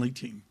Morgan Stanley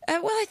team?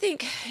 Well, I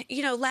think,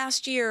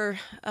 last year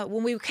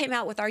when we came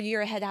out with our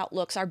year ahead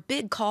outlooks, our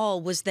big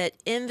call was that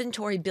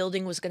inventory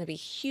building was going to be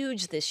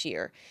huge this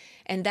year.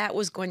 And that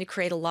was going to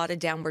create a lot of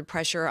downward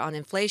pressure on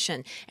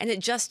inflation. And it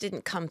just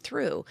didn't come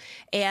through.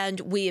 And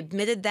we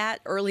admitted that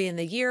early in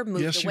the year,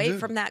 moved away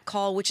from that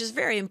call, which is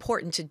very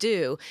important to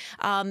do.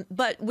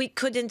 But it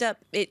could end up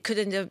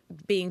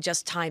being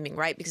just timing,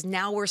 right? Because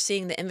now we're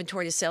seeing the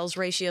inventory to sales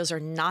ratios are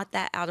not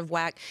that out of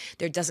whack.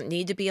 There doesn't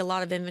need to be a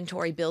lot of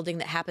inventory building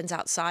that happens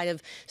outside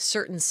of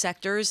certain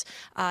sectors.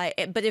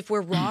 But if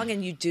we're wrong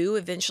and you do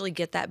eventually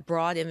get that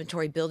broad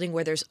inventory building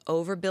where there's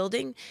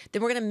overbuilding,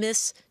 then we're going to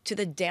miss to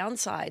the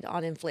downside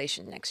on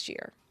inflation next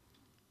year.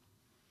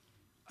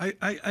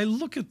 I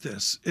look at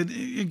this, and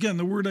again,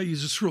 the word I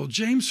use is swirl.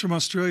 James from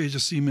Australia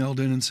just emailed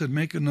in and said,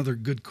 make another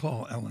good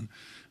call, Ellen.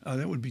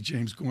 That would be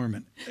James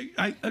Gorman.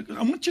 I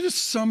want you to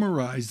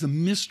summarize the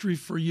mystery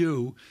for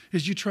you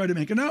as you try to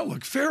make an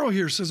outlook. Ferro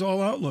here says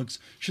all outlooks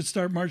should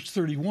start March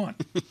 31.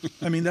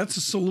 I mean, that's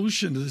a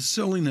solution to the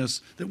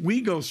silliness that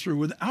we go through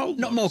with outlooks.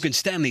 Not Morgan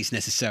Stanley's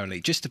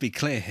necessarily, just to be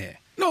clear here.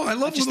 No, I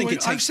love just think it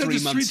takes I've said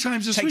this 3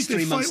 times this week. Takes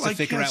 3 months to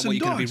figure out what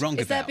you're going to be wrong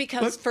about. Is that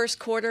because first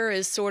quarter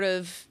is sort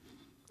of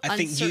I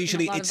think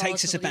usually it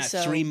takes us about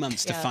 3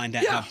 months to find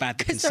out how bad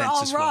the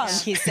consensus they're all wrong,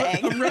 was. he's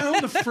saying.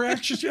 Around the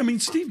fractious, I mean,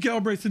 Steve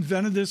Galbraith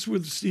invented this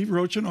with Steve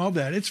Roach and all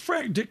that. It's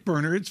Dick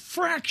Berner. It's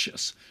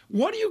fractious.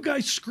 What are you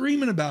guys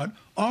screaming about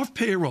off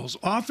payrolls,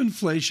 off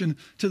inflation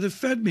to the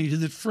Fed meeting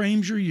that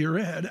frames your year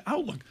ahead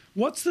outlook?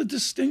 What's the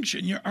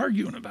distinction you're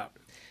arguing about?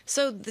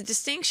 So the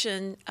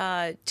distinction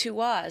to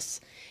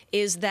us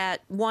is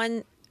that,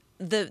 one,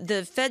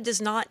 the Fed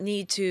does not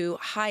need to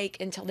hike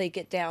until they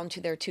get down to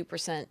their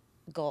 2%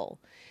 goal.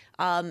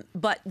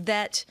 But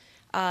that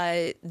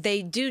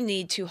they do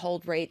need to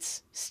hold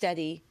rates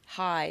steady,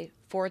 high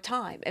for a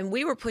time. And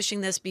we were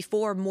pushing this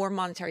before more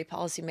monetary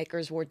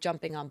policymakers were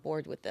jumping on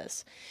board with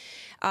this.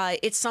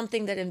 It's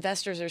something that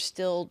investors are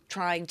still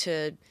trying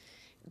to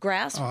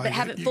grasp, but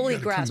haven't fully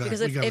grasped. Because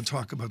we got to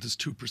talk about this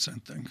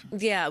 2% thing.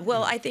 Yeah,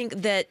 well, I think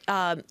that,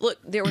 look,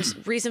 there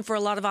was reason for a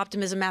lot of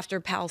optimism after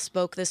Powell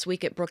spoke this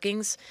week at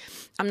Brookings.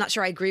 I'm not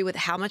sure I agree with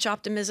how much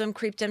optimism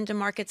creeped into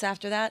markets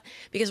after that,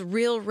 because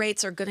real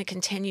rates are going to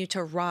continue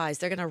to rise.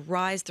 They're going to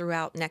rise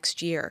throughout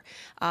next year.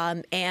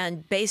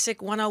 And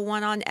basic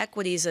 101 on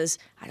equities is,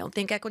 I don't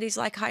think equities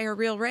like higher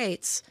real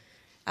rates.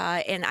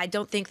 And I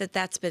don't think that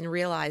that's been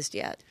realized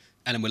yet.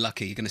 Ellen, we're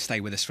lucky. You're going to stay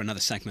with us for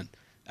another segment.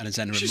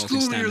 She's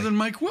gloomier than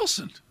Mike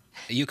Wilson.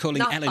 Are you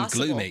calling Ellen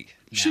gloomy?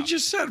 Now? She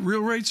just said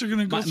real rates are going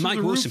to go through Mike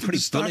the Wilson roof. pretty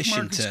The stock bullish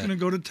market's into. going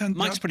to go to 10.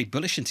 Mike's pretty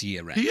bullish into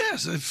year end. He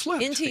is. It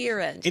flipped into year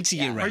end. Into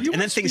year end,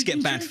 and then things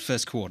get bad for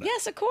first quarter.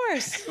 Yes, of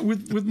course.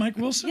 With Mike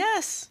Wilson.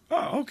 Yes.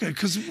 Oh, okay.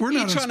 Because we're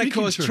not trying to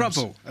cause terms.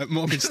 trouble at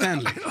Morgan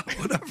Stanley.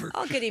 Whatever.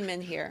 I'll get him in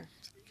here.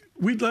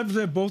 We'd love to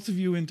have both of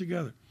you in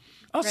together.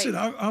 I'll Right. sit.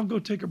 I'll go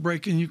take a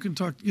break, and you can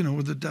talk.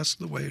 With the desk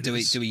the way it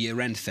is. Do a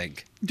year end thing.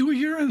 Do a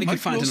year end. We can Mike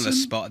find Wilson, another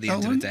spot at the end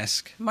of Ellen? the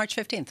desk. March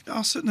 15th.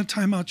 I'll sit in a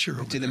timeout chair.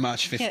 Do the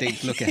March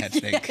 15th look ahead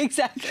thing. Yeah,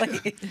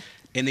 exactly.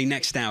 In the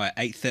next hour,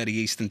 8:30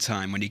 Eastern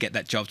Time, when you get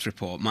that jobs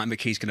report, Mike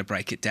McKee's going to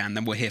break it down.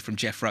 Then we'll hear from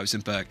Jeff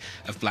Rosenberg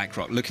of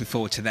BlackRock. Looking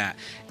forward to that.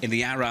 In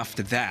the hour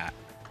after that,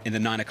 in the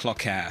 9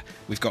 o'clock hour,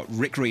 we've got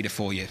Rick Rieder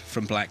for you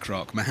from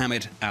BlackRock.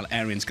 Mohamed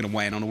El-Erian's going to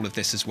weigh in on all of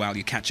this as well.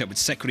 You catch up with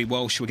Secretary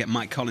Walsh. We'll get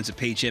Mike Collins of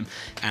PGIM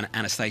and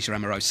Anastasia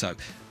Amoroso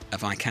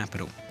of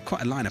iCapital.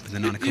 Quite a lineup in the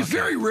 9 o'clock You're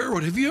very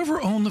railroad. Have you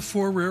ever owned the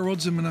 4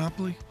 railroads in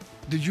Monopoly?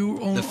 Did you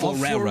own the 4 all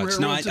 4 railroads?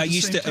 No, I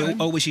used to. time?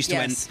 Always used to.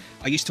 Yes.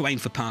 I used to aim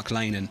for Park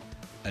Lane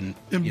and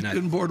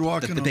in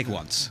Boardwalk the and big all that.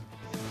 ones.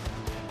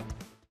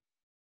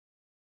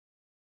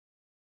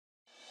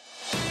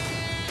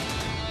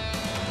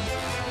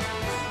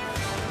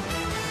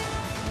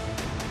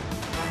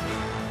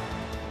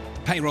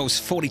 Payroll's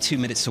 42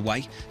 minutes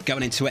away,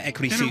 going into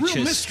equity And a real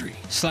futures. mystery.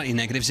 Slightly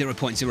negative,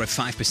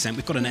 0.05%.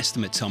 We've got an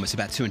estimate, Tom. It's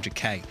about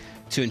 200K.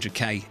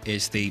 200K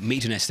is the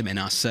median estimate in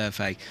our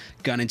survey.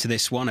 Going into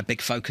this one, a big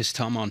focus,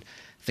 Tom, on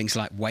things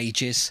like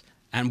wages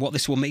and what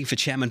this will mean for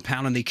Chairman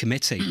Powell and the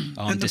committee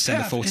on And the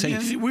December path.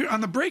 14th. And we're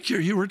on the break here,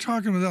 you were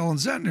talking with Ellen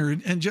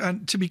Zentner. And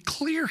John, to be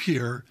clear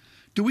here,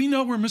 do we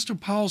know where Mr.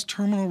 Powell's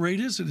terminal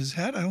rate is in his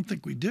head? I don't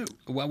think we do.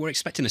 Well, we're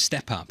expecting a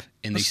step up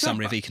in the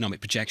summary of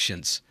economic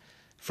projections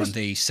from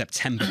the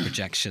September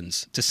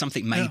projections to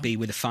something maybe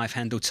with a 5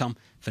 handle, Tom,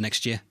 for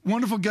next year.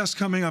 Wonderful guest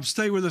coming up.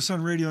 Stay with us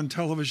on radio and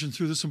television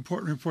through this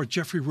important report.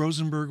 Jeffrey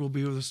Rosenberg will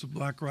be with us at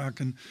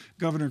BlackRock, and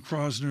Governor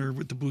Krosner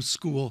with the Booth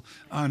School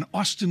on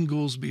Austin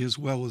Goolsbee as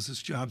well as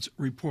this jobs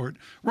report.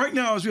 Right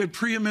now, as we had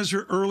Priya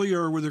Misra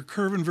earlier with her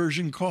curve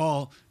inversion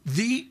call,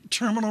 the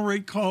terminal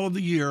rate call of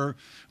the year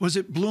was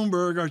at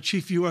Bloomberg. Our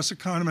chief U.S.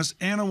 economist,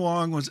 Anna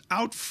Wong, was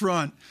out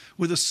front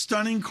with a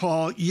stunning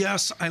call.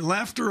 Yes, I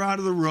laughed her out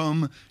of the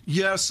room.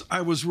 Yes,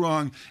 I was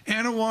wrong.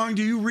 Anna Wong,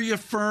 do you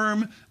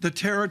reaffirm the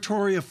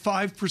territory of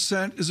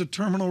 5% is a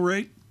terminal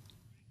rate?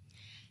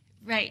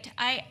 Right.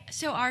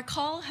 So our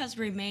call has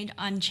remained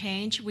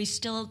unchanged. We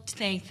still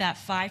think that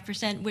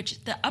 5%,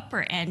 which the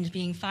upper end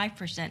being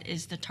 5%,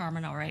 is the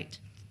terminal rate.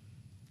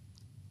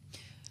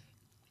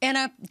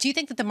 Anna, do you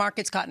think that the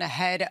market's gotten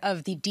ahead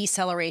of the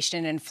deceleration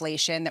in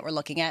inflation that we're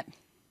looking at?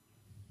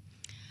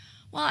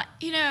 Well,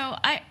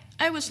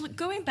 I was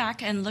going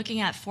back and looking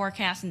at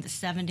forecasts in the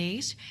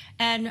 70s,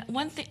 and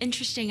one thing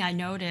interesting I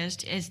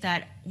noticed is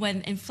that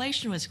when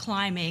inflation was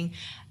climbing,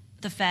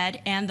 the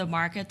Fed and the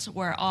markets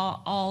were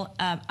all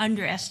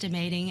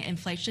underestimating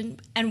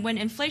inflation. And when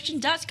inflation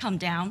does come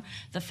down,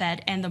 the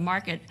Fed and the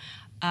market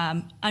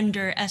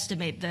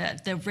underestimate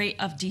the rate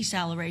of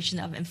deceleration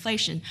of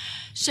inflation.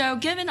 So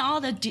given all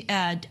the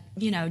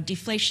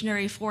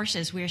deflationary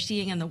forces we're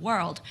seeing in the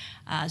world,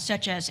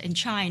 such as in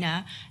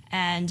China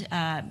and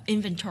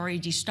inventory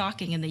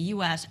destocking in the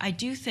U.S., I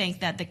do think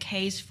that the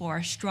case for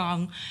a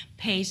strong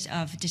pace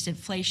of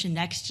disinflation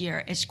next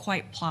year is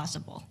quite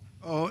plausible.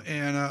 Oh,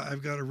 Anna,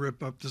 I've got to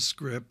rip up the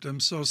script. I'm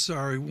so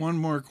sorry. One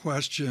more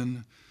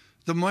question.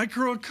 The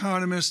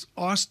microeconomist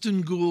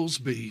Austin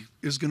Goolsbee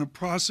is going to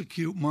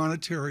prosecute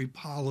monetary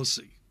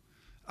policy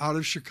out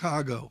of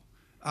Chicago,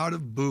 out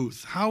of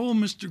Booth. How will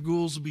Mr.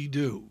 Goolsbee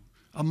do?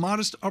 A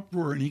modest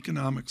uproar in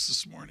economics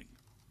this morning.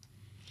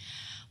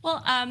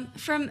 Well,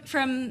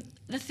 from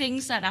the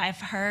things that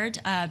I've heard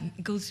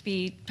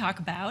Goolsbee talk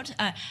about,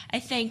 I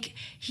think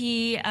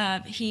he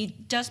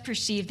does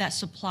perceive that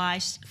supply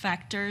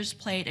factors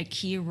played a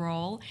key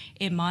role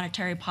in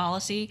monetary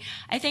policy.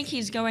 I think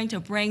he's going to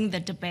bring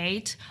the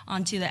debate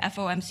onto the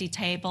FOMC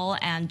table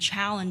and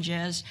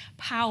challenges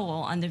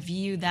Powell on the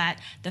view that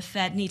the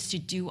Fed needs to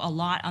do a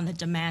lot on the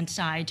demand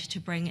side to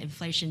bring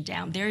inflation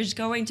down. There's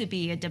going to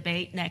be a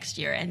debate next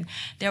year, and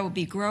there will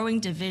be growing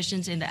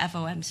divisions in the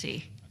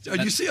FOMC.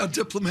 You see how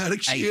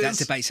diplomatic she is? That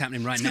debate's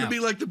happening right now. It's going to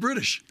be like the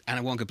British.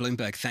 Ellen Wonga,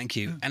 Bloomberg, thank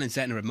you. Ellen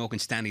Zentner at Morgan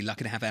Stanley.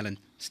 Lucky to have Ellen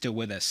still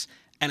with us.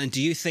 Ellen, do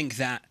you think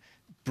that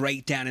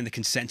breakdown in the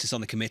consensus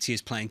on the committee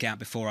is playing out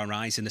before our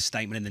eyes in the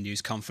statement in the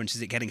news conference?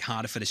 Is it getting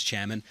harder for this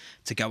chairman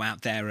to go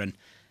out there and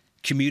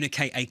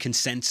communicate a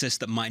consensus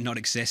that might not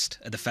exist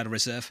at the Federal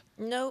Reserve?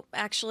 No,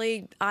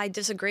 actually, I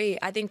disagree.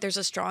 I think there's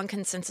a strong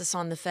consensus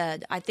on the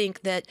Fed. I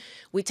think that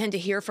we tend to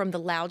hear from the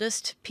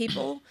loudest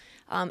people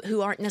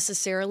who aren't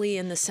necessarily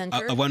in the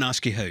center. I won't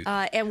ask you who.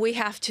 And we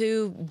have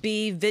to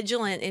be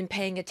vigilant in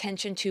paying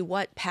attention to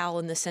what Powell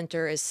in the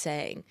center is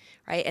saying,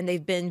 right? And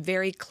they've been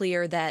very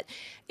clear that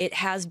it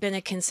has been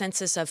a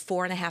consensus of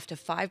 4.5% to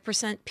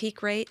 5%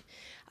 peak rate.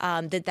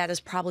 That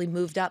has probably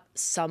moved up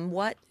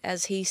somewhat,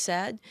 as he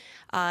said,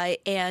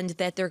 and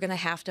that they're going to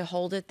have to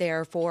hold it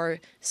there for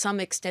some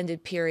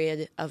extended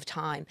period of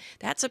time.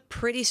 That's a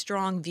pretty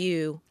strong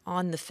view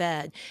on the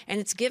Fed, and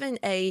it's given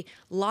a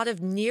lot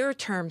of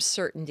near-term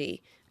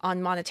certainty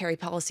on monetary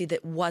policy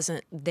that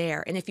wasn't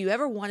there. And if you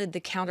ever wanted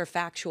the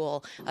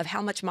counterfactual of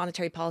how much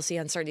monetary policy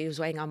uncertainty was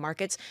weighing on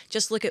markets,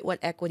 just look at what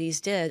equities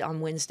did on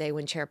Wednesday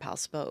when Chair Powell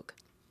spoke.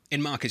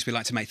 In markets, we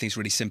like to make things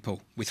really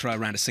simple. We throw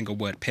around a single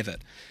word,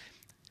 pivot.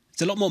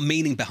 There's a lot more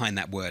meaning behind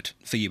that word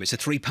for you. It's a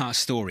three-part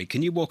story.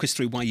 Can you walk us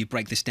through why you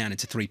break this down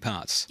into three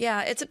parts?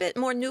 Yeah, it's a bit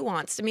more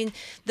nuanced. I mean,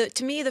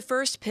 to me, the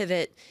first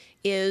pivot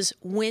is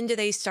when do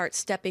they start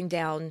stepping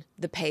down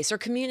the pace or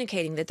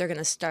communicating that they're going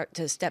to start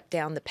to step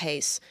down the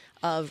pace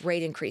of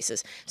rate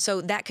increases.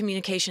 So that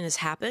communication has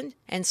happened,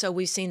 and so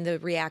we've seen the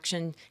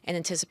reaction and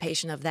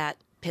anticipation of that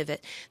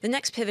pivot. The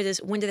next pivot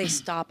is when do they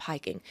stop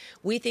hiking?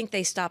 We think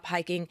they stop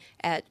hiking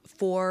at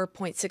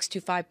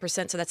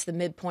 4.625%, so that's the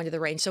midpoint of the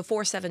range. So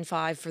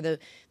 4.75 for the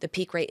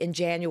peak rate in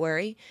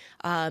January.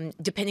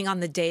 Depending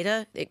on the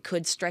data, it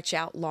could stretch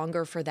out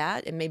longer for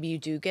that, and maybe you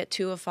do get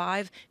to a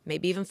 5,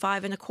 maybe even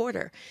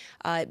 5.25.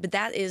 But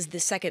that is the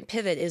second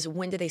pivot, is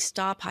when do they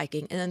stop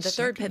hiking? And then the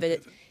third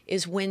pivot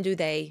is when do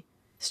they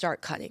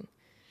start cutting?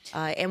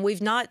 And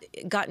we've not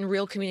gotten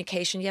real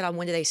communication yet on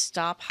when do they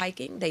stop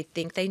hiking. They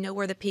think they know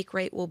where the peak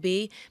rate will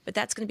be, but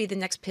that's going to be the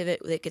next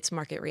pivot that gets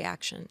market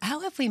reaction.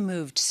 How have we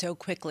moved so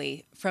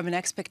quickly from an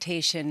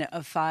expectation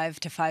of 5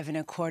 to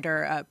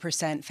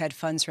 5.25% Fed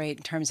funds rate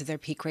in terms of their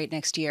peak rate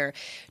next year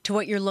to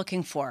what you're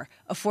looking for,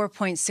 a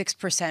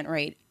 4.6%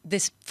 rate,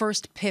 this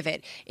first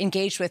pivot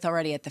engaged with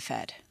already at the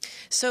Fed?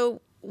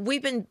 So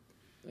we've been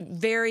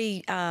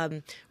very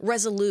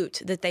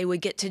resolute that they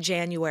would get to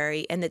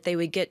January and that they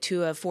would get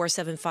to a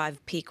 4.75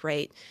 peak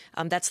rate.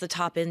 That's the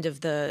top end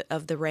of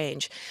the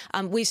range.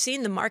 We've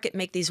seen the market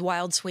make these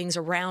wild swings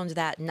around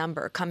that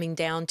number, coming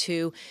down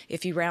to,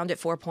 if you round it,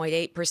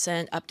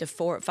 4.8% up to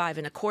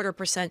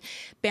 5.25%,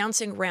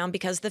 bouncing around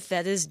because the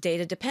Fed is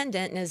data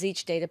dependent, and as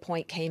each data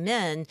point came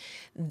in,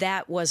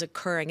 that was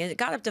occurring, and it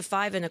got up to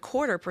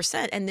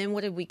 5.25%. And then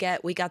what did we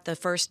get? We got the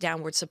first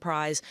downward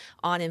surprise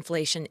on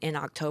inflation in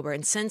October,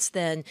 and since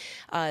then,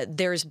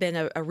 there's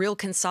been a real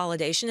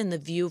consolidation in the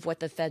view of what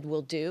the Fed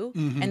will do,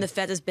 and the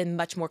Fed has been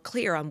much more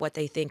clear on what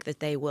they think that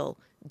they will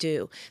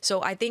do.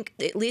 So I think,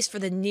 at least for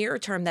the near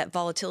term, that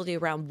volatility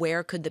around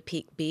where could the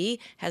peak be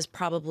has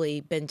probably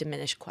been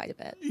diminished quite a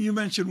bit. You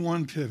mentioned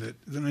one pivot,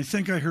 then I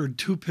think I heard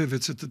two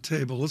pivots at the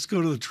table. Let's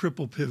go to the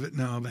triple pivot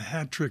now, the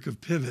hat trick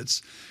of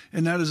pivots,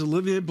 and that is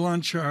Olivier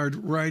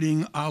Blanchard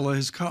writing, a la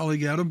his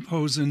colleague Adam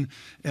Posen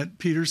at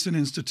Peterson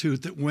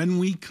Institute, that when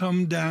we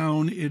come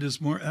down, it is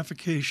more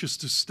efficacious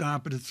to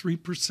stop at a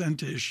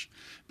 3%-ish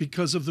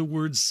because of the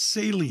word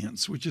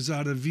salience, which is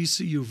out of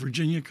VCU,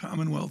 Virginia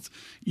Commonwealth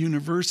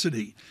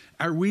University.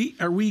 Are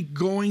we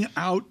going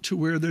out to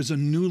where there's a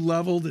new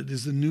level that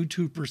is the new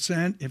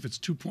 2%, if it's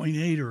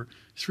 2.8 or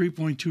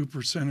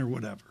 3.2% or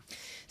whatever?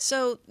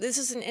 So this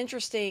is an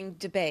interesting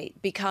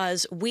debate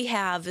because we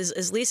have,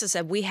 as Lisa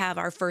said, we have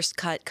our first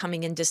cut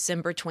coming in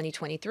December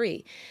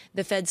 2023.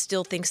 The Fed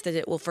still thinks that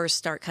it will first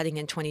start cutting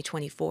in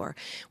 2024.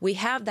 We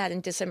have that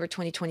in December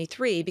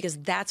 2023 because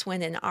that's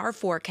when, in our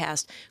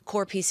forecast,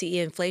 core PCE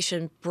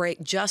inflation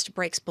just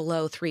breaks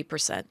below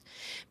 3%.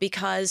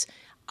 Because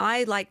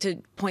I like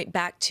to point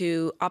back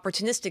to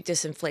opportunistic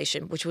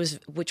disinflation, which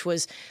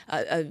was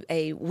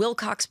a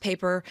Wilcox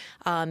paper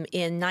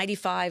in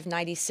 95,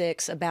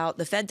 96 about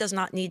the Fed does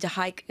not need to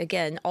hike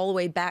again all the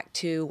way back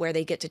to where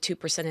they get to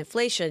 2%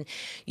 inflation.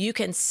 You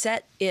can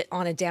set it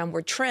on a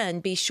downward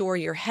trend, be sure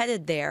you're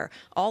headed there.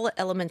 All the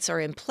elements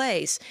are in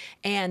place,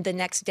 and the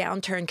next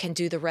downturn can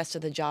do the rest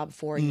of the job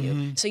for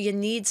you. So you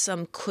need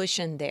some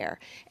cushion there.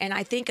 And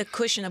I think a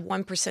cushion of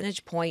 1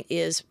 percentage point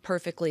is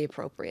perfectly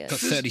appropriate. Got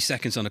 30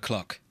 seconds on the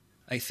clock.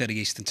 8:30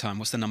 Eastern Time.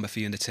 What's the number for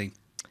you and the team?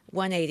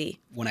 180.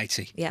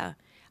 180. Yeah.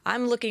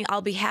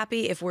 I'll be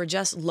happy if we're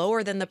just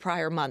lower than the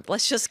prior month.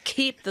 Let's just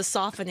keep the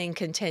softening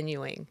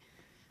continuing.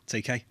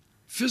 TK?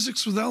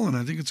 Physics with Ellen,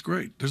 I think it's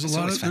great. There's a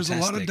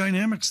lot of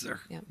dynamics there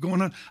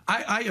going on.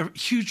 I have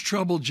huge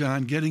trouble,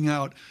 John, getting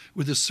out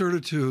with the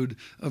certitude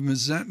of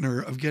Ms.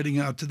 Zentner of getting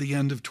out to the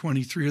end of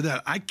 23 or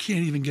that. I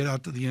can't even get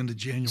out to the end of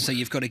January. So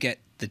you've got to get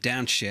the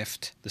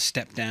downshift, the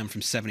step down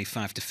from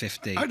 75 to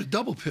 50. I had a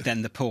double pivot.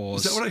 Then the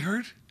pause. Is that what I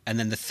heard? And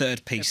then the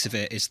third piece of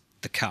it is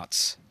the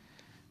cuts.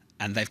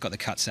 And they've got the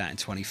cuts out in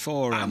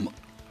 24, and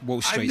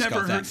Wall Street's got that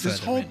further. I've never heard this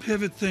whole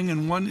pivot thing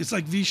in one. It's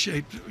like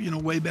V-shaped,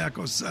 way back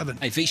 07.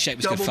 Hey, V-shape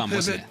was good fun,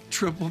 wasn't it?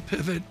 Triple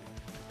pivot.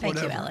 Thank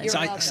whatever. you,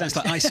 Ellen. Sounds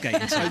like ice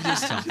skating.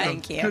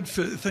 Thank you. Good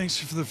thanks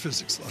for the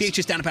physics lesson.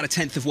 Futures down about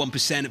 1/10 of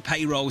 1%.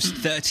 Payrolls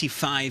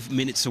 35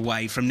 minutes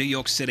away from New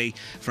York City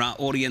for our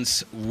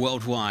audience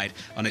worldwide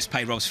on this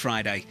Payrolls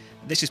Friday.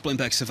 This is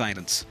Bloomberg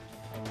Surveillance.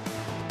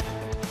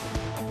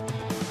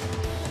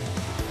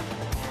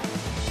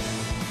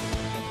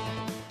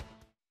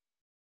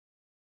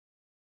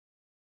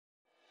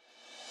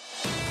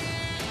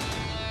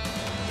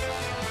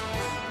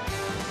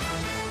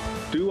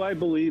 Do I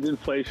believe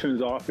inflation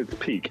is off its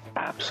peak?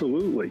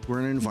 Absolutely. We're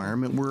in an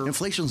environment where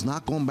inflation's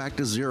not going back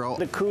to zero.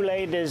 The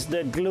Kool-Aid is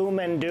the gloom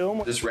and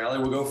doom. This rally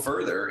will go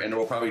further, and it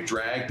will probably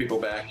drag people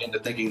back into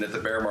thinking that the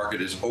bear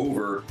market is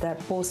over. That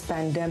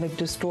post-pandemic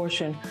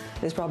distortion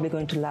is probably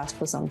going to last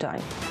for some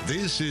time.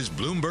 This is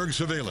Bloomberg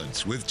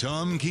Surveillance with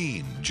Tom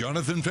Keene,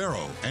 Jonathan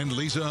Ferro, and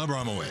Lisa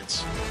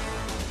Abramowicz.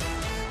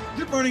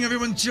 Good morning,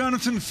 everyone.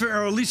 Jonathan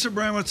Ferro, Lisa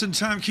Abramowicz, and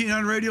Tom Keene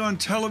on radio and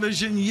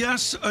television.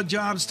 Yes, a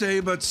jobs day,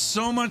 but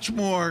so much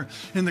more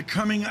in the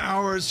coming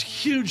hours.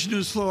 Huge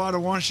news flow out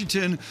of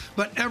Washington,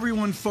 but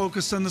everyone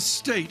focused on the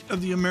state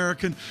of the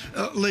American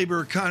labor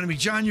economy.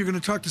 John, you're going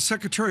to talk to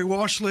Secretary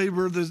Walsh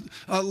later.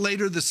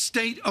 The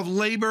state of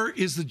labor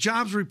is the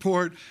jobs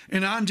report,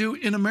 and on to,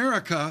 in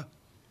America,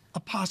 a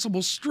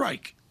possible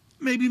strike.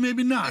 Maybe,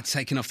 maybe not. It's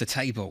taken off the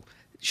table.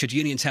 Should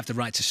unions have the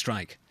right to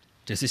strike?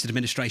 Does this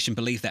administration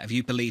believe that? If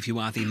you believe you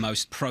are the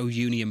most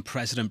pro-union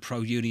president,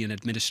 pro-union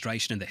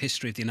administration in the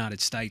history of the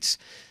United States,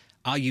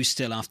 are you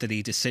still, after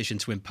the decision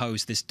to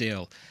impose this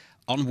deal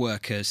on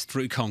workers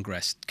through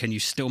Congress, can you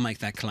still make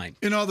that claim?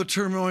 In all the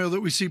turmoil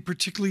that we see,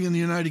 particularly in the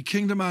United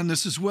Kingdom on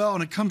this as well,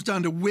 and it comes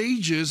down to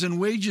wages, and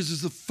wages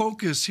is the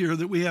focus here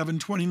that we have in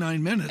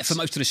 29 minutes. For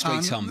most of the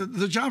street, Tom,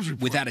 the jobs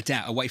report. Without a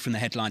doubt, away from the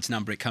headlines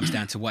number, it comes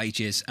down to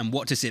wages. And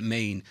what does it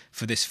mean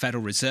for this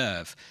Federal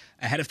Reserve?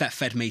 Ahead of that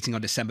Fed meeting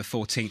on December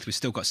 14th, we've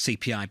still got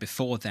CPI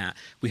before that.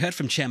 We heard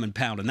from Chairman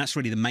Powell, and that's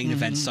really the main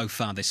event so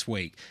far this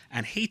week.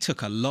 And he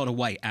took a lot of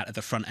weight out of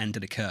the front end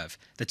of the curve.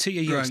 The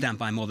two-year yield's down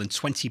by more than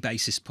 20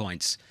 basis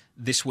points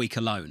this week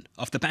alone,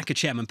 off the back of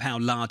Chairman Powell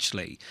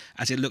largely,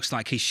 as it looks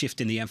like he's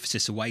shifting the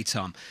emphasis away,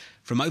 Tom,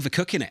 from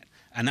overcooking it.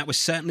 And that was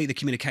certainly the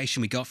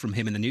communication we got from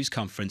him in the news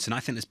conference. And I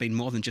think there's been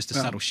more than just a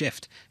subtle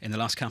shift in the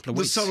last couple of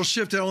weeks. The subtle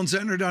shift, Ellen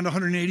Zentner down to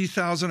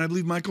 180,000. I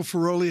believe Michael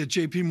Ferroli at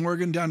J.P.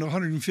 Morgan down to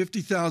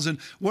 150,000.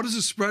 What does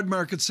the spread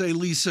market say,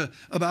 Lisa,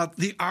 about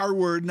the R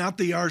word, not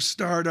the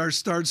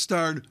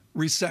R-starred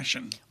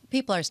recession?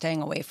 People are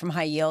staying away from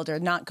high yield or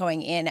not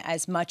going in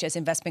as much as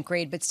investment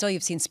grade, but still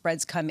you've seen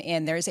spreads come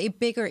in. There's a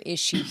bigger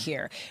issue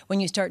here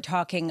when you start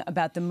talking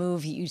about the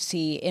move you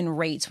see in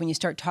rates, when you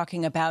start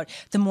talking about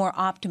the more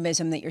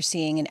optimism that you're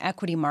seeing in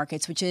equity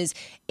markets, which is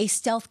a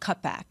stealth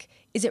cutback.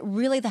 Is it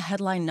really the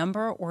headline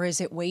number, or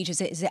is it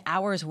wages? Is it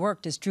hours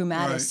worked, as Drew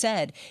Mattis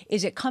said?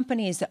 Is it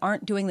companies that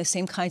aren't doing the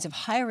same kinds of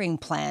hiring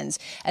plans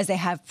as they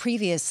have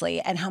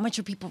previously? And how much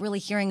are people really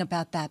hearing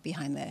about that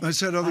behind the I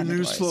said other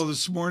news flow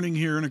this morning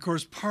here, and of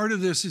course part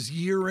of this is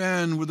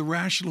year-end with the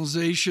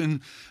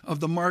rationalization of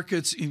the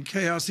markets in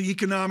chaos, the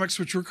economics,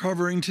 which we're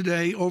covering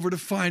today, over to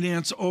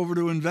finance, over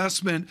to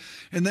investment,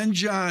 and then,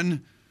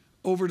 John,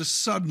 over to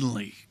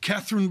suddenly.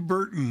 Catherine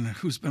Burton,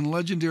 who's been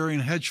legendary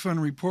in hedge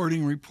fund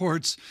reporting,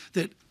 reports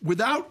that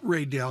without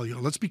Ray Dalio,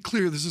 let's be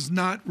clear, this is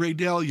not Ray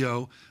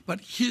Dalio,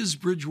 but his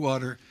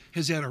Bridgewater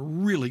has had a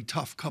really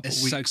tough couple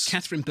weeks. So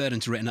Catherine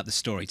Burton's written up the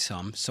story,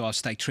 Tom, so I'll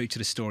stay true to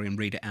the story and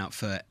read it out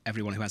for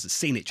everyone who hasn't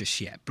seen it just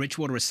yet.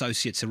 Bridgewater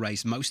Associates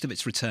erased most of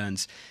its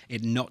returns.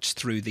 It notched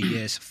through the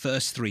year's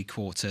first three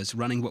quarters,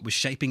 running what was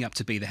shaping up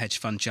to be the hedge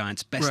fund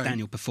giant's best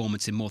annual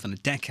performance in more than a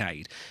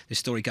decade. The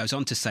story goes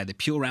on to say the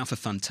Pure Alpha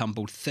Fund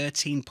tumbled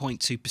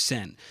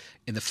 13.2%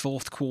 in the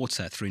fourth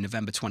quarter through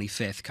November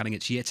 25th, cutting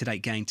its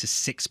year-to-date gain to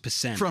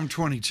 6%. From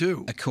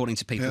 22. According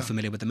to people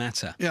familiar with the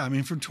matter. Yeah, I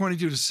mean, from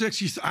 22 to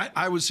 6,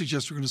 I would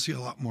suggest we're going to see a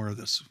lot more of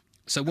this.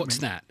 So what's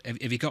that?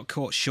 Have you got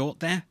caught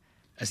short there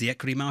as the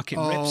equity market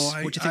rips?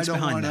 What do you think's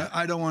behind that?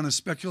 I don't want to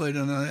speculate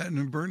on that,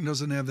 and Burton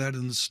doesn't have that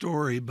in the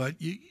story, but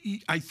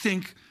I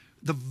think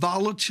the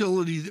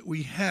volatility that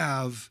we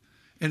have,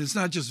 and it's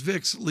not just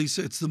VIX,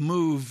 Lisa, it's the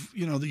move,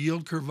 the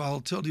yield curve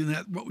volatility, and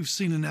that what we've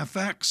seen in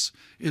FX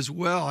as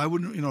well.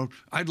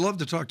 I'd love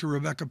to talk to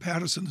Rebecca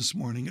Patterson this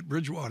morning at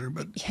Bridgewater,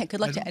 but yeah, good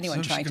luck to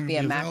anyone trying to be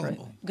a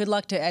macro. Good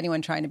luck to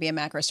anyone trying to be a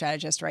macro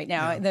strategist right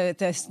now. Yeah.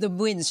 The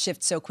winds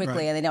shift so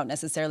quickly, and they don't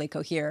necessarily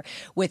cohere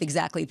with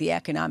exactly the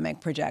economic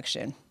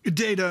projection.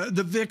 Data: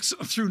 the VIX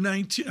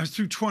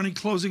through 20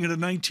 closing at a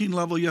 19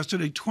 level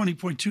yesterday,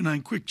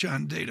 20.29. Quick,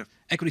 John, data.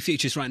 Equity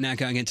futures right now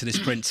going into this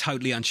print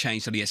totally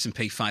unchanged on the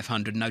S&P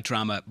 500. No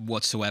drama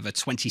whatsoever.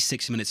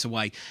 26 minutes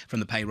away from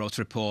the payrolls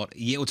report.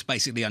 Yields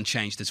basically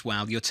unchanged as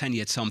well. Your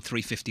 10-year Tom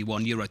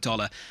 351, euro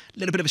dollar. A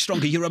little bit of a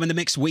stronger euro in the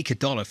mix. Weaker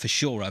dollar for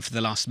sure over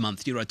the last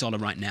month. Euro dollar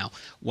right now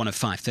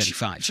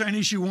 105.35.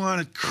 Chinese yuan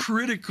at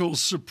critical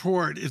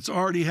support. It's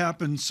already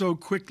happened so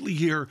quickly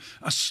here.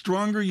 A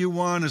stronger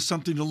yuan is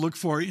something to look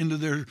for into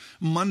their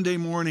Monday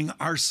morning,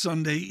 our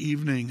Sunday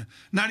evening.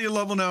 Nadia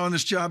Lovell now on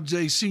this job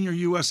today, senior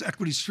U.S.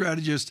 equity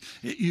strategist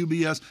at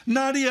UBS.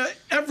 Nadia,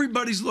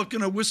 everybody's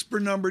looking a whisper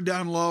number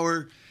down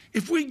lower.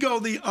 If we go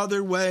the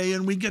other way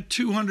and we get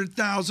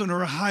 200,000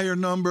 or a higher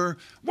number,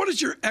 what does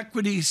your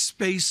equity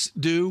space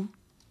do?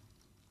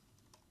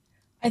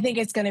 I think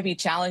it's going to be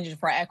challenging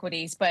for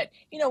equities. But,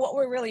 what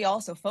we're really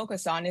also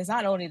focused on is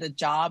not only the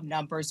job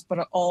numbers,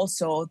 but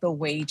also the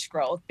wage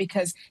growth,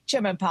 because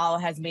Chairman Powell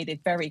has made it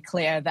very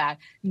clear that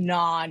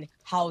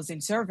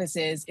non-housing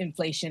services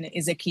inflation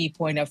is a key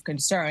point of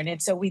concern.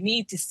 And so we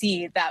need to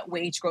see that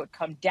wage growth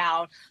come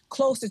down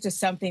closer to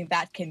something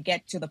that can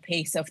get to the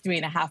pace of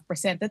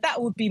 3.5%,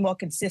 that would be more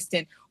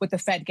consistent with the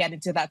Fed getting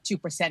to that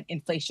 2%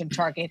 inflation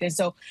target. And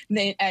so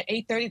at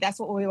 8:30, that's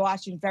what we're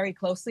watching very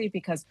closely,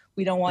 because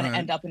we don't want to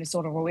end up in a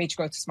sort of a wage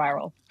growth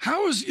spiral.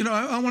 How is,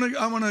 I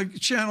want to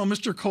channel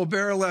Mr.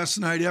 Colbert last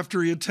night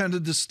after he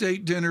attended the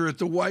state dinner at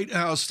the White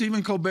House.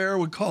 Stephen Colbert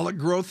would call it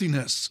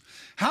growthiness.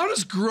 How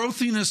does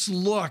growthiness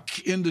look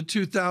into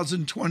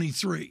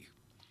 2023?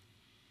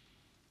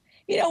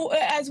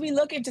 As we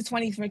look into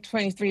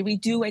 2023, we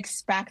do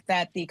expect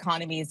that the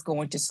economy is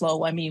going to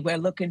slow. I mean, we're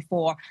looking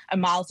for a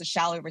mild to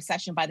shallow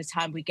recession by the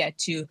time we get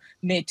to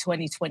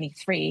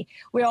mid-2023.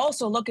 We're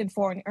also looking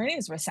for an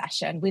earnings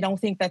recession. We don't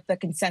think that the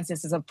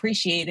consensus is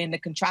appreciating the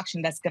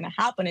contraction that's going to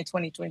happen in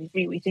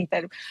 2023. We think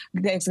that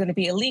there's going to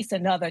be at least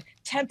another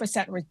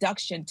 10%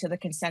 reduction to the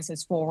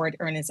consensus forward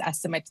earnings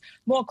estimates,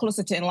 more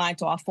closer to in line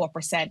to our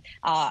 4%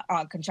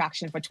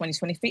 contraction for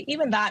 2023.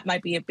 Even that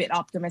might be a bit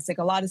optimistic.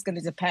 A lot is going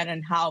to depend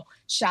on how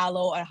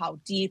shallow or how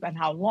deep and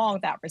how long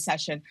that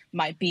recession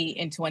might be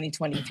in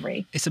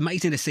 2023. It's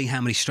amazing to see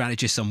how many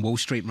strategists on Wall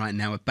Street right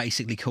now are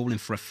basically calling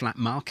for a flat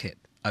market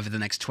over the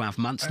next 12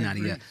 months,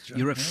 Nadia.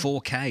 You're at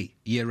 4K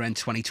year-end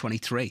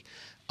 2023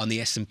 on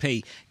the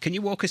S&P. Can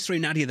you walk us through,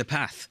 Nadia,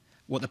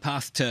 what the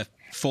path to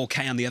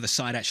 4K on the other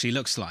side actually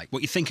looks like,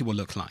 what you think it will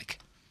look like?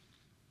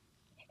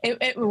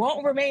 It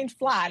won't remain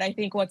flat. I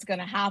think what's going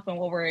to happen,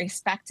 what we're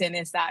expecting,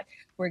 is that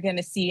we're going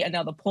to see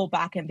another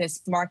pullback in this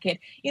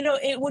market.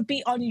 It would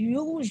be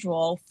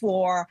unusual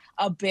for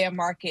a bear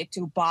market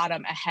to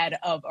bottom ahead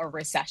of a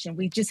recession.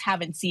 We just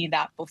haven't seen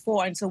that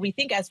before. And so we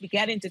think as we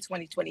get into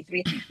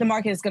 2023, the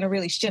market is going to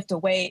really shift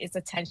away its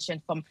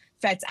attention from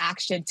Fed's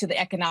action to the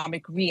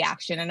economic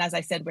reaction. And as I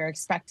said, we're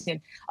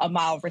expecting a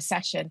mild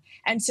recession.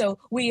 And so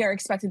we are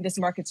expecting this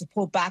market to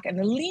pull back and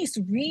at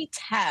least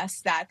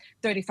retest that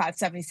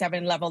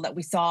 35.77 level that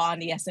we saw on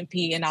the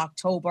S&P in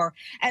October,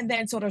 and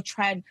then sort of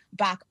trend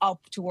back up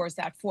towards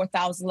that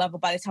 4,000 level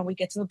by the time we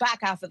get to the back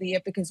half of the year,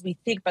 because we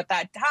think by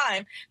that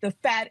time the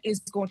Fed is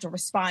going to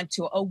respond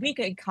to a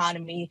weaker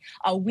economy,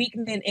 a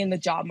weakening in the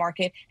job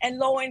market, and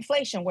lower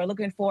inflation. We're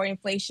looking for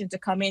inflation to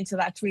come into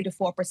that 3 to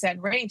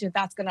 4% range, and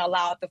that's going to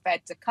allow the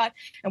Fed to cut.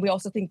 And we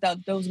also think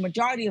that those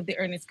majority of the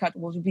earnings cut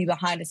will be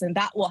behind us, and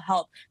that will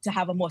help to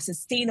have a more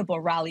sustainable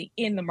rally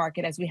in the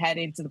market as we head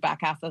into the back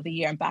half of the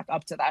year and back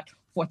up to that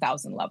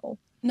 4,000 level.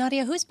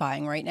 Nadia, who's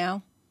buying right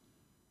now?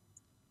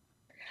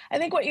 I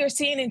think what you're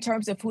seeing in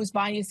terms of who's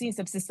buying, you're seeing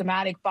some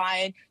systematic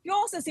buying. You're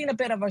also seeing a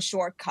bit of a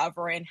short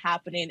covering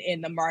happening in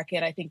the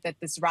market. I think that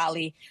this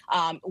rally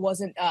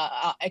wasn't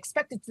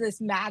expected to this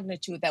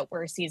magnitude that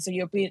we're seeing. So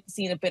you're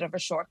seeing a bit of a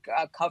short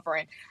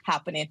covering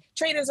happening.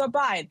 Traders are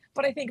buying.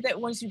 But I think that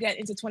once you get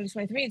into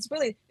 2023, it's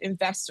really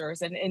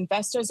investors. And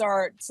investors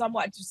are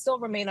somewhat still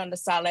remain on the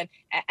sideline,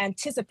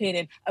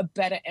 anticipating a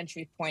better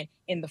entry point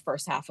in the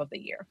first half of the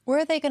year. Where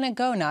are they going to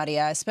go,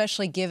 Nadia,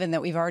 especially given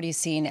that we've already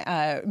seen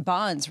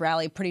bonds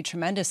rally pretty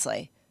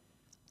tremendously?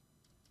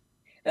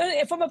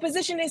 From a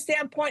positioning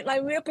standpoint,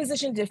 like we're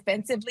positioned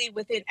defensively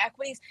within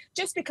equities.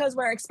 Just because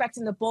we're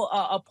expecting a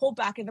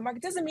pullback in the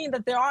market doesn't mean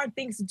that there aren't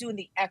things to do in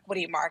the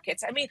equity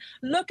markets. I mean,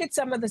 look at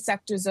some of the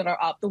sectors that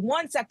are up. The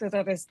one sector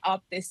that is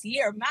up this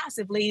year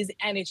massively is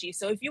energy.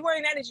 So if you were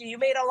in energy, you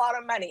made a lot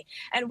of money.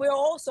 And we're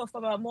also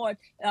from a more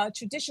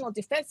traditional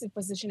defensive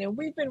position, and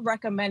we've been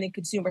recommending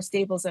consumer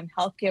staples and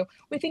healthcare.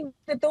 We think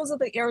that those are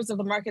the areas of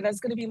the market that's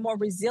going to be more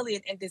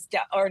resilient in this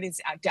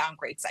earnings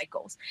downgrade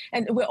cycles.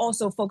 And we're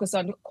also focused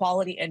on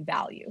quality and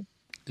value.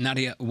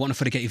 Nadia,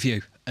 wonderful to get your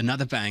view.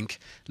 Another bank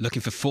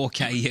looking for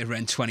 4K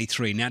year-end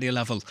 23. Nadia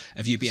Lovell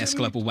of UBS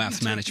Global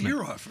Wealth Management.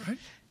 Year off, right?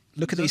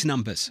 Look at these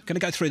numbers. I'm going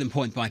to go through them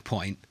point by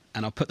point,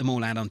 and I'll put them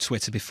all out on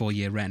Twitter before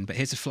year-end. But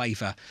here's a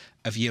flavour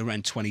of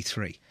year-end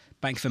 23.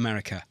 Bank of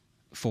America,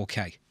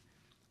 4K.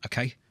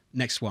 OK?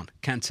 Next one,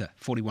 Cantor,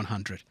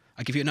 4,100.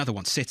 I'll give you another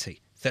one, Citi,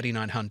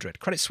 3,900.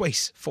 Credit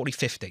Suisse,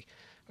 4,050.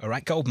 All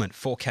right, Goldman,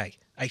 4K.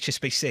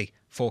 HSBC,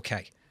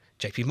 4K.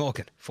 JP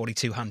Morgan,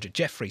 4,200.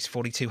 Jefferies,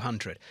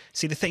 4,200.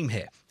 See the theme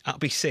here.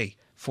 RBC,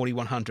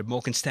 4,100.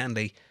 Morgan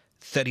Stanley,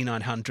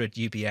 3,900.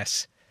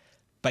 UBS,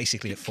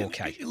 basically at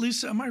 4K.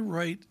 Lisa, am I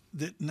right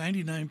that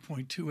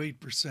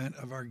 99.28%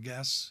 of our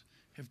guests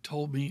have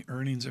told me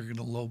earnings are going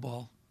to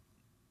lowball?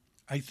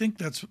 I think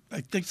that's for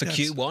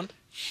Q1?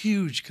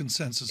 Huge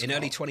consensus. In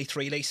early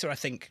 23, Lisa, I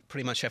think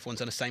pretty much everyone's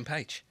on the same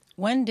page.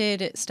 When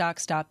did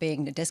stocks stop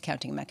being a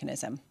discounting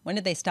mechanism? When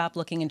did they stop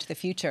looking into the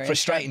future?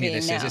 Frustrating you,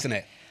 this is, isn't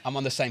it? I'm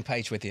on the same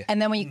page with you. And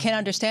then when you can't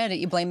understand it,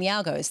 you blame the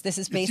algos. This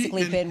has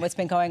basically been what's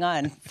been going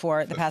on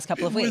for the past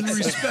couple of weeks.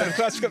 With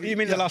respect, you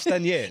mean the last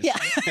 10 years? Yeah.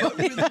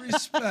 With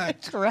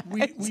respect, Correct.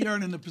 we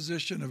aren't in the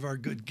position of our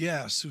good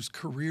guests whose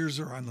careers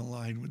are on the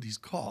line with these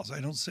calls. I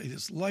don't say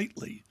this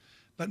lightly.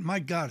 But my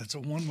God, it's a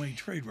one-way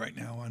trade right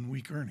now on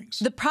weak earnings.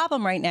 The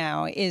problem right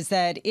now is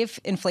that if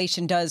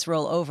inflation does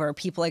roll over,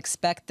 people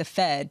expect the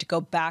Fed to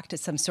go back to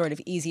some sort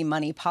of easy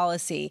money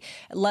policy,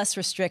 less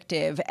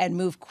restrictive, and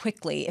move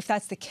quickly. If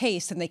that's the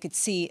case, then they could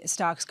see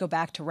stocks go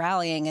back to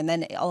rallying, and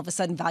then all of a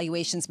sudden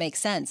valuations make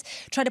sense.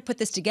 Try to put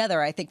this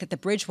together. I think that the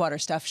Bridgewater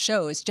stuff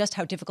shows just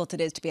how difficult it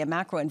is to be a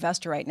macro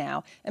investor right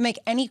now and make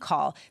any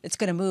call that's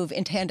going to move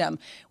in tandem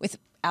with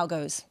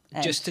algos.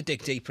 Just to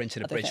dig deeper into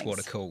the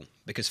Bridgewater things. call,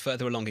 because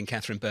further along in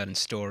Catherine Burden's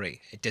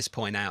story, it does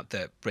point out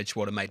that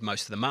Bridgewater made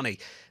most of the money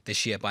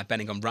this year by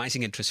betting on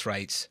rising interest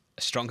rates,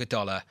 a stronger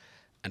dollar,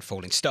 and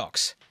falling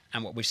stocks.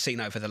 And what we've seen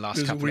over the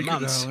last couple of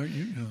months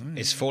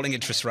is falling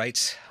interest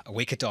rates, a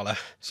weaker dollar.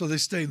 So they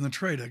stay in the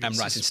trade, I guess. And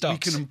rising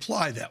stocks. We can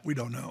imply that. We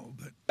don't know.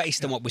 But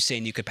based on what we're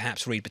seeing, you could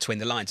perhaps read between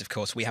the lines. Of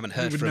course, we haven't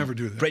heard from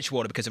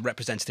Bridgewater because a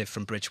representative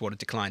from Bridgewater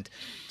declined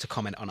to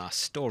comment on our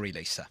story,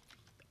 Lisa.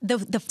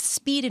 The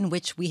speed in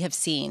which we have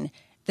seen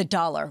the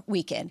dollar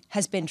weaken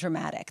has been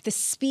dramatic. The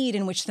speed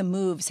in which the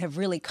moves have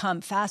really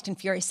come fast and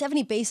furious.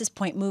 70 basis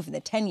point move in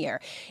the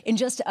 10-year in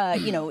just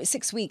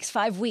 6 weeks,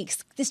 5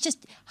 weeks. This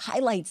just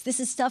highlights, this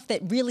is stuff that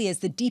really is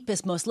the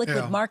deepest, most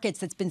liquid markets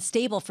that's been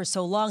stable for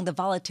so long. The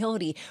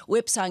volatility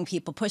whipsawing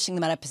people, pushing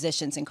them out of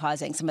positions and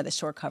causing some of the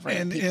short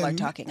covering people are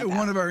talking about.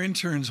 One of our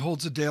interns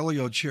holds a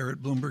Dalio chair at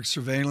Bloomberg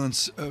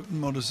Surveillance.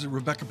 Notice that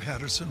Rebecca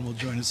Patterson will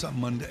join us on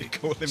Monday.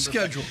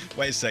 Scheduled.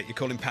 Wait a sec, you're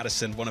calling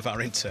Patterson one of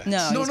our interns?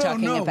 No, he's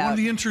talking about... One of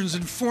the interns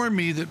informed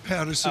me that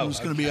Patterson was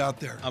going to be out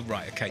there. Oh,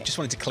 right, okay. Just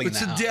wanted to clean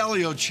that up. It's a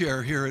Dalio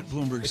chair here at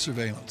Bloomberg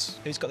Surveillance.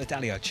 Who's got the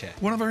Dalio chair?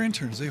 One of our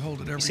interns. They hold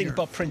it every year. You've seen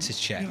Bob Prince's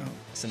chair?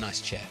 It's a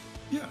nice chair.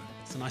 Yeah.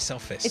 It's a nice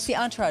office. It's the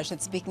entourage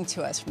that's speaking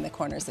to us from the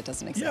corners that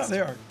doesn't exist. Yeah,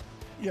 they are.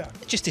 Yeah.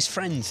 Just his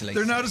friends, Lisa.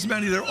 They're not as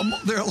many. They're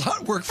a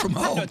lot work from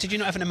home. No, did you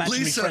not have an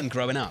imaginary friend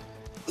growing up?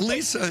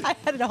 Lisa, I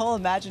had a whole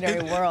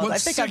imaginary world. I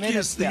think I'm in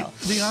it still.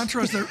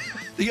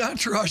 The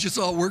entourage is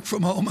all work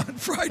from home on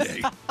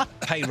Friday.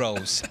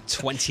 Payrolls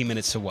 20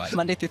 minutes away.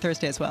 Monday through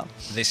Thursday as well.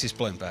 This is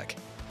Bloomberg.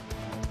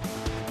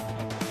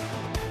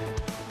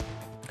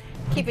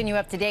 Keeping you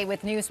up to date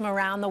with news from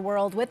around the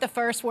world with the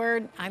first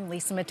word, I'm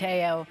Lisa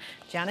Mateo.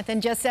 Jonathan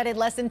just said it,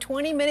 less than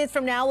 20 minutes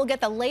from now, we'll get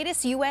the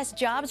latest U.S.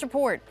 jobs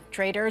report.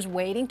 Traders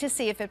waiting to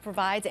see if it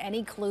provides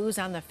any clues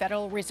on the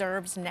Federal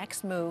Reserve's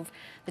next move.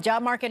 The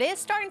job market is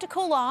starting to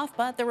cool off,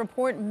 but the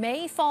report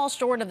may fall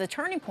short of the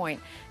turning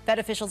point Fed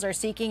officials are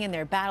seeking in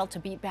their battle to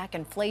beat back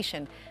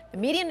inflation. The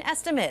median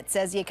estimate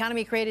says the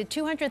economy created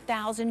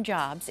 200,000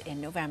 jobs in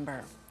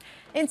November.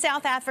 In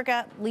South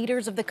Africa,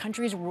 leaders of the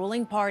country's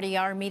ruling party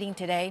are meeting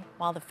today,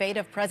 while the fate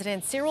of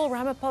President Cyril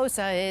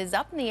Ramaphosa is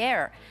up in the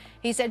air.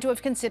 He's said to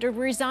have considered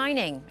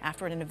resigning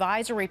after an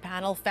advisory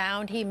panel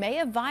found he may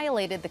have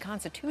violated the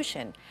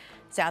Constitution.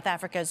 South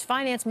Africa's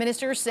finance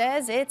minister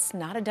says it's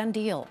not a done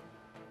deal.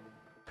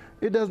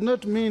 It does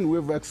not mean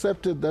we've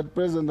accepted that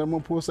President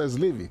Ramaphosa is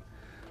leaving.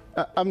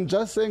 I'm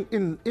just saying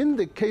in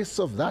the case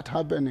of that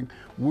happening,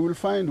 we will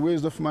find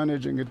ways of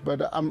managing it,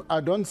 but I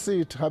don't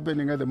see it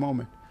happening at the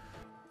moment.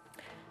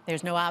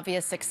 There's no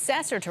obvious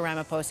successor to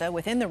Ramaphosa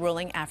within the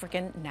ruling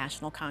African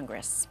National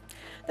Congress.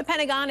 The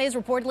Pentagon is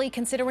reportedly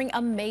considering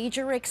a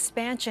major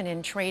expansion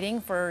in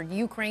training for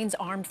Ukraine's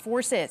armed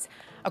forces.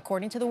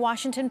 According to the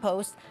Washington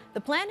Post,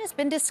 the plan has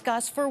been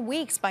discussed for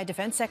weeks by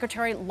Defense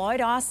Secretary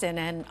Lloyd Austin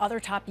and other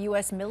top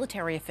U.S.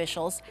 military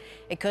officials.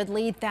 It could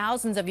lead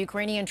thousands of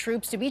Ukrainian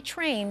troops to be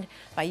trained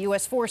by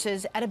U.S.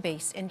 forces at a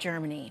base in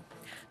Germany.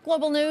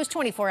 Global news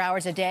 24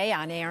 hours a day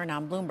on air and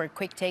on Bloomberg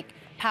Quick Take,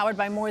 powered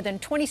by more than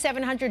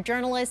 2,700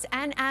 journalists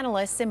and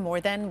analysts in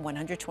more than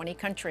 120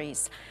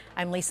 countries.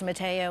 I'm Lisa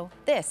Mateo.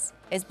 This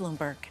is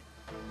Bloomberg.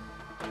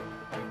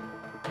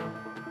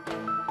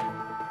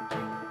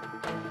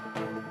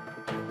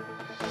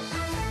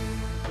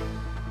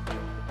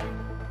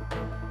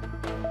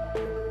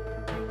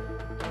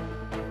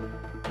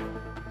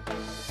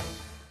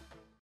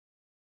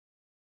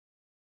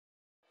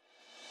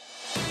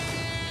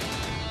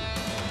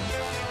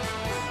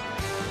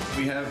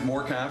 We have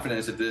more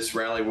confidence that this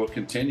rally will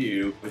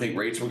continue. We think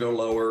rates will go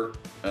lower.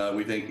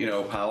 We think,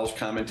 Powell's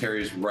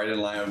commentary is right in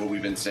line with what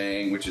we've been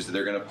saying, which is that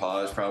they're going to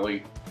pause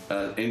probably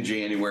in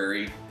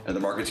January. And the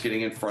market's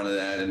getting in front of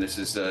that. And this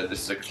is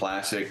a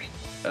classic,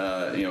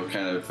 kind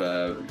of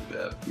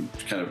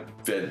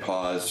Fed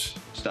pause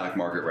stock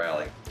market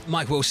rally.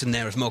 Mike Wilson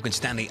there of Morgan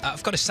Stanley.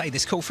 I've got to say,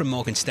 this call from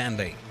Morgan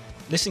Stanley,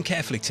 listen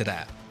carefully to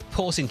that.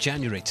 Pause in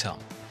January, Tom.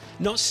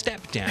 Not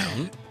step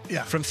down.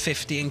 Yeah. From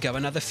 50 and go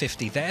another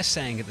 50. They're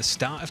saying at the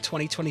start of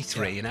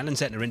 2023, and Alan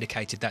Zentner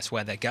indicated that's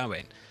where they're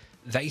going,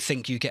 they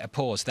think you get a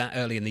pause that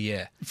early in the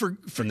year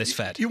from this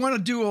Fed. You want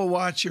to do a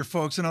watch here,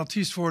 folks, and I'll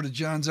tease forward to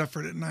John's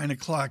effort at 9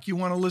 o'clock. You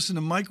want to listen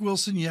to Mike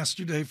Wilson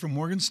yesterday from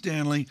Morgan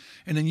Stanley,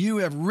 and then you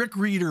have Rick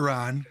Rieder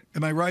on.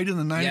 Am I right in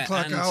the 9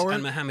 o'clock hour?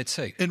 And Mohamed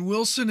too. And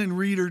Wilson and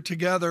Rieder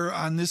together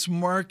on this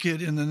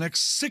market in the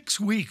next 6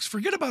 weeks.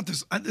 Forget about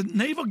this. The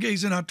navel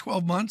gazing out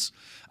 12 months.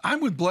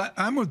 I'm with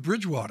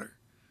Bridgewater.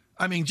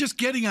 I mean, just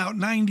getting out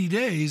 90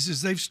 days,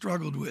 as they've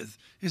struggled with,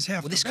 is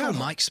half the battle. Well, this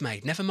call Mike's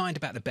made, never mind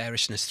about the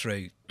bearishness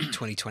through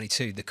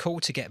 2022, the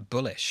call to get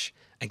bullish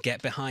and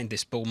get behind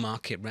this bull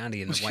market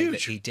rally in the way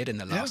that he did in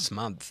the last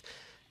month.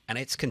 And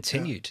it's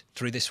continued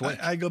through this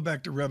week. I go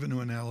back to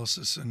revenue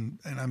analysis, and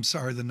I'm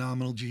sorry, the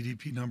nominal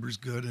GDP number is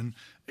good. And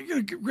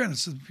granted,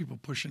 some people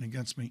pushing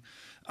against me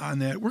on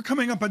that. We're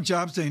coming up on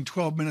Jobs Day in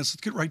 12 minutes.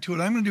 Let's get right to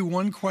it. I'm going to do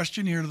one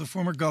question here to the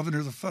former governor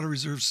of the Federal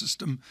Reserve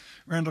System,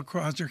 Randall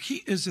Kroszner.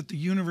 He is at the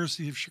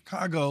University of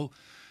Chicago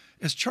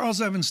as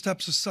Charles Evans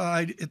steps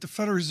aside at the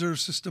Federal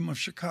Reserve System of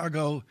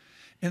Chicago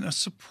in a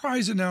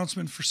surprise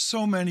announcement for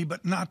so many,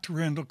 but not to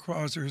Randall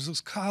Kroszner, as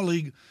his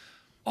colleague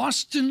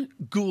Austin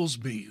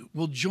Goolsbee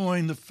will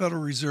join the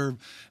Federal Reserve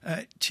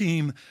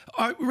team.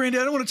 Randy,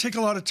 I don't want to take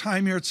a lot of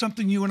time here. It's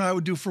something you and I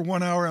would do for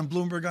 1 hour on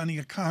Bloomberg on the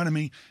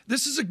economy.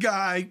 This is a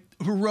guy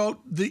who wrote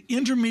the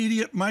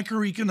Intermediate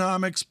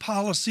Microeconomics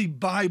Policy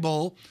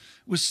Bible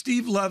with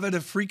Steve Levitt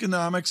of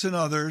Freakonomics and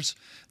others.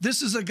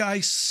 This is a guy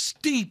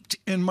steeped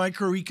in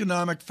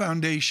microeconomic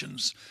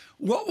foundations.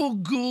 What will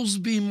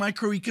Goolsbee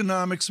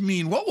microeconomics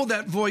mean? What will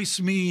that voice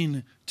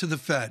mean to the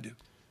Fed?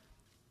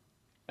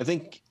 I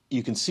think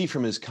you can see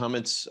from his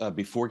comments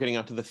before getting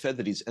out to the Fed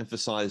that he's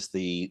emphasized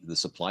the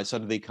supply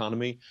side of the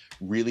economy,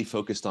 really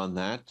focused on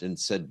that, and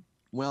said,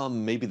 well,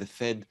 maybe the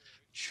Fed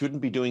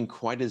shouldn't be doing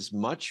quite as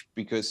much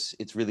because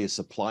it's really a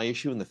supply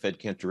issue and the Fed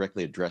can't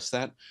directly address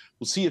that.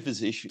 We'll see if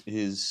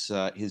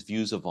his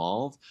views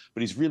evolve,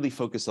 but he's really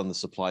focused on the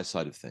supply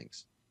side of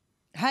things.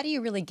 How do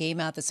you really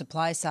game out the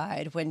supply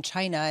side when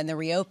China and the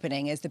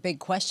reopening is the big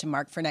question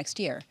mark for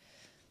next year?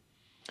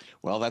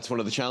 Well, that's one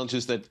of the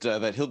challenges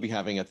that he'll be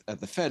having at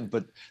the Fed,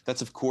 but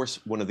that's, of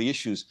course, one of the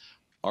issues.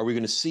 Are we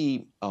going to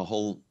see a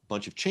whole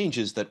bunch of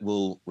changes that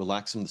will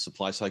relax some of the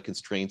supply side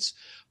constraints?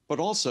 But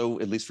also,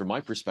 at least from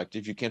my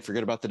perspective, you can't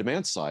forget about the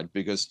demand side,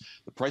 because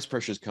the price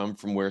pressures come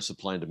from where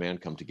supply and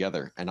demand come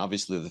together. And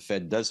obviously, the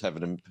Fed does have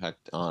an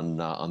impact on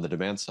the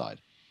demand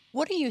side.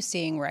 What are you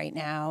seeing right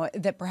now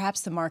that perhaps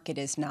the market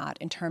is not,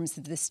 in terms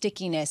of the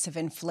stickiness of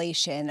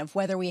inflation, of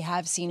whether we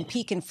have seen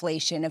peak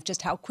inflation, of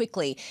just how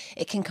quickly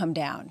it can come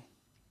down?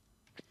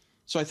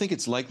 So I think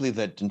it's likely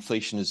that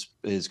inflation is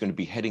going to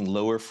be heading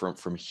lower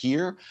from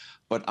here,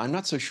 but I'm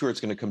not so sure it's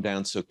going to come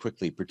down so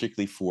quickly,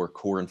 particularly for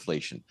core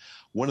inflation.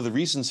 One of the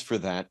reasons for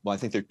that, well, I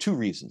think there are two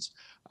reasons,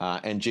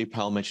 and Jay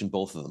Powell mentioned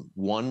both of them.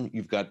 One,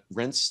 you've got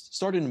rents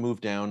starting to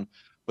move down,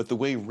 but the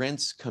way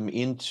rents come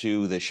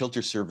into the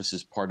shelter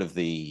services part of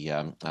the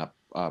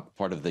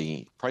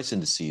price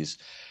indices,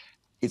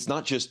 it's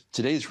not just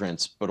today's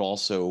rents, but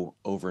also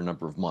over a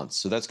number of months.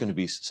 So that's going to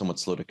be somewhat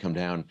slow to come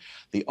down.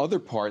 The other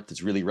part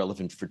that's really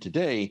relevant for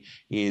today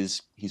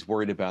is he's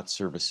worried about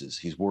services.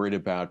 He's worried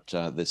about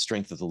the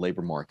strength of the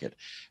labor market.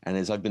 And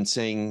as I've been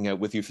saying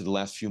with you for the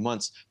last few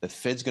months, the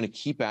Fed's going to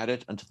keep at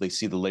it until they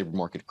see the labor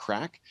market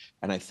crack.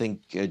 And I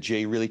think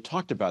Jay really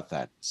talked about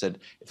that, said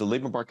if the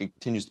labor market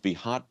continues to be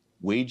hot,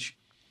 wage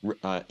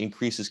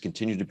increases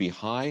continue to be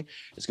high,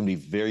 it's going to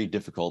be very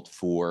difficult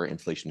for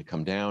inflation to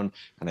come down,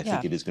 and I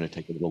think it is going to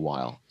take a little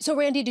while. So,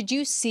 Randy, did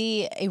you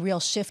see a real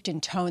shift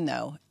in tone,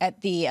 though,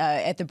 at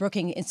the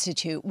Brookings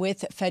Institute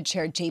with Fed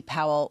Chair Jay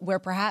Powell, where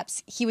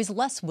perhaps he was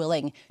less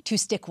willing to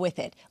stick with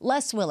it,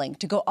 less willing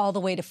to go all the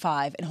way to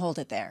 5 and hold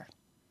it there?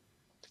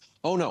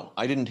 Oh, no,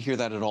 I didn't hear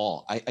that at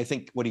all. I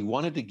think what he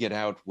wanted to get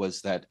out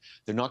was that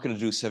they're not going to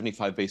do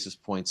 75 basis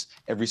points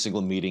every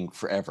single meeting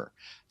forever.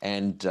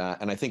 And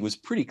I think it was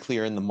pretty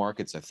clear in the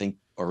markets, I think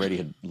already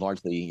had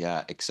largely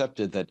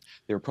accepted that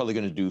they were probably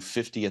going to do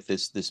 50 at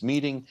this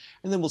meeting,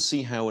 and then we'll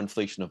see how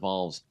inflation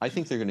evolves. I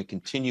think they're going to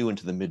continue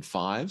into the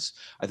mid-5s.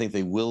 I think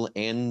they will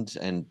end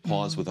and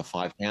pause with a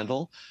 5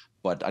 handle.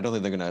 But I don't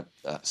think they're going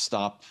to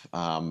stop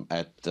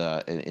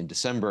in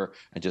December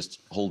and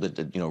just hold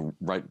it,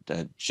 right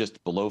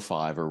just below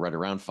 5 or right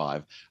around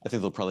 5. I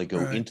think they'll probably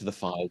go into the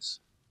 5s,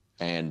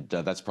 and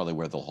that's probably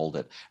where they'll hold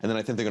it. And then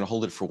I think they're going to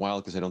hold it for a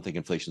while because I don't think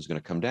inflation is going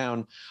to come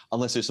down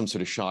unless there's some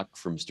sort of shock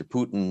from Mr.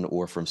 Putin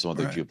or from some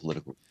other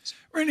geopolitical reasons.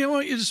 Randy, I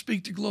want you to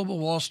speak to Global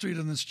Wall Street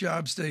on this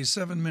Jobs Day,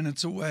 7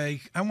 minutes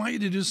away. I want you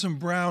to do some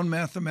Brown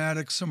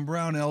mathematics, some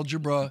Brown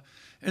algebra.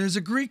 And there's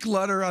a Greek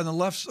letter on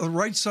the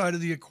right side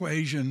of the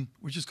equation,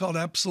 which is called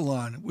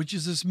epsilon, which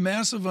is this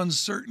massive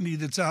uncertainty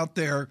that's out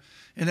there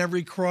in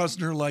every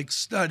Krosner-like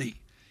study.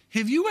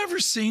 Have you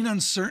ever seen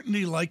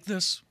uncertainty like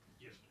this?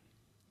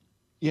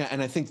 Yeah, and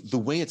I think the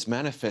way it's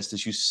manifest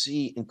is you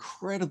see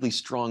incredibly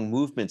strong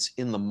movements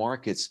in the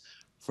markets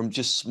from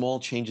just small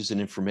changes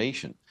in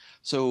information.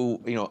 So,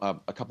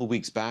 a couple of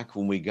weeks back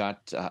when we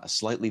got a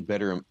slightly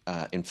better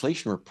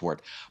inflation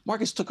report,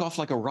 markets took off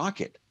like a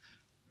rocket.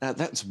 Now,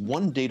 that's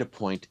one data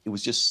point. It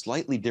was just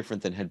slightly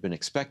different than had been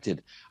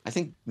expected. I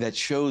think that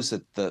shows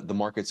that the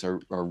markets are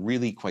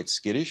really quite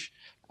skittish,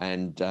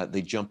 and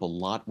they jump a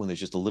lot when there's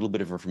just a little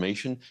bit of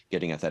information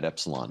getting at that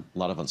epsilon. A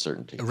lot of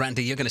uncertainty.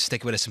 Randy, you're going to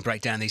stick with us and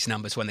break down these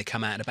numbers when they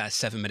come out in about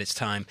 7 minutes'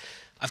 time.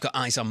 I've got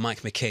eyes on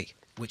Mike McKee,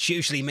 which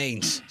usually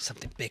means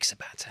something big's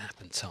about to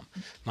happen, Tom.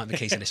 Mike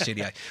McKee's in the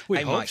studio. We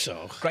hey, hope Mike,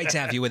 so. Great to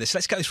have you with us.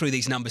 Let's go through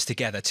these numbers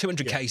together.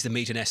 200K is the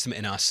median estimate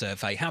in our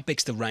survey. How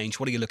big's the range?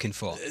 What are you looking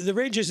for? The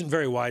range isn't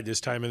very wide this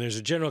time, and there's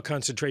a general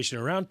concentration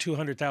around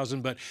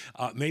 200,000, but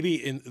maybe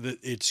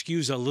it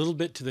skews a little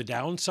bit to the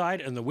downside,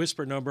 and the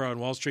whisper number on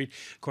Wall Street,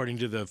 according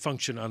to the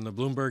function on the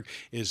Bloomberg,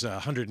 is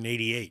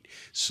 188.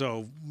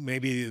 So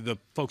maybe the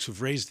folks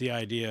have raised the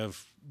idea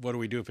of what do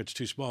we do if it's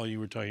too small? You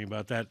were talking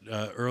about that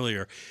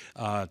earlier,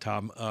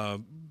 Tom.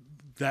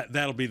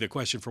 That'll be the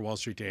question for Wall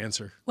Street to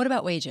answer. What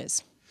about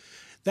wages?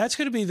 That's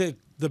going to be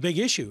the big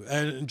issue.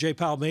 And Jay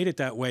Powell made it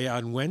that way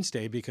on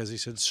Wednesday because he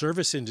said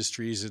service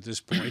industries at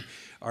this point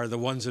are the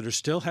ones that are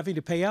still having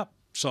to pay up.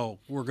 So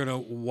we're going to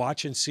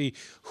watch and see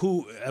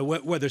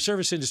whether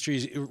service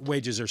industries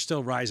wages are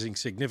still rising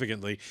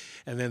significantly,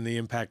 and then the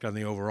impact on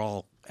the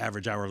overall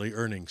average hourly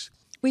earnings.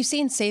 We've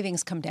seen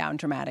savings come down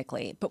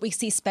dramatically, but we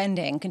see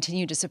spending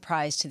continue to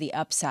surprise to the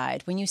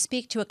upside. When you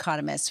speak to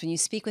economists, when you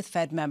speak with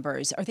Fed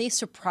members, are they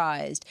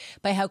surprised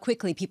by how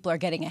quickly people are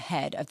getting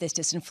ahead of this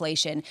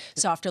disinflation,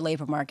 softer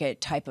labor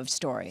market type of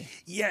story?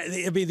 Yeah,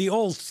 I mean, the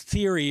old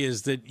theory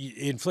is that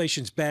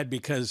inflation's bad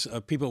because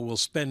people will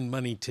spend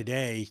money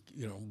today,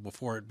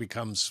 before it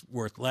becomes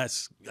worth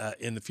less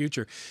in the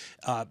future.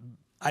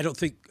 I don't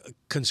think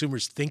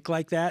consumers think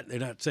like that. They're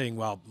not saying,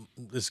 well,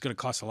 this is going to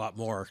cost a lot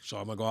more, so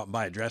I'm going to go out and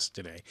buy a dress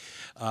today.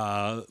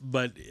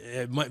 But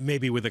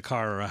maybe with a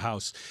car or a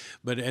house.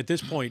 But at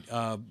this point,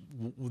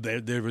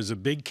 there was a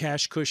big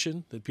cash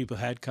cushion that people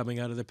had coming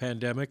out of the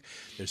pandemic.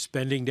 They're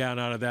spending down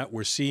out of that.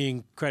 We're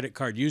seeing credit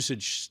card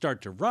usage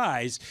start to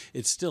rise.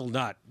 It's still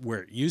not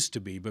where it used to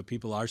be, but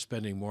people are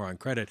spending more on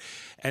credit.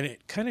 And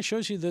it kind of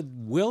shows you the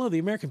will of the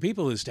American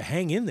people is to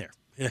hang in there.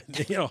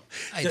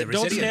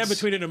 Don't stand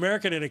between an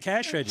American and a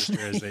cash register,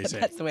 as they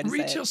say. That's the way to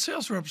Retail say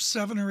sales were up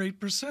 7 or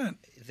 8%.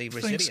 The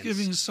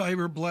Thanksgiving,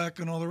 Cyber, Black,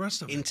 and all the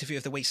rest of it. Interview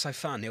of the week so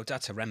far, Neil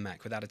Dutta,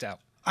 Renmac, without a doubt.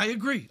 I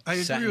agree. I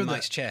agree Sat in with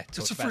Mike's that. chair.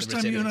 It's the About first the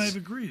time you and I resilience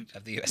have agreed.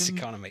 of the U.S.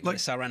 economy.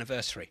 It's our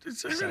anniversary.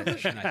 It's our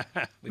anniversary.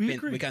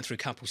 We're going through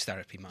couples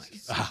therapy, Mike.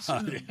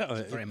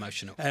 Very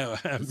emotional.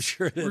 I'm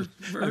sure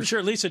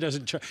Lisa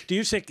doesn't. Do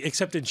you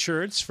accept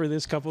insurance for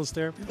this couples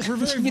therapy? We're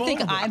very You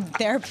think I'm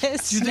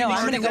therapist? No,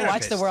 I'm going to go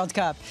watch the World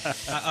Cup.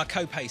 Our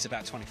copay is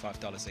about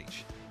 $25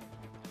 each.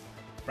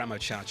 Bramo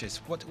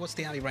charges. What's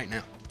the hourly rate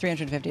now?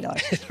 $350.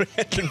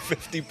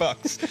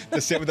 $350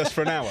 to sit with us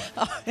for an hour.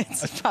 Oh,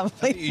 it's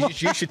probably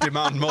you should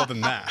demand more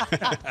than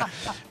that.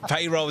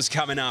 Payroll's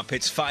coming up.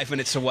 It's 5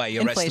 minutes away.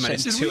 Your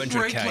estimate is 200K. Did we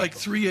break like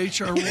 3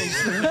 HR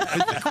rules there?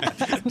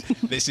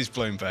 This is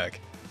Bloomberg.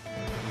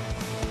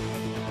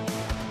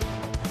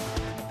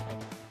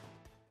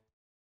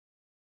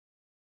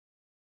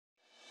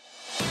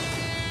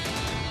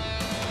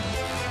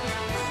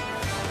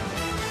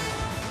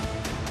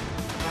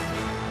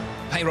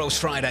 Payrolls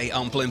Friday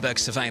on Bloomberg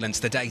Surveillance.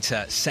 The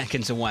data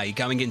seconds away.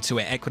 Going into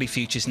it, equity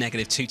futures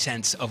negative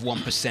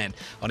 0.2%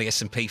 on the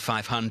S&P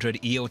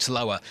 500. Yields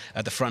lower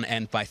at the front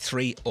end by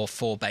 3 or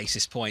 4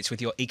 basis points.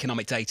 With your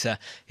economic data,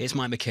 here's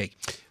Mike McKee.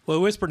 Well,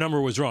 the whisper number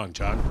was wrong,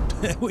 John.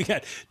 We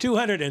got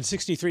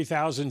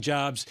 263,000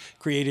 jobs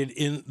created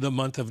in the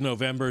month of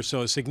November,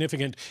 so a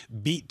significant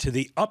beat to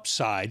the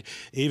upside.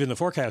 Even the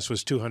forecast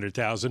was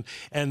 200,000,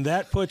 and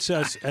that puts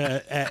us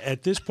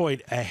at this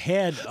point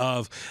ahead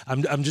of.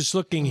 I'm just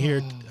looking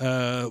here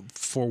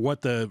for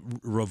what the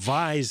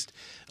revised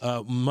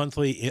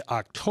monthly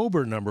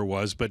October number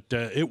was, but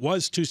it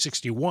was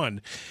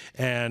 261,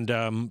 and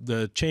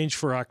the change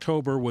for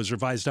October was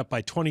revised up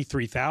by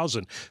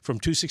 23,000 from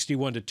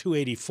 261 to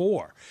 284.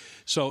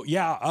 So,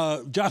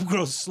 yeah, job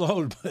growth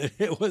slowed, but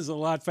it was a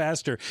lot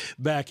faster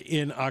back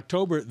in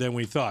October than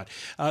we thought.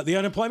 The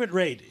unemployment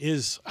rate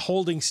is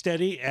holding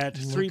steady at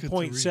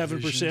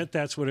 3.7%.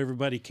 That's what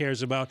everybody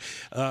cares about.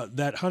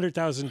 That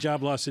 100,000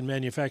 job loss in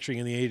manufacturing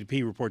in the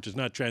ADP report does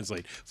not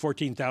translate.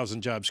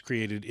 14,000 jobs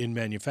created in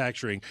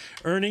manufacturing.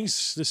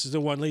 Earnings, this is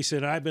the one Lisa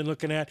and I have been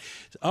looking at,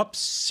 up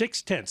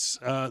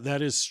 0.6.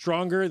 That is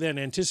stronger than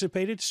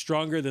anticipated,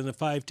 stronger than the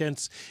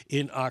 0.5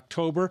 in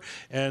October,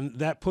 and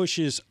that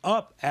pushes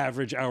up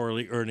average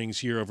hourly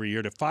earnings year over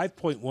year to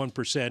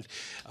 5.1%.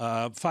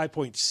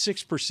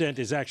 5.6%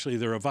 is actually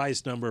the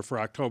revised number for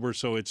October,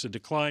 so it's a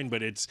decline,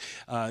 but it's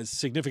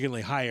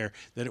significantly higher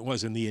than it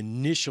was in the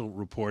initial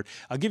report.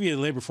 I'll give you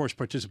the labor force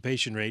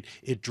participation rate.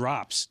 It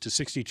drops to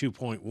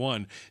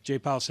 62.1. Jay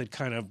Powell said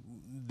kind of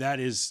that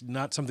is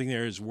not something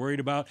they're as worried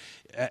about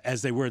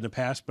as they were in the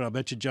past, but I'll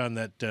bet you, John,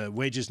 that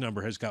wages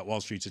number has got Wall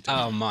Street's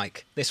attention. Oh,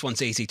 Mike, this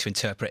one's easy to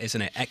interpret,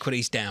 isn't it?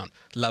 Equities down,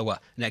 lower,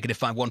 negative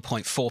by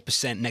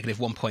 1.4%, negative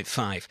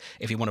 1.5.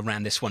 If you want to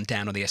round this one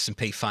down on the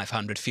S&P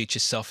 500,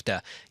 futures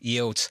softer,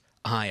 yields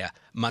higher,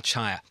 much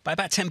higher, by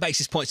about 10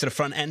 basis points to the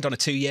front end on a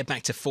 2-year,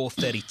 back to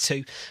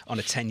 432, on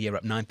a 10-year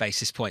up 9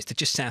 basis points to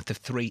just south of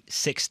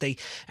 360.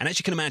 And as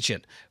you can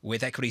imagine,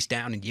 with equities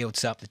down and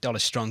yields up, the dollar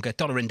stronger,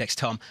 dollar index,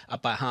 Tom,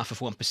 up by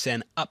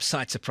 0.5%,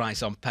 upside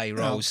surprise on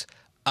payrolls.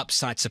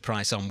 Upside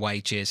surprise on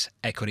wages,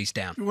 equities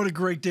down. What a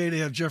great day to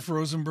have Jeff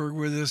Rosenberg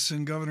with us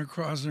and Governor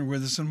Krosner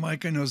with us. And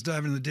Mike, I know, is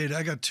diving into the data.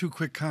 I got 2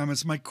 quick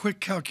comments. My quick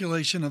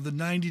calculation of the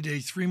 90-day,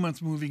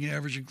 3-month moving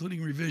average,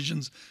 including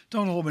revisions.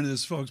 Don't hold me to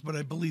this, folks, but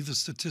I believe the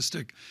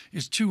statistic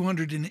is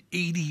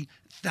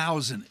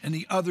 280,000. And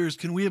the others,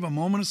 can we have a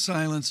moment of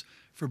silence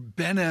for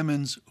Ben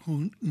Emmons,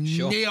 who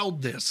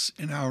nailed this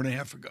an hour and a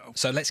half ago?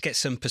 So let's get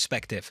some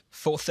perspective.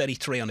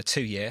 433 on a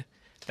 2-year.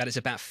 That is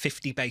about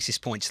 50 basis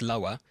points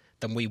lower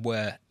than we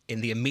were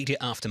in the immediate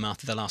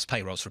aftermath of the last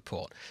payrolls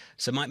report.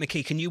 So, Mike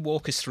McKee, can you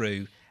walk us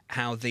through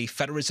how the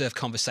Federal Reserve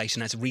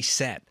conversation has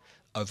reset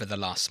over the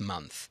last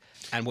month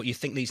and what you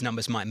think these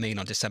numbers might mean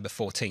on December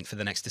 14th for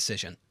the next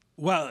decision?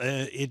 Well,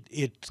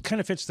 it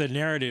kind of fits the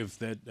narrative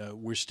that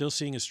we're still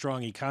seeing a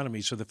strong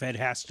economy, so the Fed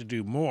has to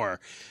do more.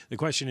 The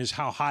question is,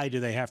 how high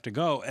do they have to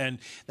go? And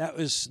that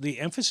was the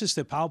emphasis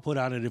that Powell put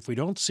on it. If we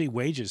don't see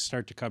wages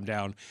start to come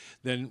down,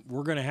 then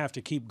we're going to have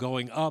to keep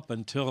going up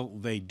until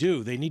they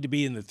do. They need to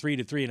be in the 3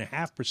 to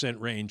 3.5%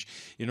 range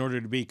in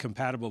order to be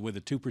compatible with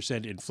a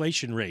 2%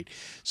 inflation rate.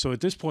 So at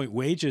this point,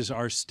 wages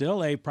are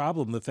still a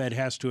problem the Fed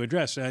has to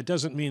address. It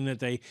doesn't mean that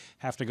they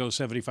have to go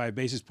 75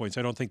 basis points.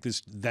 I don't think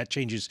that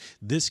changes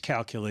this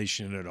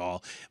calculation at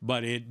all,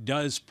 but it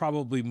does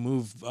probably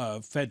move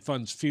Fed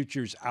funds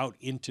futures out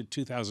into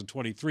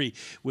 2023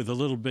 with a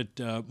little bit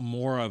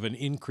more of an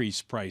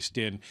increase priced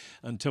in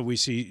until we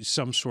see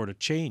some sort of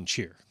change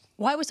here.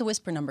 Why was the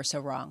whisper number so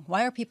wrong?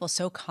 Why are people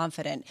so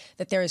confident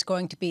that there is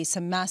going to be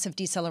some massive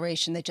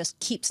deceleration that just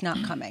keeps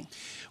not coming?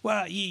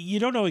 Well,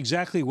 you don't know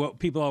exactly what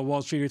people on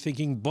Wall Street are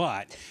thinking,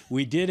 but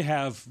we did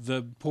have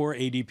the poor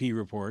ADP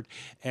report,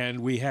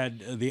 and we had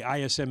the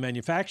ISM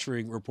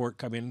manufacturing report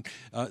come in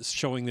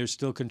showing there's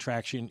still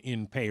contraction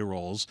in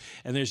payrolls,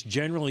 and there's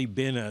generally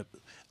been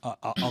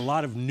a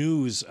lot of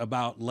news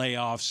about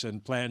layoffs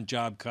and planned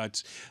job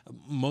cuts,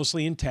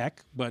 mostly in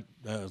tech, but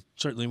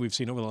certainly we've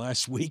seen over the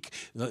last week,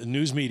 the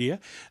news media.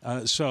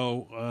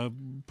 So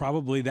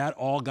probably that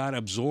all got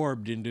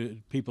absorbed into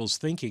people's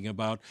thinking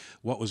about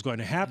what was going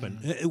to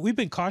happen. We've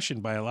been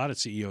cautioned by a lot of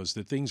CEOs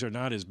that things are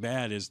not as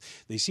bad as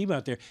they seem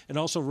out there. And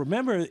also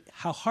remember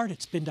how hard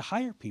it's been to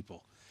hire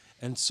people.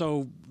 And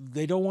so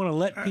they don't want to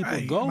let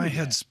people go. My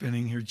head's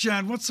spinning here.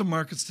 John, what's the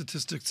market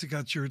statistics that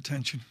got your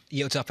attention?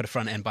 Yields up at the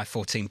front end by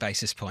 14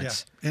 basis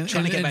points. Yeah.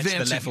 Trying to get back to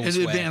the levels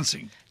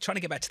trying to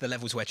get back to the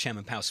levels where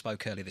Chairman Powell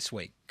spoke earlier this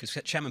week, because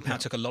Chairman Powell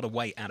took a lot of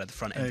weight out of the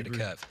front end of the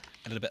curve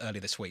a little bit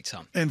earlier this week,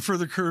 Tom. And for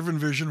the curve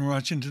inversion, we're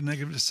watching to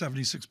negative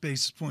 76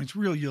 basis points,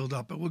 real yield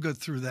up, but we'll go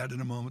through that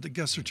in a moment. The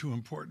guests are too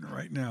important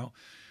right now.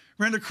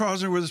 Randa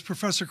Krosner with us,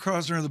 Professor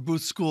Krosner of the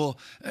Booth School,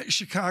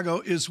 Chicago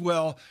as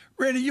well.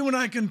 Randa, you and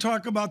I can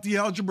talk about the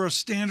algebra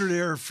standard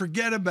error.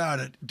 Forget about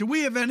it. Do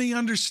we have any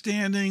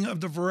understanding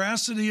of the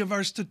veracity of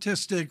our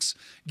statistics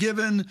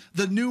given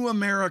the new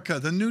America,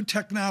 the new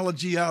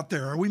technology out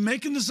there? Are we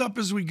making this up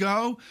as we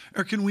go,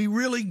 or can we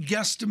really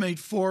guesstimate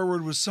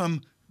forward with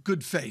some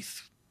good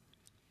faith?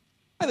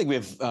 I think we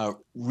have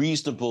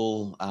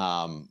reasonable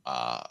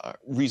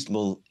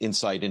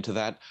insight into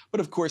that. But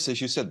of course, as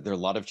you said, there are a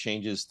lot of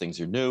changes. Things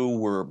are new.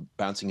 We're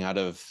bouncing out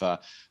of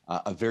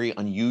a very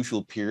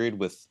unusual period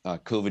with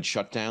COVID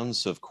shutdowns.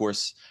 So of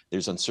course,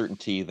 there's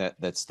uncertainty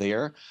that's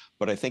there.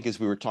 But I think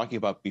as we were talking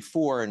about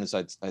before, and as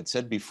I'd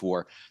said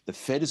before, the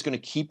Fed is going to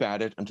keep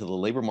at it until the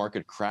labor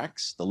market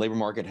cracks. The labor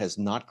market has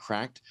not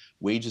cracked.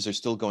 Wages are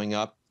still going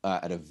up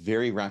at a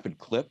very rapid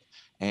clip.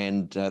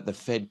 And the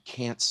Fed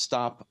can't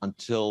stop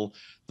until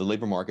the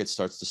labor market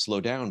starts to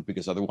slow down,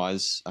 because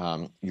otherwise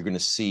you're going to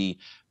see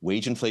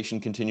wage inflation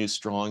continue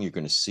strong. You're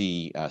going to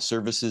see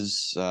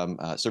services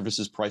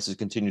prices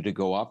continue to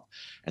go up.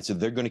 And so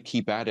they're going to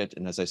keep at it.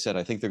 And as I said,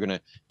 I think they're going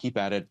to keep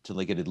at it till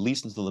they get at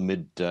least until the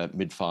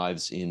mid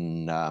fives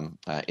in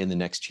the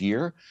next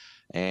year.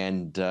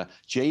 And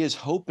Jay is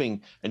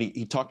hoping, and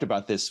he talked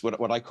about this,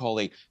 what I call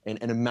an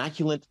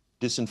immaculate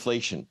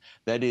disinflation.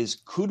 That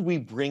is, could we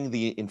bring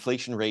the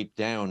inflation rate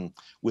down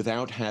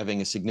without having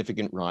a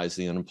significant rise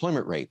in the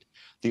unemployment rate?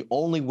 The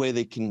only way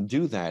they can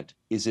do that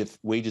is if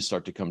wages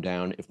start to come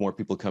down, if more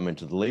people come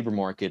into the labor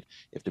market,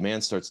 if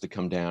demand starts to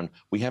come down.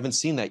 We haven't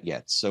seen that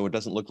yet, so it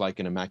doesn't look like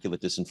an immaculate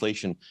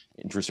disinflation.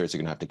 Interest rates are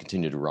going to have to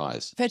continue to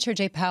rise. Fed Chair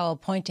Jay Powell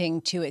pointing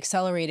to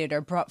accelerated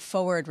or brought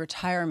forward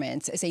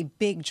retirements as a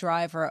big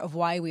driver of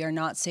why we are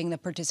not seeing the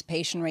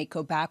participation rate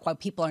go back, why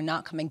people are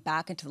not coming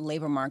back into the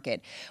labor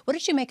market. What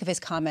did you make of his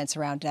comments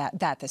around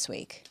that this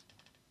week?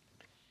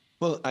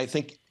 Well, I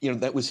think,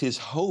 that was his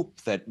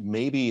hope that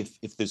maybe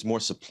if there's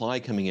more supply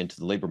coming into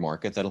the labor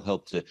market, that'll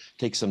help to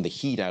take some of the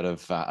heat out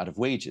of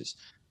wages.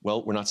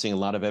 Well, we're not seeing a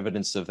lot of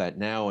evidence of that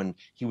now. And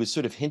he was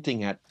sort of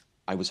hinting at,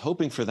 I was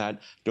hoping for that,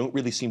 don't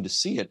really seem to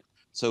see it.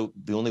 So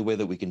the only way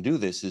that we can do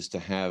this is to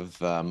have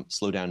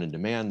slowdown in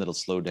demand that'll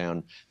slow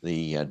down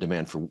the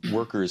demand for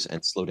workers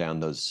and slow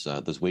down those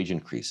wage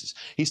increases.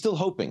 He's still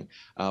hoping,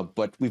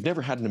 but we've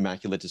never had an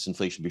immaculate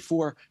disinflation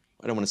before.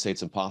 I don't want to say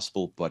it's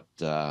impossible, but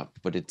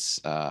it's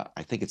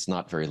I think it's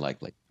not very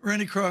likely.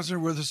 Randy Krosner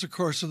with us, of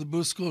course, of the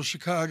Booth School of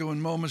Chicago.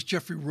 In moments,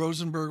 Jeffrey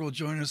Rosenberg will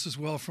join us as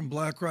well from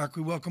BlackRock.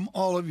 We welcome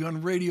all of you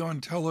on radio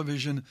and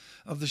television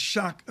of the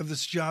shock of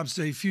this jobs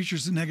day.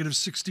 Futures to negative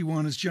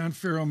 61, as John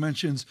Ferro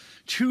mentions.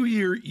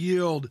 2-year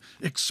yield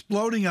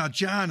exploding out.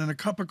 John, and a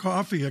cup of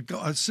coffee,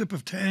 a sip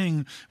of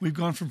Tang, we've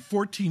gone from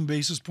 14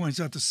 basis points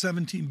out to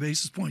 17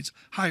 basis points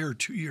higher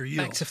 2-year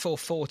yield. Back to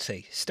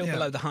 440. Still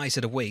below the highs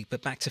of the week,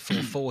 but back to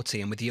 440.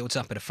 And with yields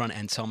up at the front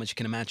end, Tom, as you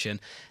can imagine,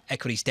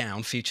 equities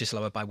down, futures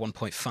lower by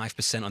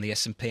 1.5% on the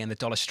S&P, and the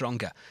dollar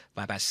stronger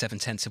by about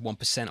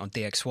 0.7% on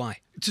DXY.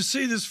 To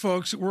see this,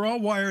 folks, we're all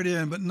wired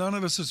in, but none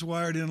of us is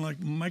wired in like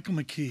Michael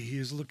McKee. He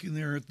is looking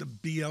there at the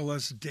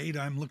BLS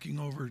data. I'm looking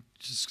over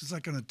just because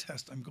I can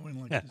attest. I'm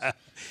going like this.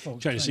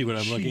 Folks, trying to see what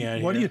I'm looking at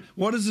here.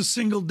 What is the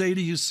single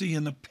data you see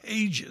in the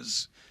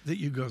pages that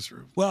you go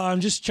through? Well, I'm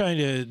just trying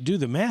to do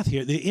the math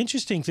here. The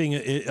interesting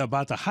thing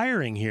about the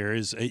hiring here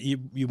is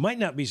you might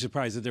not be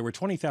surprised that there were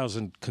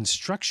 20,000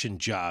 construction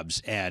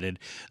jobs added.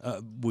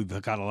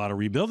 We've got a lot of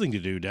rebuilding to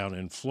do down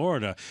in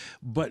Florida.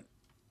 But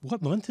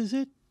what month is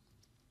it?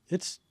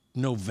 It's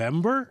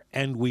November,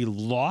 and we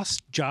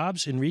lost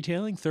jobs in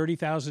retailing,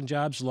 30,000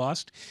 jobs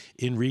lost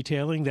in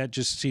retailing. That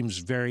just seems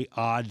very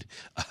odd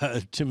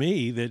to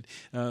me that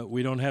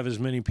we don't have as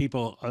many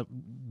people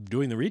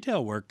doing the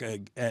retail work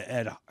at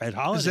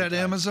holiday Is that time.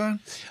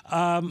 Amazon?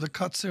 The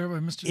cuts there by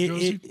Mr.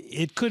 Josie?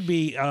 It could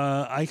be.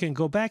 I can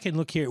go back and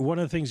look here. One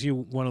of the things you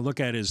want to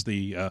look at is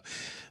the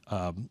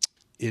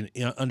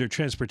under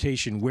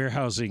transportation,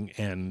 warehousing,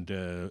 and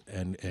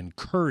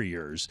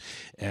couriers,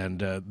 and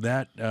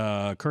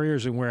that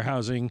couriers and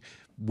warehousing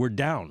were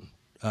down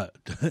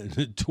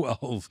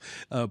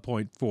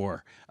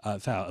 12.4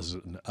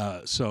 thousand.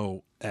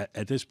 So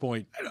at this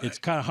point, it's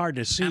kind of hard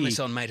to see.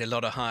 Amazon made a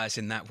lot of hires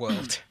in that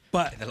world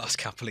in the last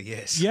couple of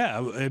years.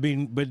 Yeah, I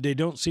mean, but they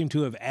don't seem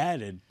to have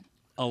added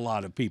a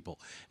lot of people,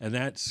 and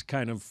that's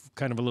kind of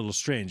a little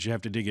strange. You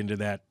have to dig into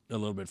that a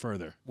little bit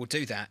further. We'll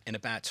do that in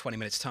about 20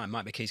 minutes' time.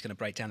 Mike McKee's going to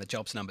break down the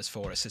jobs numbers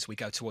for us as we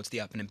go towards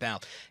the opening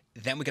bell.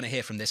 Then we're going to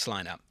hear from this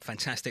lineup.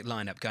 Fantastic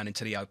lineup going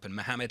into the open.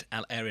 Mohamed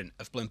El-Erian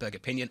of Bloomberg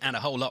Opinion and a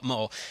whole lot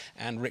more.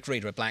 And Rick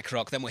Rieder of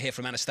BlackRock. Then we'll hear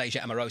from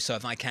Anastasia Amoroso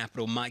of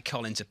iCapital, Mike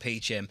Collins of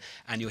PGIM,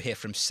 and you'll hear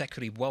from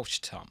Secretary Walsh,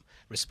 Tom,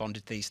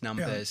 responded to these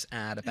numbers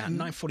at about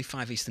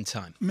 9:45 Eastern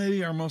Time.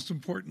 Maybe our most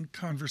important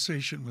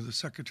conversation with the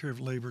Secretary of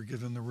Labor,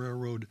 given the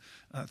railroad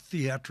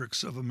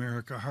theatrics of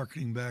America,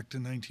 harkening back to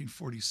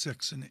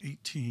 1946 and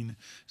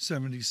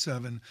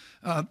 1877.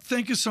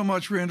 Thank you so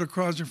much, Randall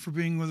Krosner, for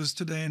being with us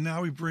today. And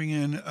now we bring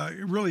in,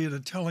 really at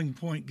a telling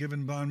point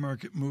given bond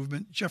market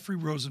movement, Jeffrey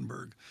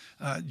Rosenberg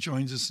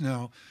joins us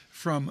now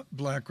from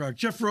BlackRock.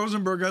 Jeff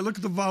Rosenberg, I look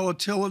at the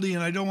volatility,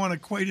 and I don't want to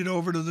equate it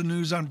over to the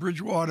news on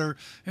Bridgewater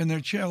and their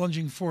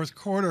challenging fourth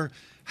quarter.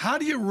 How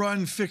do you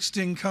run fixed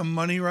income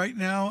money right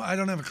now? I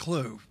don't have a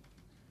clue.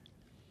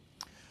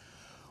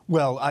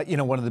 Well, you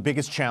know, one of the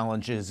biggest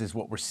challenges is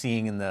what we're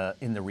seeing in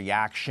the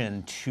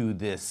reaction to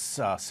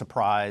this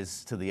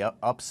surprise to the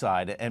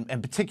upside,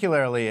 and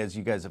particularly, as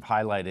you guys have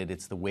highlighted,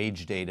 it's the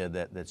wage data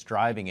that's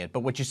driving it. But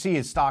what you see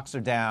is stocks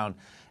are down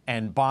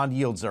and bond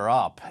yields are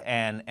up,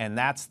 and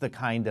that's the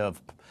kind of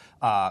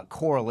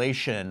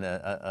correlation,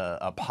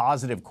 a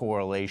positive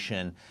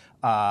correlation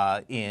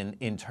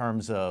in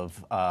terms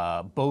of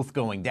both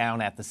going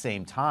down at the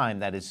same time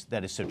that is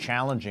so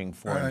challenging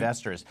for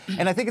investors.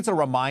 And I think it's a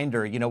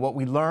reminder, you know, what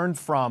we learned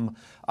from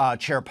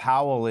Chair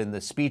Powell in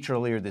the speech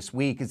earlier this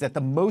week is that the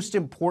most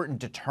important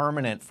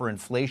determinant for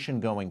inflation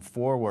going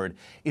forward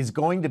is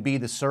going to be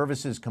the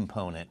services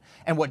component.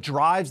 And what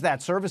drives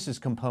that services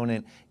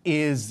component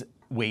is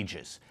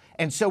wages.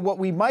 And so what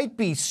we might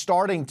be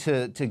starting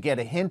to get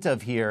a hint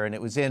of here, and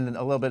it was in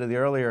a little bit of the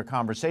earlier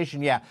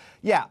conversation,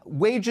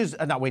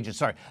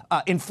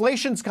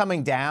 inflation's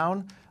coming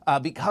down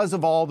because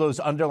of all those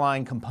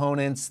underlying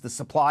components, the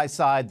supply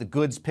side, the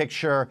goods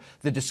picture,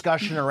 the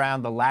discussion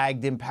around the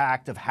lagged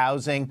impact of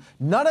housing.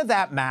 None of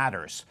that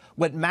matters.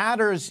 What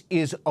matters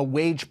is a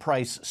wage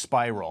price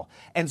spiral.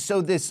 And so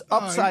this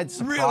upside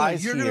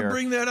surprise You're going to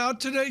bring that out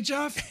today,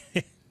 Jeff?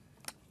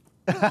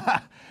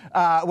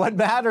 What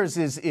matters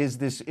is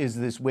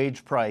this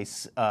wage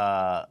price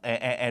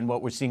and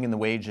what we're seeing in the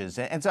wages,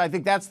 and so I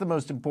think that's the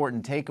most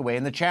important takeaway.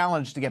 And the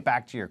challenge, to get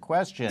back to your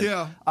question,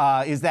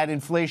 is that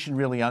inflation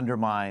really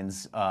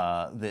undermines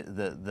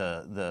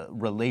the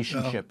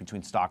relationship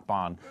between stock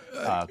bond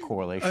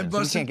correlation. So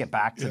we can't get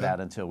back to that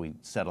until we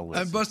settle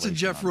this. I'm busting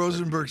Jeff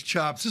Rosenberg's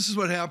chops. This is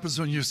what happens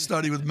when you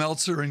study with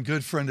Meltzer and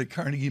good friend at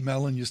Carnegie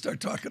Mellon. You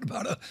start talking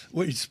about a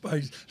wage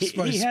spiral.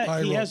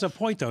 He has a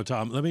point, though,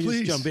 Tom. Let me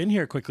just jump in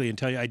here quickly and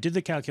tell you, I did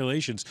the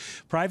calculations.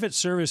 Private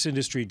service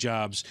industry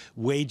jobs,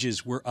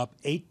 wages were up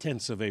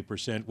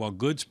 0.8%, while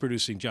goods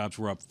producing jobs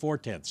were up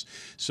 0.4%.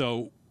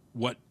 So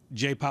what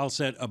Jay Powell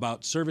said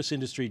about service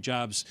industry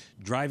jobs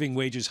driving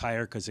wages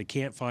higher because they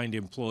can't find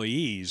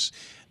employees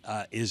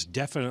is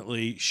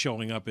definitely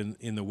showing up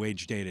in the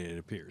wage data, it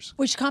appears.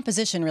 Which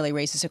composition really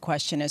raises a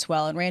question as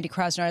well. And Randy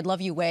Krasner, I'd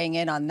love you weighing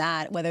in on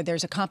that, whether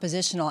there's a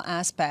compositional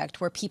aspect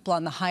where people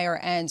on the higher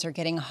ends are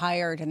getting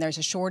hired and there's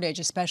a shortage,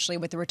 especially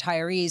with the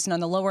retirees, and on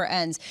the lower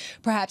ends,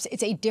 perhaps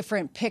it's a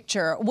different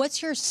picture.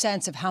 What's your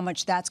sense of how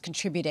much that's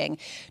contributing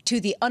to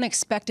the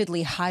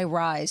unexpectedly high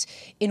rise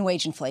in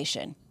wage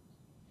inflation?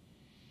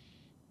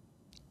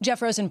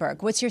 Jeff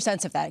Rosenberg, what's your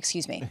sense of that?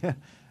 Excuse me.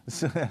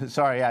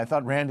 Sorry, I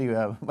thought Randy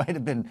might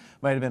have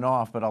been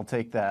off, but I'll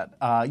take that.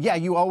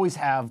 You always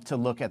have to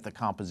look at the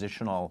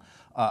compositional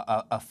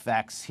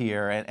effects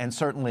here, and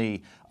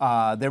certainly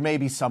there may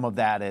be some of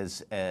that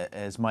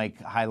as Mike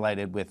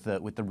highlighted with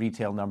the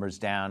retail numbers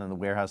down and the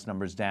warehouse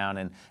numbers down,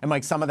 and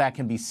Mike, some of that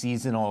can be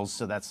seasonal,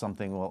 so that's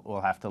something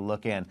we'll have to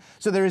look in.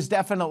 So there is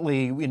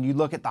definitely, when you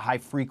look at the high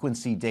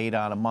frequency data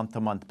on a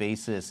month-to-month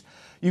basis,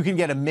 you can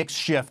get a mix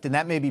shift, and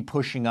that may be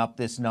pushing up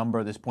this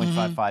number, this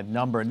 0.55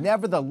 number.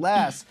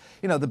 Nevertheless,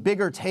 you know, the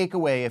bigger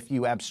takeaway, if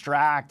you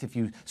abstract, if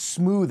you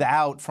smooth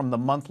out from the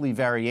monthly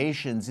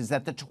variations, is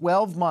that the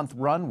 12-month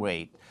run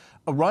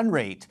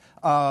rate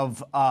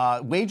of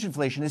wage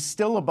inflation is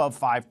still above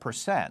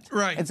 5%.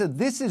 Right. And so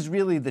this is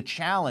really the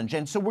challenge.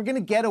 And so we're going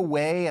to get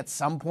away at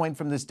some point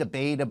from this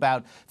debate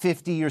about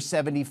 50 or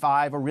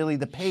 75 or really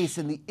the pace.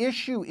 And the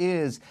issue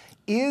is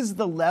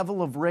the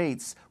level of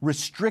rates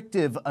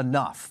restrictive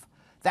enough?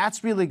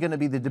 That's really going to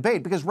be the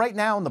debate, because right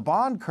now in the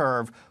bond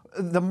curve,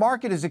 the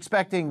market is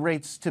expecting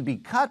rates to be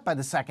cut by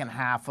the second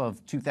half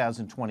of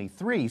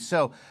 2023.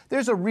 So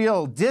there's a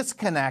real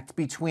disconnect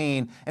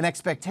between an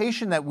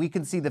expectation that we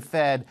can see the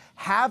Fed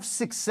have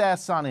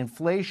success on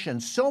inflation,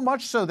 so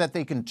much so that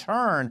they can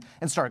turn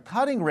and start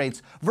cutting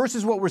rates,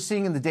 versus what we're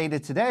seeing in the data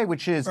today,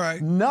 which is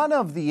none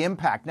of the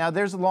impact. Now,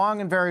 there's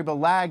long and variable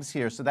lags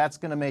here, so that's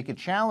going to make it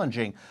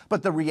challenging.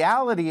 But the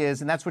reality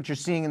is, and that's what you're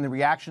seeing in the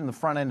reaction in the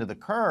front end of the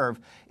curve,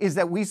 is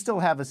that we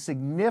still have a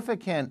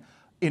significant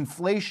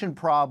inflation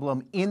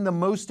problem in the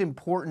most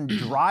important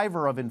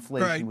driver of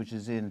inflation, which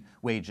is in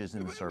wages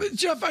and the services.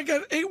 Jeff, I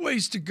got 8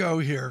 ways to go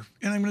here,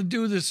 and I'm going to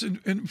do this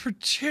in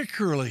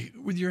particularly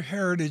with your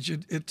heritage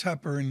at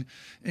Tepper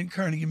and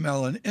Carnegie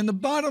Mellon. And the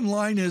bottom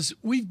line is,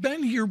 we've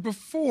been here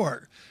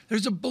before.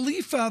 There's a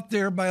belief out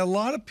there by a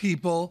lot of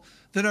people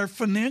that our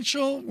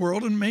financial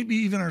world, and maybe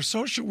even our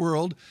social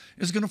world,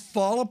 is going to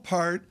fall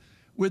apart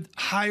with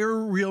higher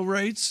real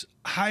rates,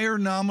 higher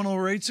nominal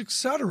rates,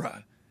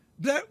 etc.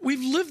 That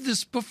we've lived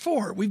this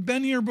before. We've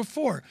been here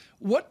before.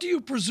 What do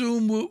you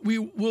presume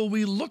will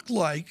we look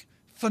like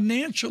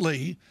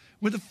financially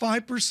with a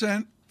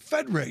 5%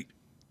 Fed rate?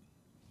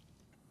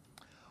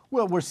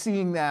 Well, we're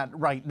seeing that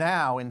right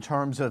now in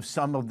terms of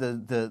some of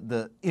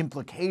the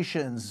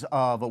implications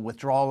of a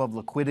withdrawal of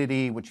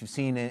liquidity, which you've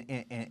seen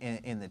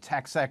in the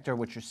tech sector,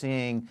 which you're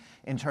seeing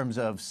in terms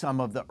of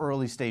some of the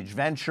early stage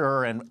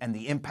venture and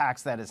the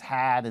impacts that has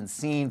had and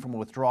seen from a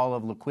withdrawal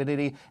of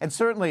liquidity. And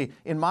certainly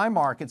in my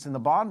markets, in the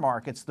bond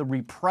markets, the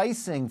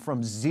repricing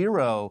from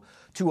zero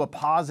to a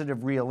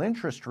positive real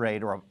interest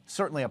rate, or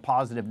certainly a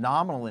positive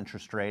nominal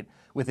interest rate.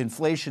 With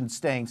inflation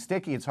staying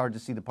sticky, it's hard to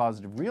see the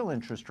positive real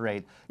interest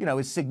rate,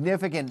 is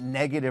significant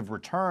negative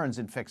returns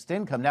in fixed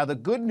income. Now, the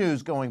good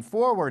news going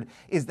forward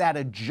is that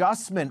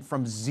adjustment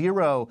from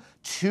zero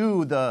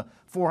to the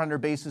 400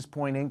 basis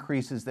point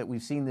increases that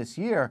we've seen this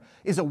year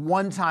is a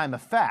one-time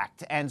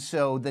effect. And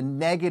so the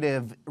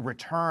negative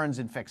returns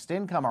in fixed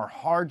income are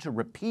hard to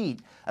repeat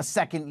a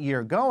second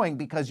year going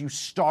because you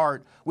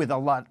start with a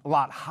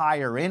lot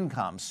higher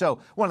income. So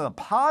one of the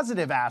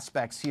positive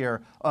aspects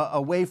here,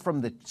 away from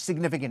the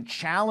significant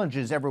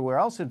challenges everywhere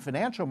else in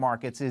financial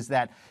markets, is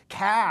that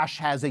cash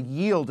has a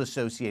yield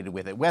associated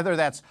with it. Whether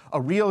that's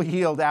a real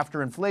yield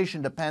after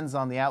inflation depends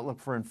on the outlook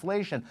for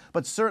inflation,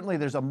 but certainly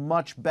there's a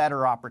much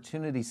better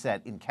opportunity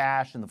set in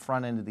cash in the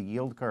front end of the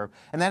yield curve.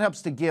 And that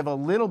helps to give a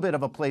little bit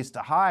of a place to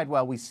hide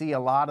while we see a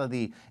lot of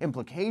the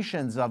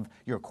implications of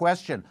your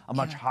question, a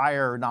much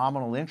higher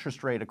nominal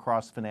interest rate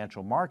across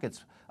financial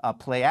markets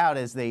play out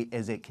as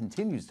it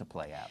continues to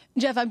play out.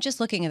 Jeff, I'm just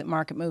looking at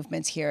market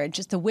movements here, and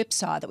just the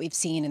whipsaw that we've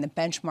seen in the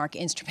benchmark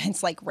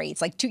instruments like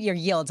rates, like 2-year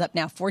yields up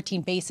now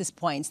 14 basis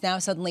points. Now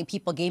suddenly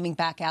people gaming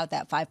back out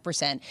that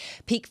 5%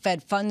 peak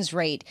Fed funds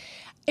rate.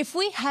 If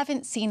we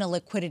haven't seen a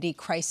liquidity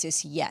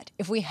crisis yet,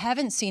 if we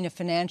haven't seen a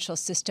financial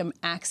system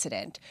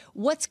accident,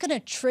 what's going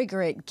to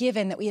trigger it,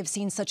 given that we have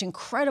seen such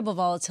incredible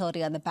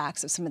volatility on the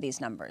backs of some of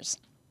these numbers?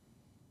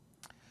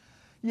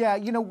 Yeah,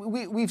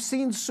 we've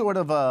seen sort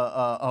of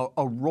a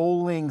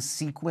rolling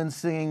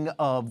sequencing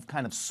of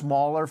kind of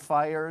smaller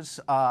fires.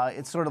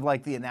 It's sort of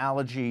like the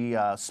analogy,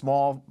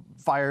 small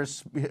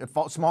forest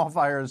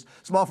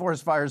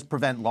fires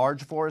prevent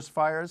large forest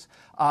fires.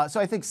 So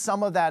I think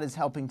some of that is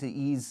helping to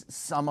ease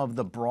some of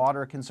the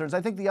broader concerns.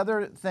 I think the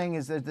other thing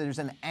is that there's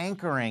an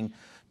anchoring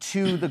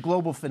to the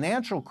global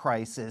financial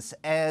crisis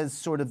as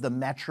sort of the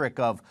metric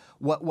of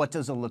what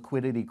does a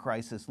liquidity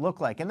crisis look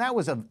like. And that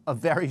was a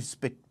very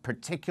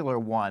particular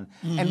one.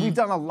 Mm-hmm. And we've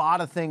done a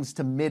lot of things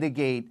to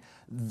mitigate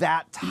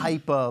that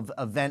type of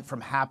event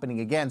from happening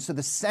again. So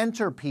the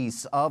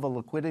centerpiece of a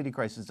liquidity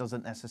crisis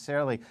doesn't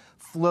necessarily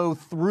flow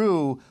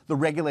through the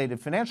regulated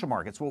financial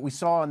markets. What we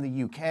saw in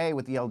the UK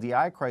with the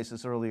LDI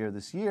crisis earlier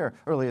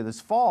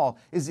this fall,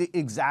 is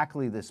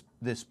exactly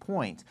this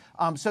point.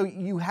 So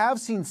you have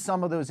seen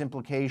some of those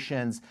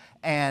implications,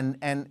 and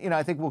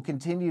I think we'll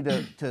continue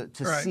to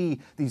right. see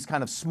these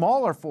kind of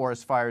smaller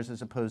forest fires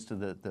as opposed to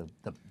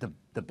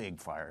the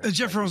big fires.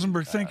 Jeff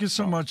Rosenberg, thank you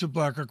so much at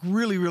BlackRock.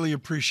 Really, really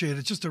appreciate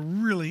it. Just a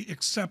really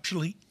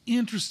exceptionally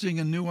interesting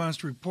and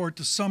nuanced report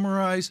to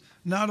summarize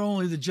not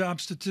only the job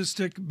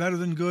statistic, better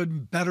than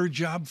good, better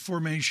job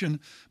formation,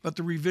 but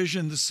the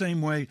revision the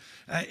same way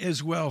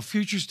as well.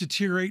 Futures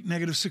deteriorate,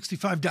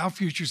 -65. Dow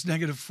futures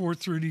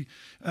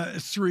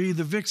 -433.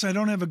 The VIX, I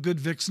don't have a good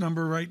VIX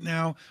number right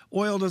now.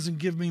 Oil doesn't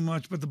give me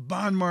much, but the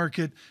bond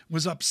market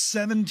was up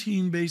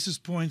 17 basis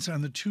points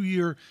on the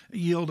 2-year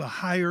yield, a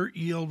higher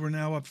yield. We're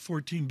now up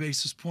 14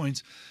 basis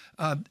points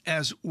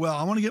as well.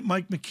 I want to get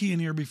Mike McKee in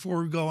here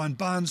before we go on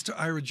bonds to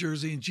Ira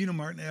Jersey and Gina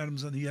Martin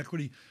Adams on the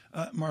equity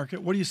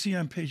market. What do you see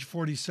on page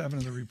 47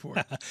 of the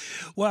report?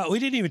 Well, we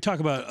didn't even talk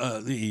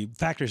about the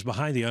factors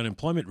behind the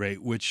unemployment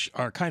rate, which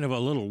are kind of a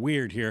little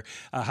weird here.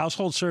 A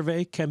household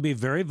survey can be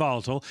very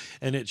volatile,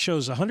 and it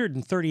shows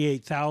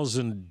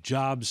 138,000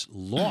 jobs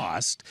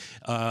lost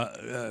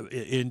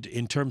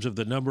in terms of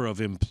the number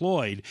of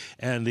employed,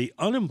 and the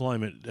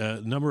unemployment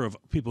number of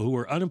people who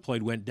were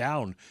unemployed went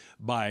down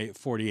by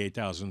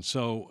 48,000.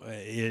 So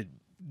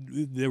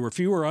there were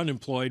fewer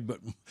unemployed,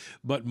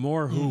 but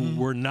more who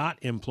were not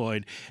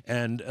employed,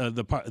 and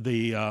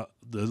the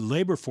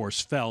labor force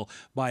fell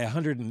by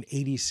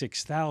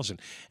 186,000.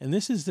 And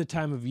this is the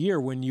time of year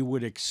when you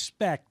would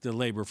expect the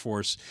labor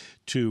force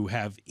to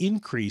have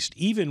increased,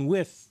 even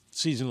with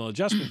seasonal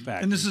adjustment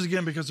factors. And this is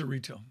again because of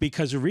retail.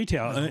 Because of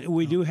retail,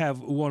 we do have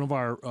one of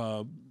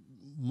our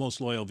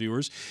most loyal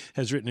viewers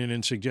has written in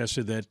and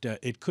suggested that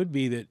it could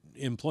be that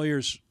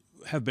employers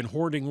have been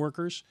hoarding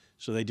workers,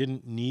 so they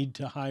didn't need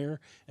to hire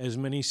as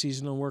many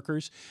seasonal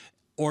workers.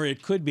 Or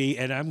it could be,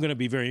 and I'm going to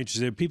be very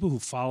interested, people who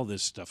follow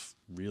this stuff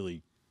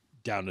really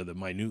down to the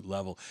minute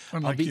level.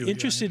 I'll be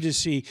interested to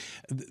see.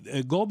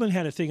 Goldman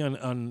had a thing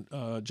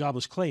on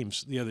jobless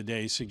claims the other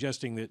day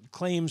suggesting that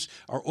claims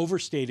are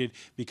overstated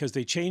because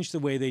they changed the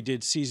way they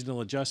did seasonal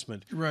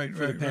adjustment for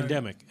the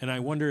pandemic. And I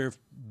wonder if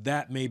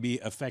that may be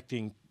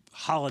affecting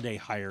holiday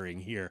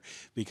hiring here,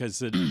 because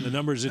the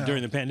numbers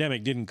during the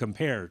pandemic didn't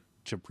compare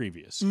to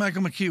previous.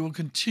 Michael McKee will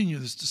continue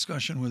this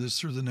discussion with us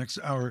through the next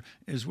hour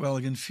as well.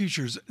 Again,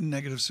 futures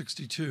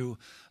 -62.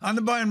 On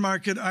the buying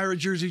market, Ira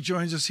Jersey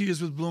joins us. He is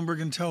with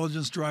Bloomberg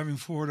Intelligence, driving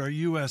forward our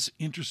U.S.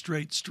 interest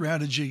rate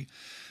strategy.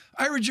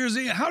 Ira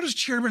Jersey, how does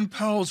Chairman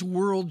Powell's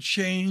world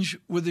change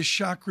with this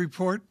shock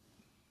report?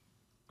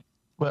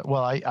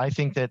 Well, I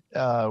think that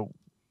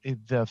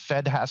the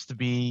Fed has to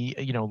be,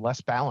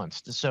 less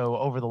balanced. So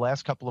over the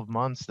last couple of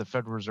months, the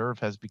Federal Reserve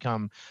has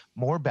become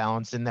more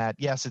balanced in that,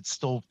 yes, it's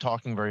still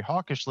talking very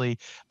hawkishly,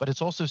 but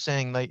it's also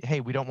saying like,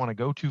 hey, we don't want to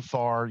go too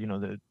far.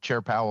 The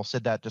Chair Powell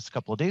said that just a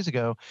couple of days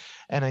ago.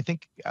 And I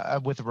think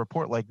with a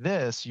report like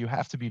this, you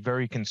have to be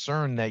very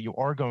concerned that you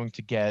are going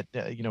to get,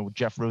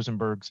 Jeff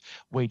Rosenberg's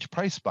wage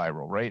price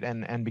spiral, right?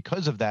 And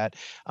because of that,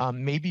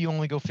 maybe you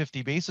only go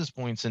 50 basis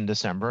points in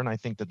December. And I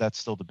think that that's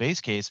still the base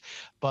case.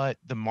 But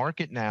the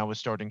market now is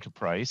starting to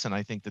price, and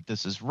I think that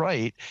this is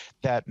right,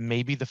 that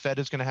maybe the Fed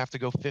is going to have to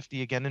go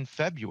 50 again in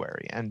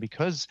February. And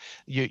because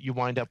you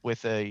wind up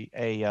with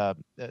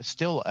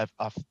still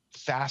a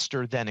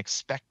faster than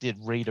expected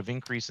rate of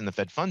increase in the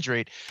Fed funds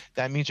rate,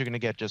 that means you're going to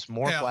get just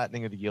more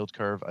flattening of the yield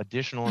curve,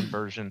 additional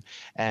inversion,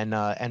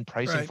 and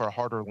pricing for a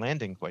harder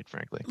landing, quite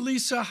frankly.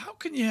 Lisa, how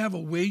can you have a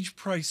wage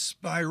price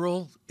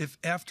spiral if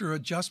after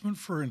adjustment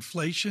for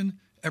inflation,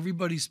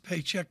 everybody's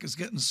paycheck is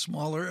getting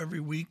smaller every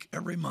week,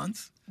 every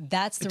month?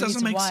 That's the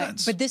reason why.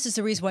 But this is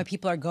the reason why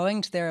people are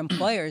going to their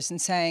employers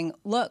and saying,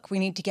 look, we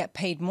need to get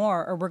paid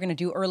more, or we're going to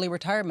do early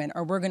retirement,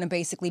 or we're going to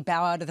basically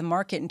bow out of the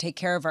market and take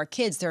care of our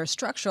kids. There are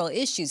structural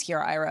issues here,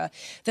 Ira,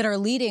 that are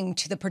leading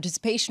to the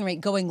participation rate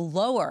going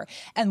lower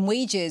and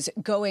wages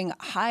going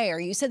higher.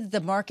 You said that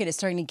the market is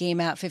starting to game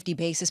out 50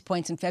 basis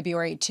points in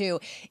February, too.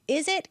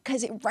 Is it?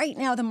 Because right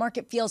now the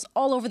market feels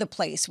all over the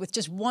place with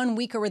just one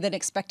weaker than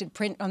expected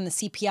print on the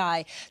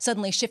CPI,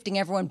 suddenly shifting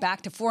everyone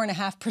back to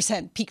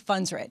 4.5% peak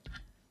funds rate.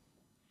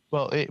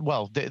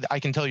 Well,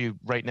 I can tell you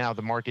right now,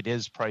 the market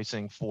is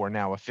pricing for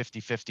now a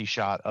 50-50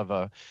 shot of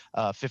a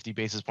 50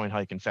 basis point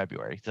hike in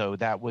February. So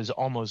that was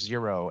almost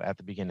zero at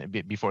the beginning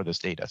before this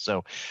data.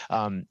 So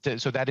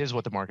that is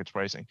what the market's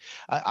pricing.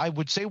 I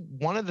would say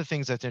one of the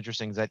things that's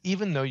interesting is that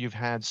even though you've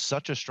had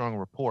such a strong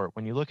report,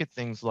 when you look at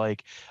things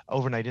like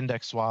overnight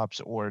index swaps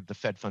or the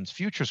Fed funds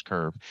futures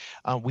curve,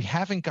 we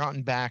haven't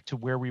gotten back to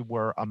where we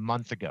were a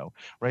month ago,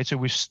 right? So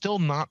we're still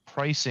not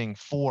pricing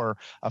for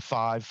a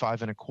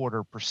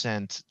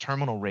 5.25%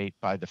 terminal rate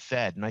by the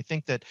Fed. And I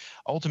think that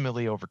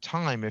ultimately over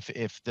time, if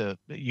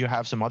you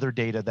have some other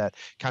data that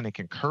kind of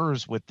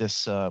concurs with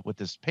this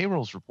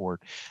payrolls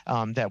report,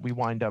 that we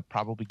wind up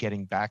probably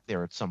getting back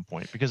there at some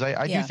point. Because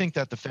I do think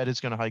that the Fed is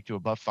going to hike to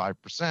above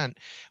 5%,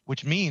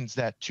 which means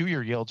that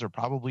two-year yields are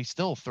probably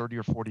still 30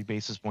 or 40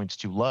 basis points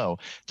too low.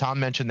 Tom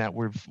mentioned that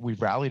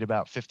we've rallied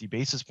about 50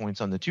 basis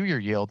points on the two-year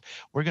yield.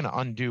 We're going to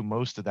undo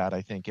most of that,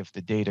 I think, if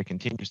the data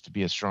continues to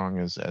be as strong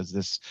as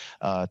this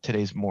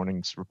today's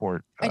morning's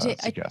report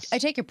suggests. I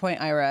take your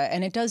point, Ira,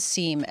 and it does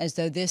seem as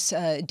though this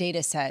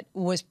data set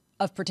was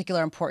of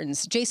particular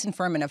importance. Jason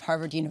Furman of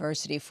Harvard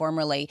University,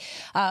 formerly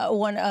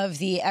one of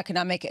the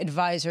economic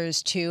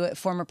advisors to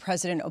former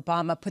President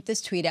Obama, put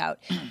this tweet out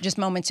just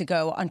moments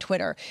ago on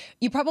Twitter.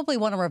 You probably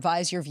want to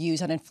revise your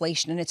views on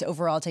inflation and its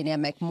overall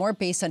dynamic more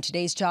based on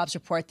today's jobs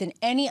report than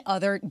any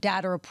other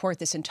data report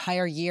this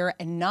entire year,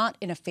 and not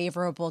in a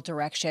favorable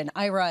direction.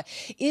 Ira,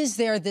 is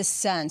there this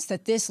sense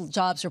that this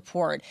jobs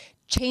report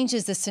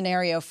changes the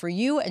scenario for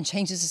you and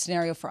changes the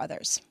scenario for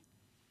others?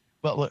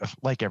 Well,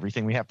 like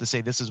everything, we have to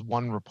say this is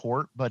one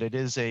report, but it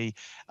is I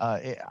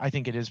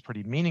think it is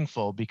pretty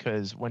meaningful,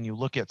 because when you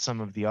look at some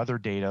of the other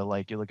data,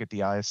 like you look at the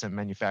ISM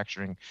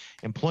manufacturing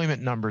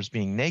employment numbers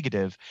being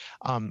negative,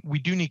 we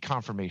do need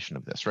confirmation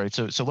of this, right?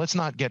 So let's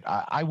not get,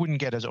 I wouldn't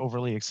get as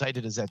overly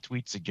excited as that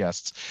tweet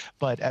suggests,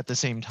 but at the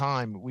same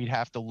time, we'd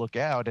have to look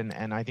out,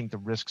 and I think the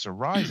risks are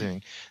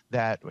rising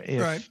that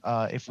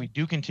if we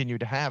do continue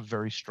to have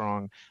very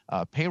strong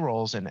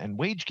payrolls and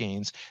wage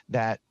gains,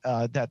 that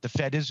the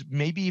Fed is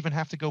maybe even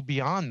have to go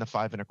beyond the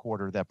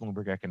 5.25 that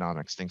Bloomberg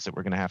Economics thinks that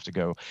we're going to have to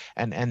go,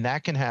 and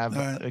that can have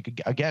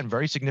again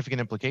very significant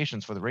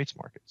implications for the rates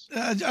markets.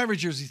 Ira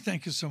Jersey,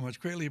 thank you so much.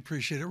 Greatly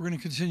appreciate it. We're going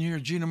to continue here.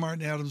 Gina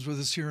Martin Adams with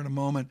us here in a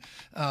moment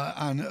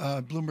on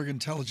Bloomberg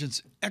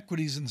Intelligence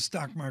equities in the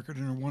stock market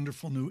and a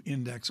wonderful new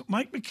index.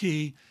 Mike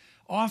McKee,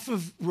 off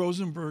of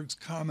Rosenberg's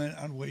comment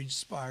on wage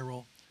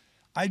spiral,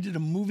 I did a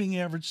moving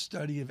average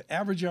study of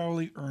average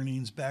hourly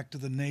earnings back to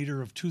the nadir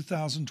of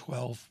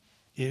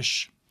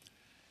 2012-ish.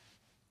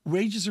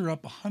 Wages are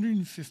up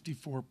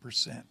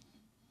 154%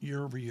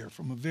 year over year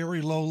from a very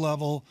low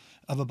level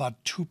of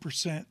about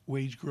 2%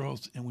 wage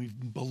growth, and we've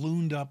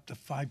ballooned up to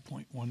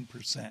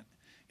 5.1%.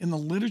 In the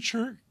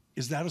literature,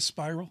 is that a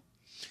spiral?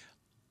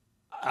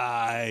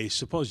 I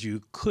suppose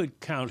you could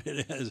count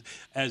it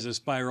as a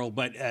spiral,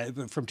 but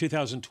from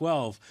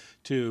 2012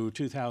 to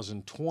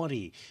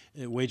 2020,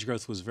 wage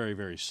growth was very,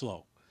 very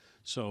slow.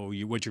 So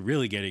what you're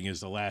really getting is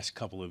the last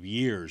couple of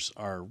years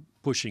are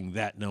pushing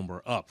that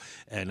number up.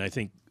 And I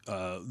think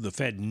the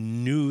Fed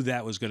knew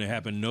that was going to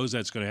happen, knows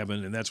that's going to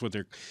happen, and that's what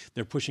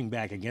they're pushing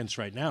back against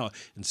right now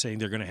and saying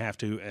they're going to have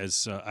to,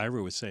 as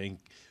Ira was saying,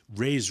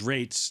 raise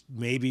rates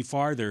maybe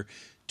farther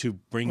to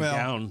bring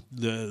down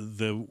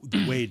the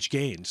wage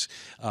gains.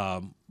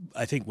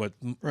 I think what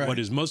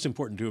is most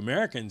important to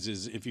Americans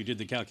is if you did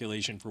the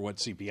calculation for what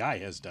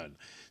CPI has done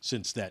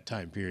since that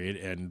time period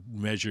and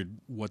measured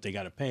what they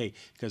got to pay,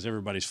 because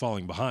everybody's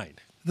falling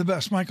behind. The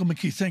best. Michael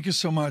McKee, thank you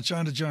so much.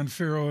 On to John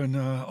Ferro and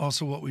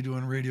also what we do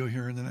on radio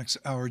here in the next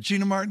hour.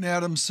 Gina Martin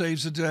Adams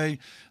saves the day.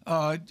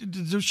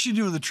 She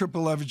knew the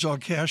triple leverage all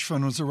cash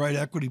fund was the right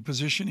equity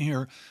position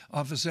here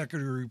off this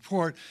equity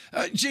report.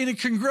 Gina,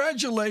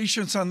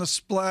 congratulations on the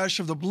splash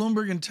of the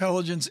Bloomberg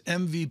Intelligence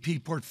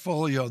MVP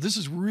portfolio. This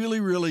is really,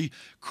 really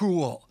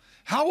cool.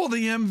 How will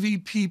the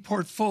MVP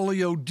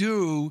portfolio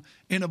do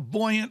in a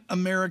buoyant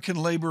American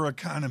labor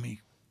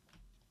economy?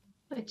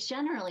 It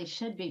generally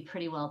should be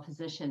pretty well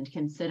positioned,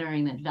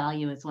 considering that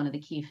value is one of the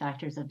key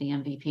factors of the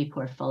MVP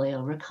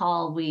portfolio.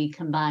 Recall, we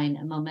combine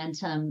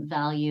momentum,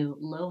 value,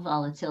 low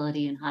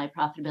volatility, and high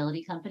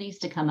profitability companies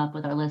to come up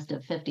with our list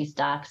of 50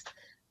 stocks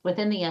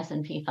within the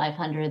S&P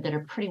 500 that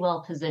are pretty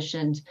well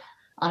positioned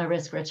on a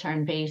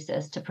risk-return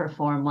basis to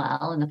perform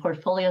well. And the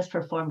portfolio's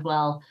performed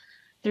well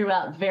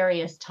throughout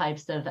various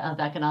types of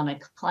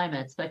economic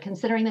climates. But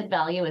considering that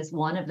value is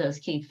one of those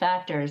key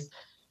factors,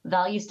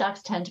 value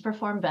stocks tend to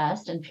perform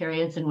best in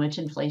periods in which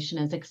inflation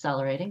is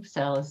accelerating.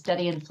 So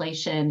steady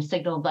inflation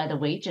signaled by the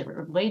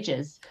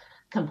wages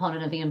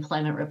component of the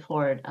employment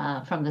report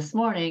from this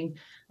morning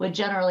would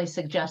generally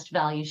suggest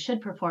value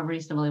should perform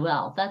reasonably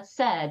well. That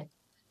said,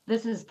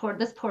 this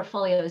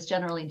portfolio is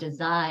generally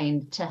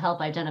designed to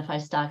help identify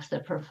stocks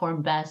that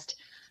perform best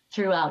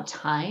throughout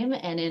time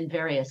and in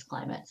various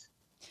climates.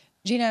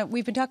 Gina,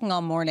 we've been talking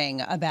all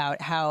morning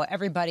about how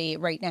everybody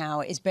right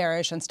now is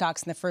bearish on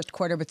stocks in the first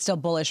quarter, but still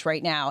bullish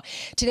right now.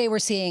 Today, we're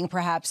seeing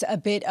perhaps a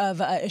bit of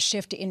a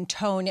shift in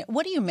tone.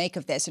 What do you make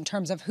of this in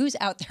terms of who's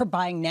out there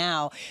buying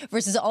now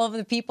versus all of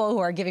the people who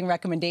are giving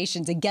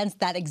recommendations against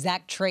that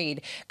exact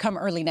trade come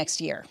early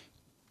next year?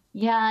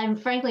 Yeah, I'm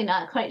frankly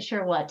not quite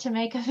sure what to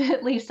make of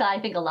it, Lisa.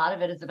 I think a lot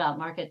of it is about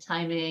market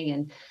timing,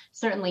 and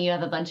certainly you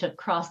have a bunch of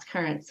cross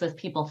currents with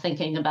people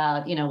thinking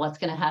about, what's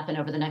going to happen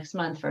over the next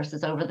month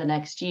versus over the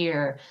next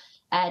year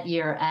at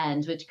year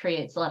end, which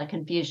creates a lot of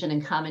confusion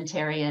and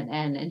commentary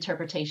and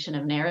interpretation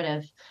of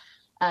narrative.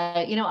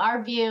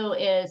 Our view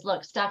is,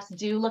 look, stocks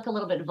do look a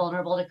little bit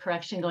vulnerable to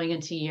correction going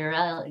into year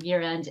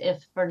end,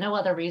 if for no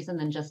other reason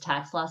than just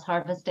tax loss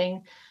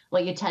harvesting.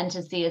 What you tend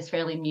to see is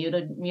fairly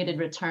muted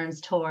returns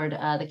toward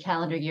the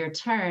calendar year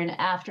turn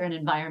after an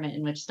environment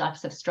in which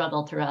stocks have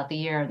struggled throughout the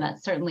year, and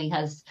that certainly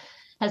has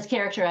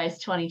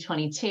characterized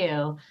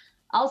 2022.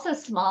 Also,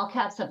 small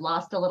caps have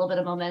lost a little bit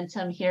of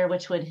momentum here,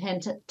 which would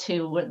hint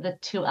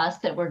to us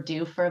that we're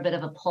due for a bit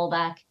of a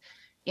pullback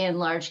in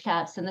large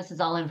caps, and this is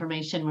all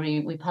information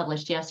we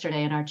published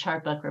yesterday in our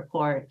chart book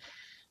report.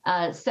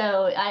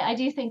 So I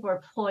do think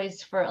we're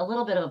poised for a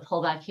little bit of a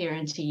pullback here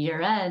into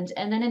year end,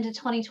 and then into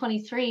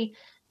 2023.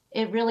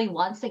 It really,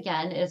 once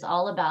again, is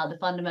all about the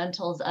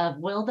fundamentals of,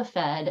 will the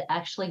Fed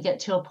actually get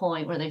to a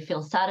point where they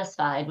feel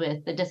satisfied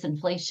with the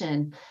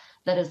disinflation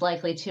that is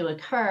likely to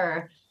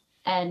occur,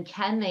 and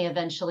can they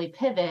eventually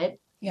pivot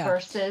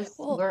versus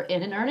we're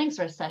in an earnings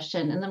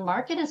recession? And the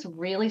market is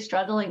really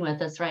struggling with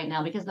this right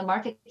now because the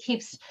market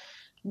keeps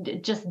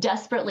just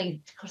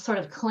desperately sort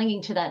of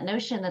clinging to that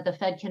notion that the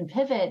Fed can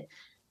pivot.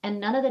 And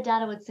none of the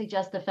data would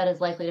suggest the Fed is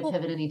likely to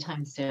pivot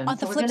anytime soon.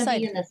 So we're going to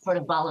be in this sort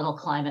of volatile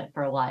climate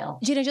for a while.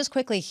 Gina, just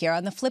quickly here,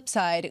 on the flip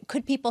side,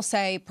 could people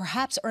say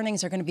perhaps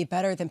earnings are going to be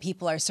better than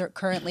people are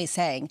currently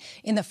saying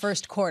in the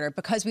first quarter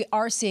because we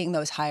are seeing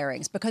those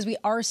hirings, because we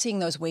are seeing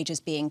those wages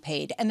being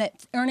paid, and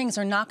that earnings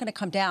are not going to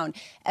come down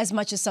as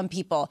much as some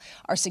people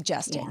are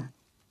suggesting? Yeah.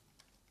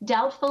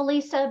 Doubtful,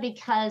 Lisa,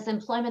 because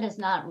employment is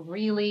not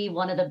really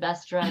one of the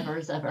best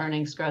drivers of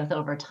earnings growth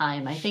over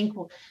time. I think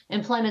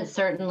employment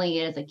certainly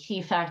is a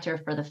key factor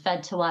for the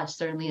Fed to watch,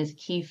 certainly is a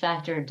key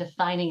factor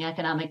defining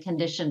economic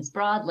conditions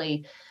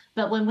broadly.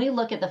 But when we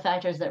look at the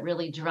factors that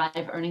really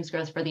drive earnings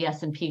growth for the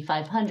S&P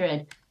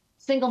 500,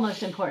 single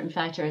most important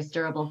factor is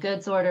durable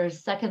goods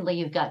orders. Secondly,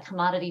 you've got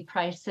commodity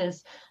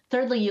prices.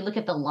 Thirdly, you look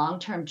at the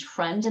long-term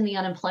trend in the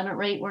unemployment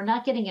rate. We're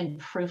not getting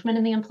improvement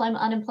in the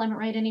unemployment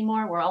rate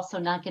anymore. We're also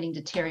not getting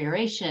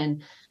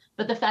deterioration.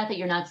 But the fact that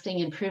you're not seeing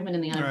improvement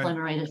in the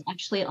unemployment rate is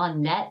actually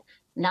on net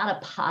not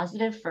a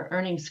positive for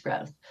earnings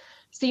growth.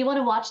 So you want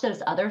to watch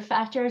those other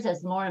factors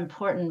as more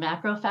important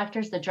macro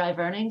factors that drive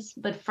earnings.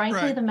 But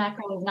frankly, the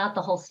macro is not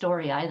the whole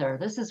story either.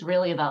 This is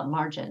really about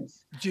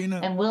margins.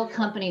 Gina, and will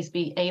companies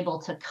be able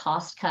to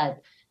cost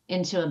cut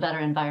into a better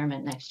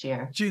environment next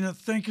year? Gina,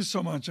 thank you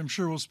so much. I'm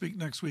sure we'll speak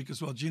next week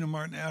as well. Gina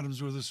Martin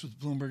Adams with us with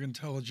Bloomberg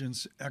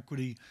Intelligence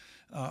Equity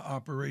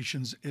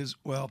Operations as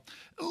well.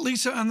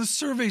 Lisa, on the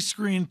survey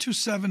screen,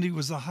 270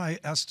 was the high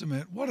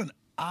estimate. What an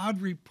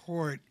odd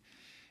report.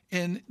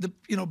 And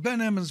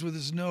Ben Emmons with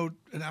his note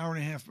an hour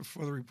and a half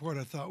before the report,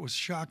 I thought was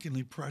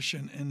shockingly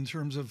prescient in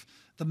terms of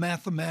the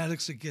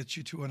mathematics that gets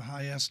you to a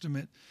high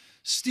estimate.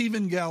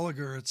 Stephen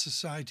Gallagher at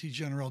Societe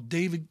Generale,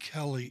 David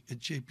Kelly at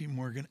J.P.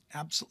 Morgan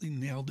absolutely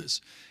nailed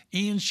this.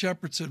 Ian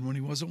Shepherdson, when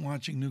he wasn't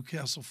watching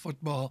Newcastle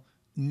football,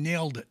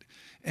 nailed it.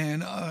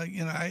 And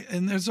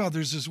and there's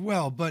others as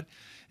well. But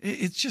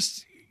It's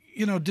just,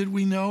 did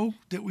we know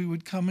that we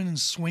would come in and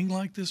swing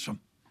like this from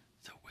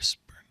the whisper?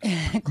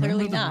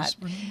 Clearly not,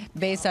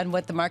 based on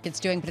what the market's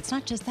doing. But it's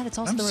not just that, it's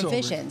also the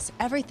revisions.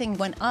 Everything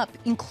went up,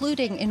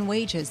 including in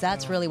wages.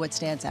 That's really what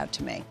stands out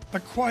to me. A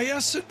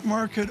quiescent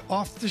market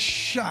off the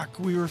shock.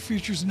 We were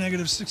futures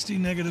 -60,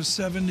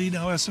 -70.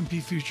 Now S&P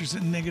futures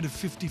at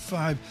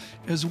 -55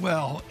 as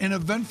well. An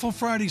eventful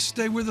Friday.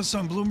 Stay with us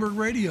on Bloomberg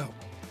Radio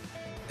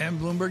and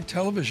Bloomberg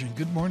Television.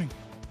 Good morning.